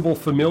Invisible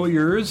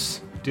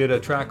Familiars, did a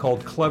track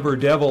called Clever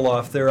Devil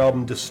off their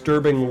album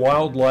Disturbing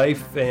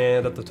Wildlife.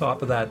 And at the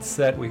top of that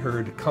set, we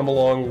heard Come a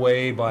Long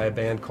Way by a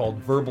band called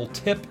Verbal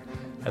Tip,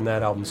 and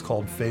that album's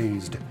called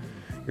Phased.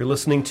 You're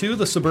listening to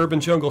The Suburban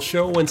Jungle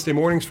Show Wednesday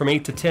mornings from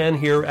 8 to 10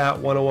 here at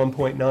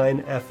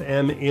 101.9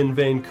 FM in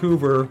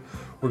Vancouver.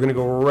 We're going to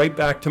go right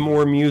back to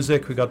more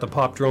music. We got the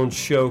Pop Drones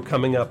show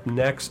coming up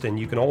next, and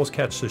you can always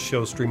catch the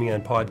show streaming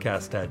and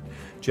podcast at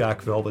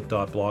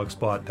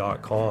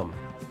jackvelvet.blogspot.com.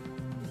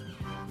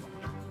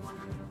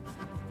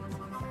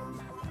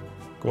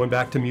 Going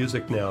back to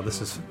music now. This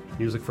is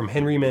music from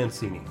Henry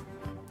Mancini.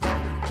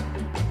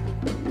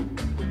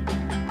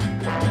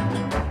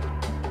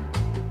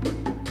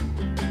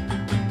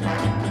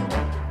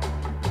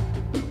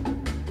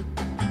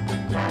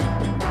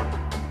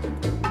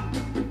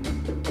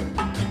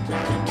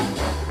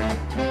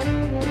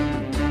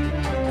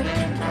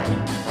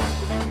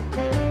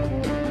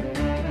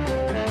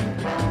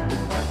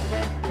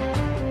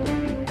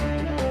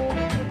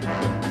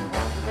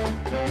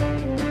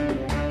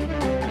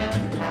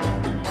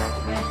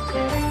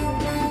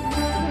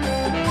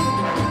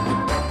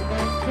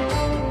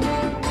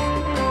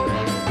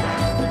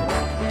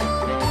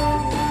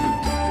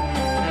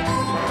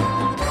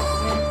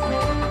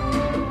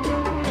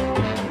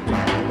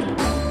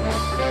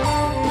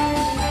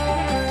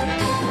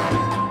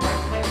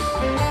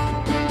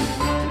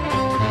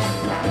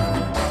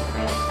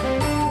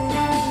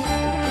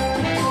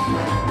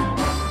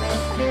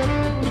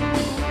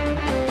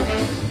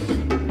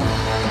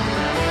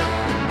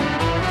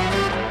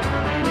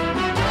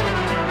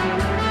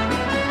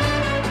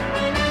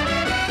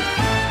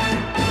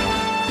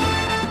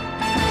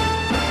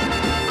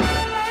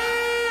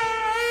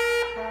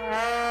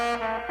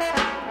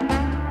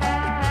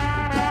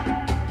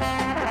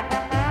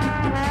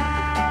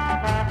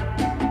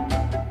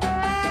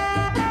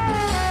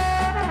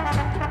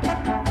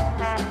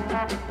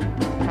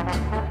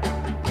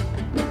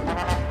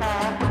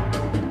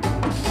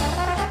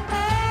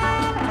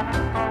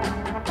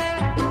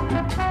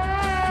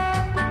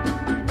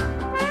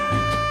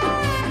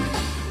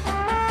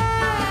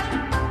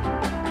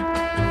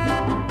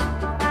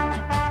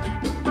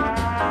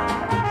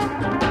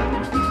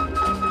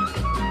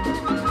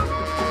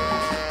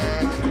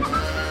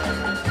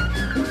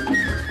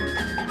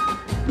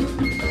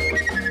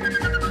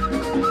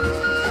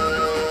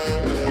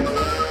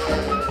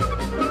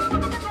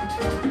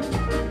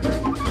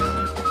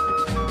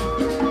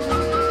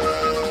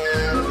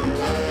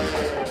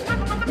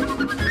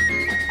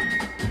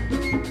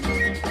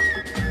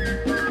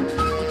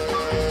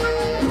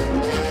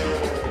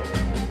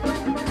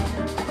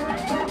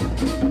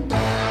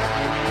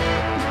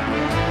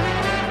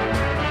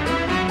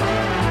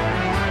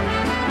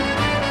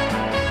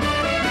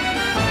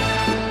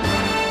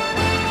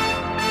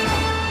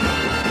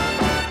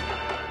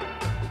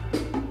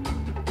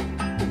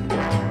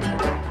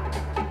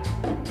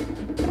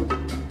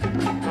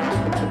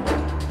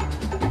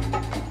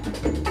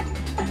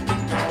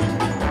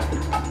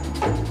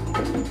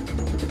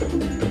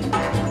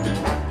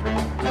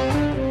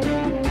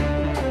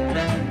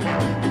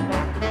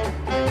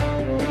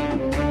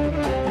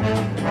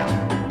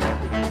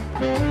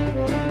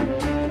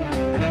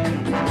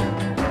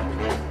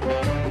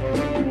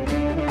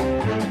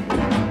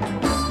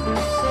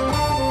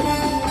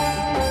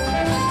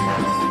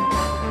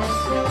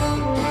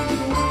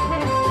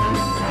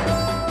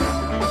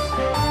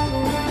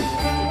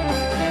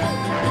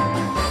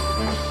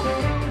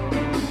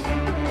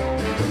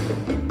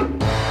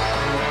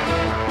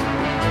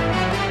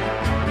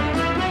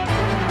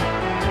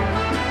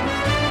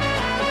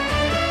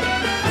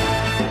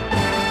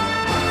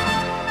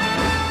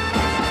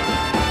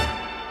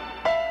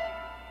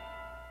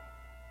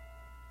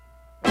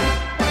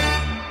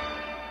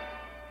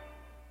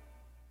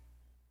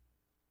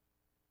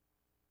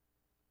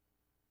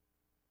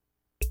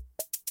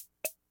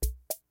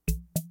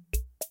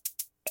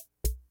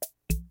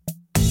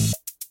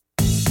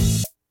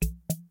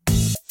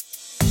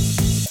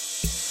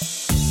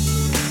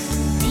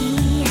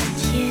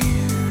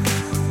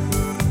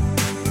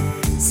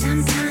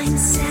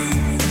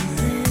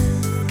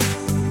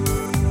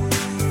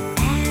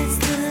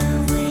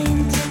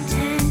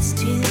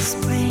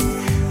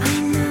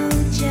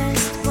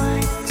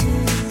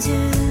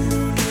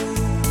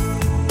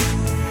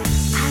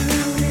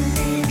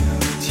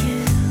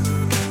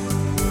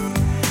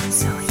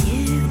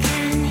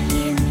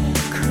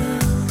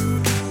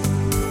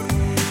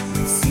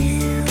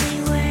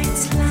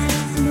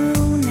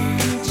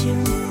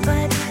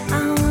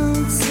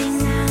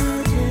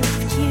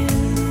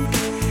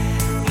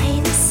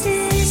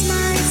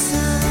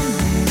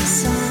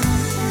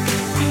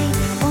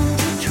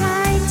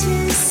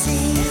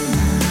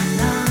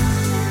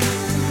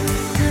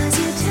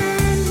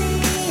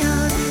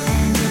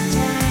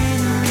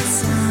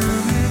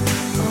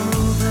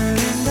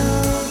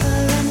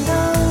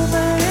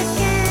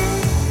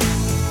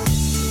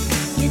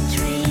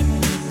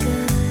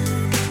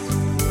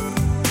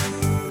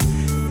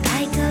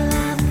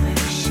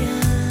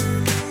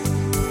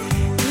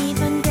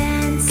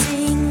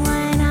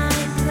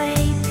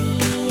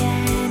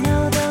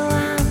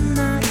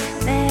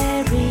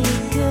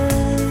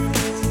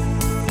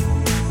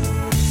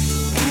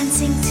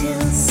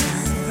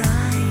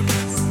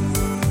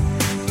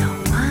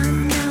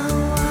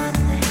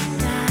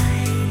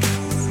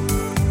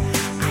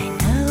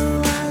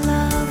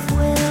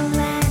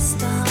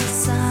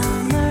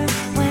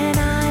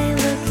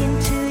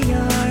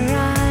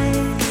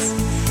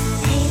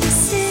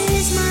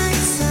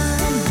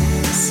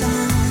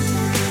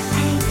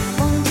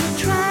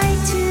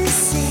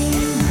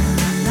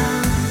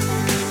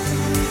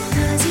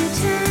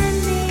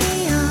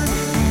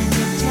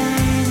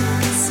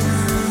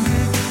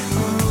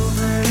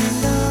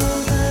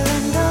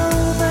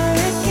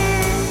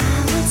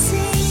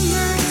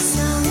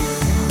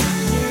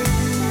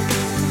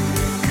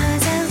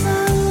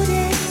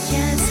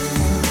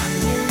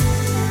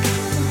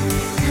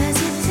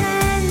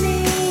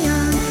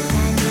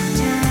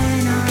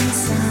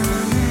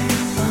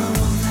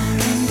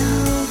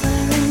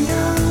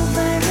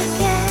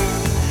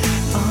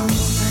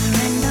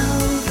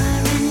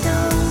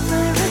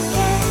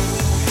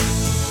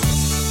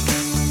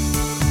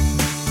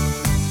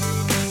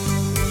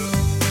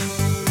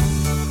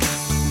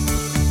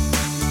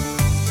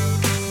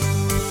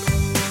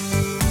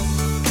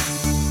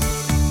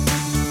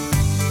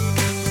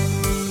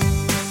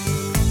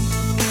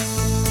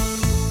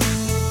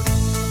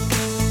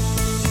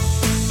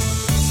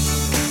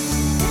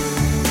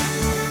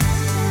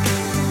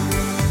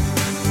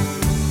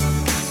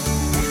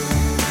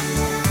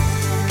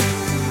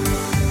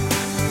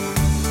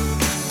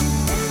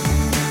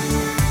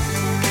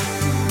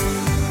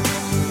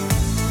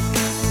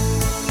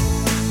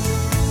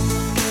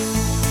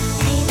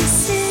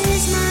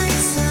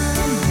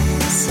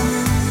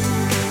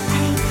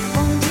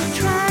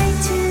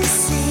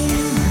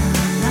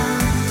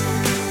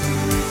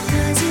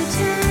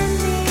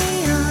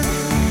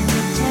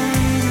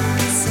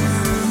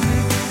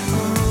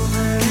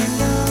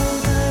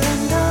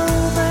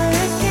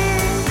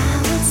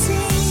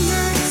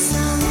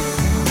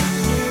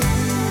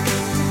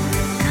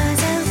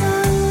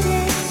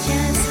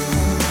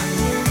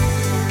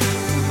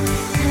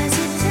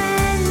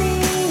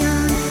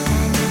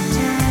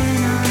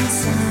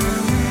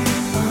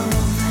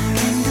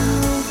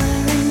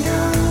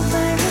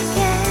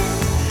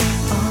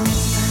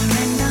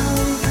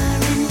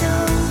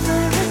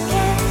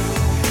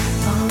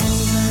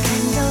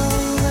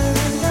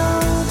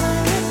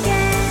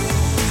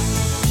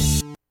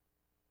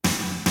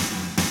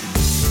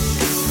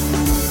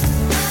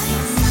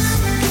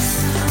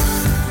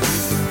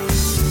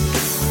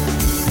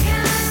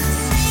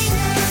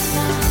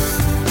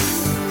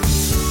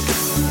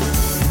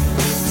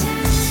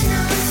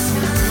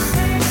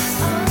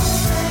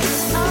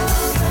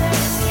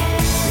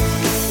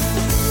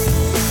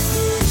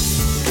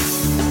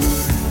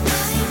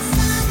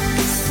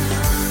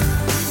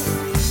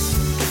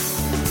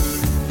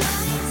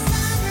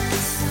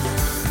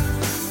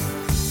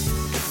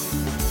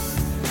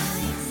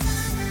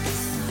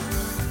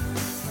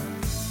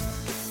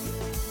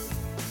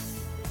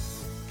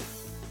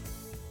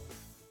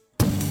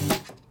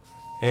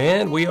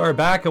 And we are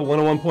back at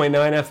 101.9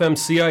 FM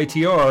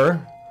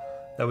CITR.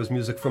 That was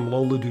music from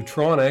Lola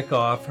Dutronic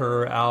off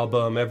her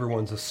album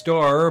Everyone's a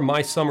Star.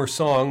 My Summer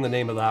Song, the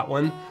name of that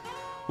one.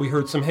 We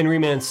heard some Henry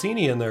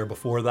Mancini in there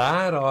before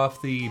that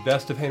off the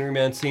Best of Henry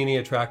Mancini,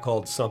 a track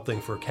called Something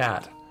for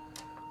Cat.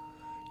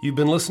 You've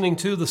been listening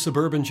to The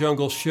Suburban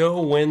Jungle Show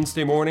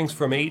Wednesday mornings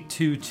from 8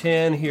 to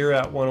 10 here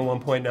at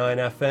 101.9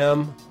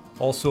 FM.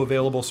 Also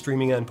available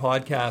streaming and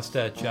podcast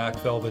at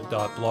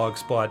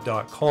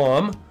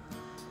jackvelvet.blogspot.com.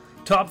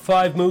 Top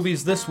 5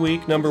 movies this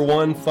week. Number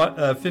 1,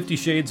 50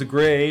 Shades of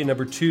Grey.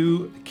 Number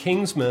 2,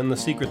 Kingsman, The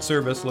Secret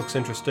Service. Looks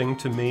interesting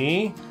to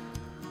me.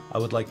 I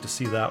would like to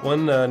see that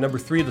one. Number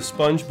 3, the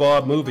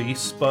SpongeBob movie,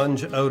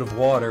 Sponge Out of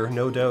Water.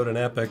 No doubt an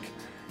epic.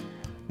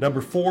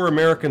 Number 4,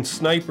 American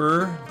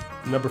Sniper.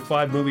 Number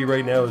 5 movie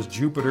right now is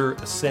Jupiter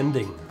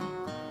Ascending.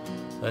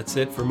 That's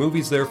it for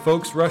movies there,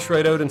 folks. Rush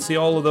right out and see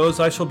all of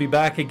those. I shall be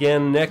back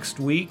again next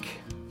week.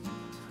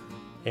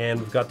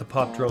 And we've got the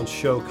Pop Drones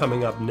show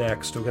coming up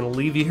next. We're going to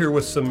leave you here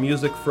with some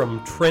music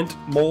from Trent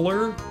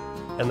Moeller,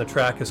 and the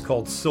track is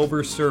called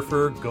Silver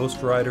Surfer,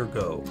 Ghost Rider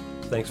Go.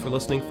 Thanks for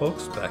listening,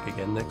 folks. Back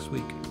again next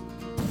week.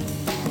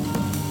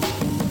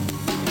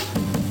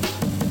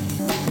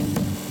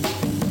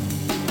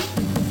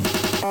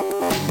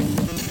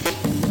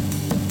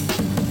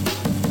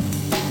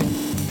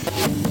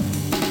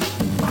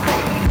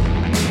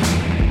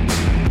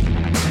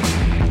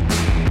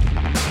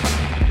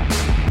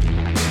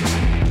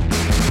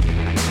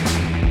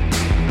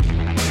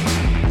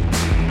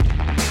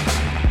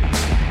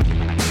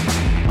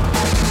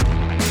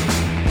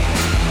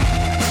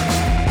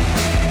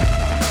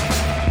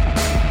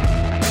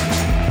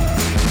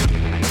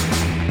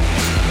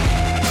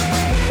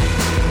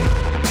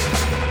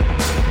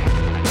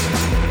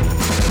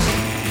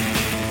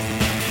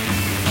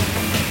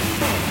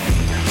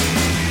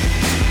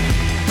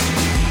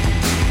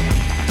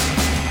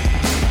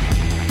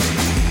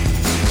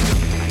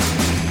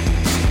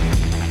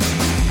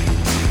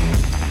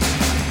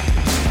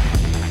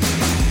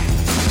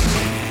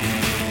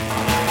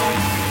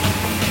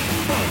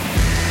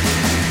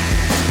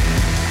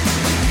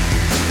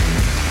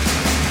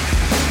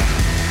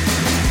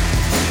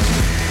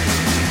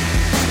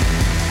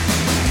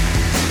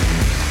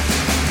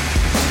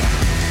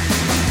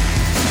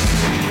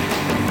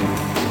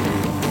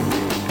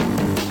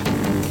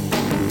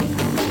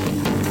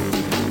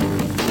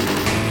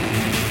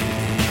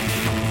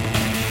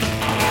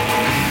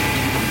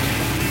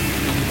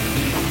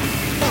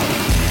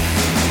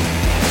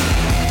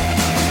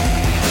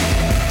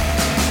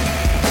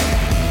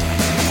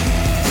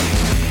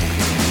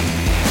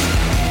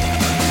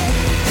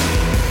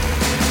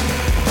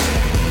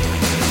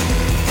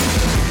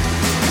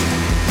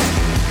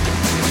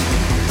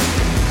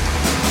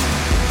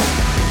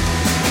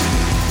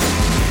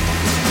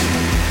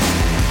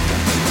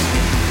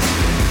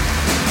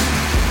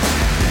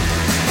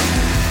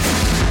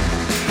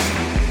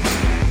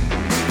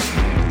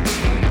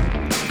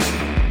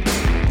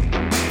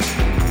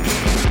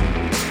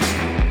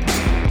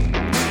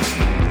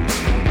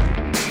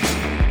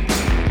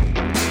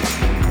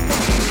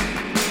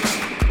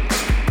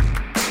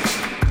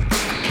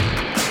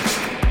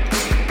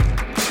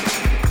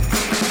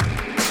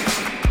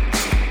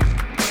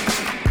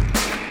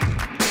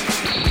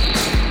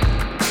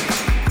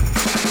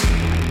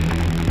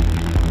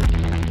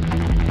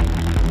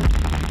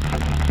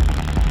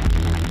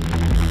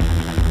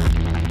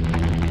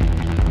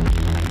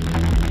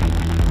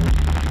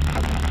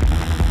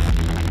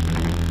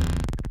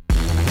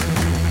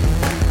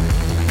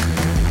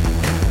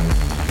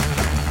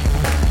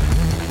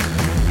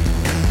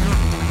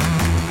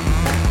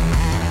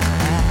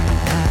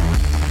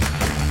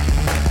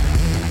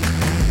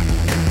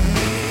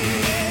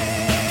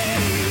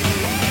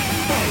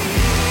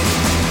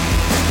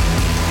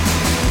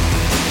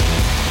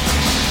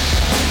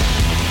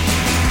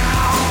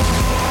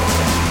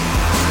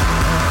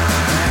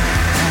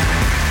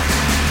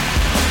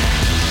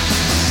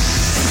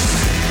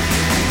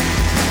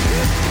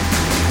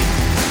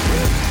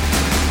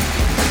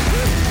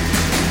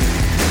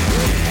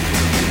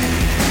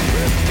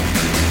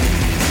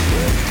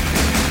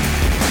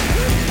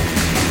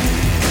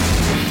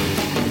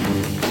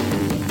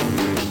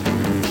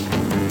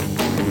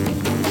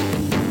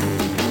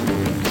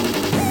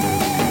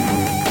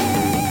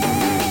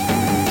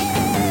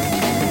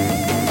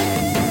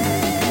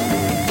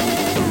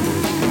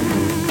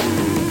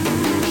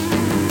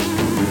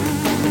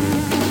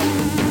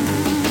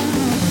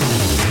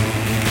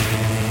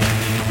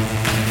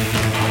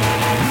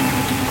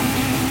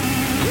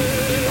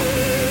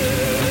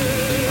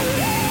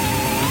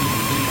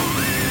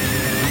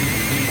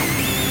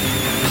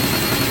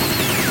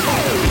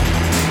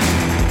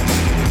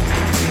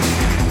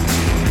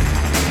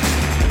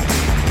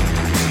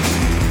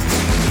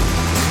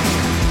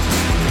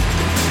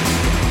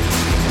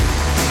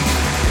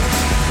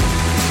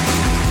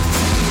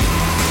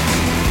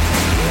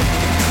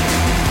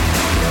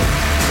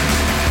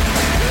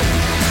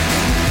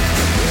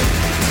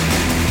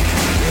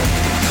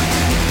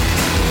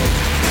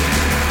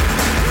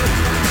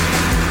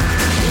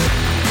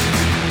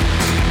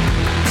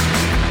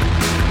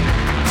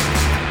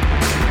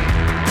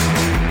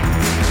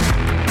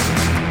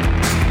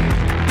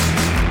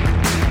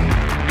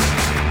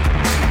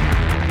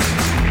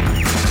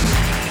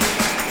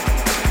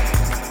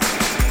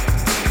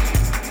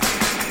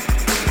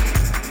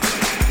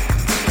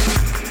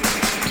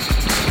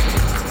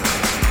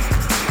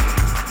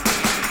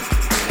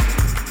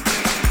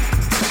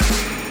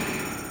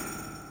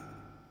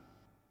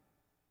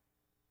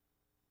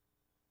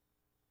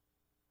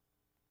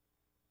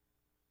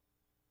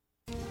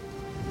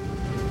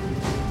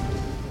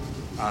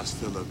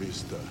 Hasta la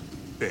vista,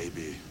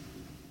 baby.